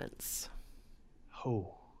performance?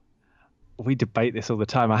 Oh, we debate this all the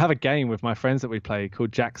time. I have a game with my friends that we play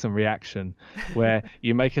called Jackson Reaction, where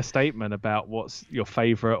you make a statement about what's your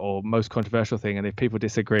favorite or most controversial thing. And if people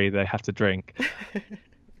disagree, they have to drink.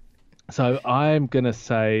 So I'm going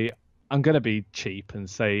to be cheap and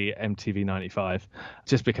say MTV 95,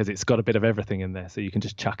 just because it's got a bit of everything in there. So you can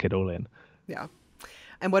just chuck it all in. Yeah.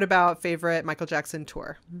 And what about favorite Michael Jackson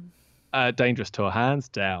tour? Dangerous Tour, hands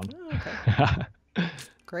down. Oh, okay.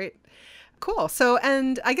 Great. Cool. So,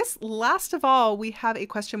 and I guess last of all, we have a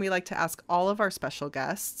question we like to ask all of our special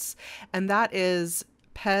guests. And that is,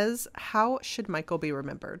 Pez, how should Michael be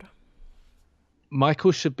remembered?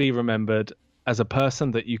 Michael should be remembered as a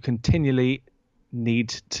person that you continually need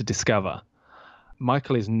to discover.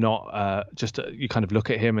 Michael is not you kind of look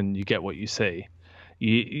at him and you get what you see.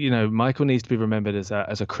 You know, Michael needs to be remembered as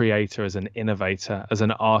a creator, as an innovator, as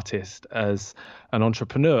an artist, as an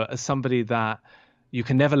entrepreneur, as somebody that you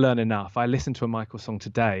can never learn enough. I listen to a Michael song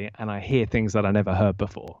today and I hear things that I never heard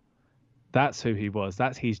before. That's who he was.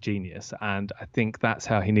 That's his genius. And I think that's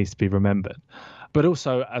how he needs to be remembered. But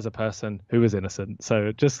also as a person who was innocent.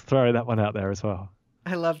 So just throwing that one out there as well.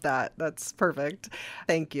 I love that. That's perfect.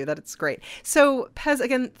 Thank you. That's great. So Pez,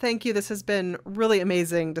 again, thank you. This has been really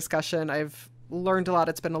amazing discussion. I've learned a lot.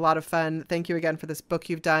 It's been a lot of fun. Thank you again for this book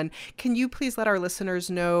you've done. Can you please let our listeners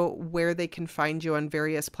know where they can find you on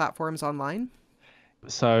various platforms online?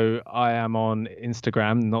 So I am on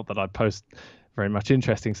Instagram, not that I post very much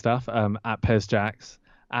interesting stuff, at Pez Jax,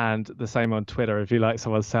 and the same on Twitter. If you like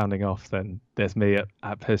someone sounding off, then there's me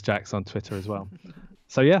at Pez Jax on Twitter as well.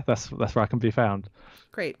 So yeah, that's where I can be found.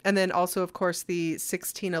 Great. And then also, of course, the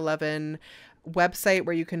 1611 website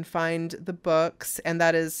where you can find the books, and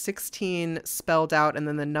that is 16 spelled out and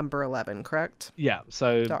then the number 11, correct? Yeah,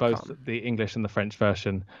 so both .com. the English and the French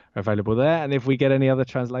version are available there, and if we get any other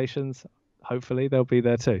translations, hopefully they'll be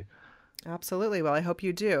there too. Absolutely. Well, I hope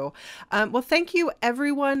you do. Well, thank you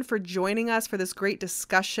everyone for joining us for this great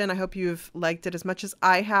discussion. I hope you've liked it as much as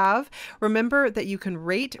I have. Remember that you can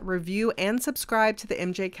rate, review, and subscribe to the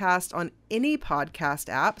MJCast on any podcast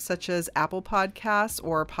app, such as Apple Podcasts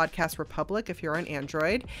or Podcast Republic if you're on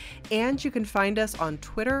Android. And you can find us on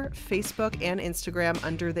Twitter, Facebook, and Instagram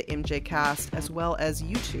under the MJCast, as well as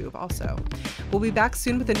YouTube also. We'll be back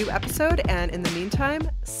soon with a new episode, and in the meantime,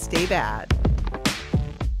 stay bad.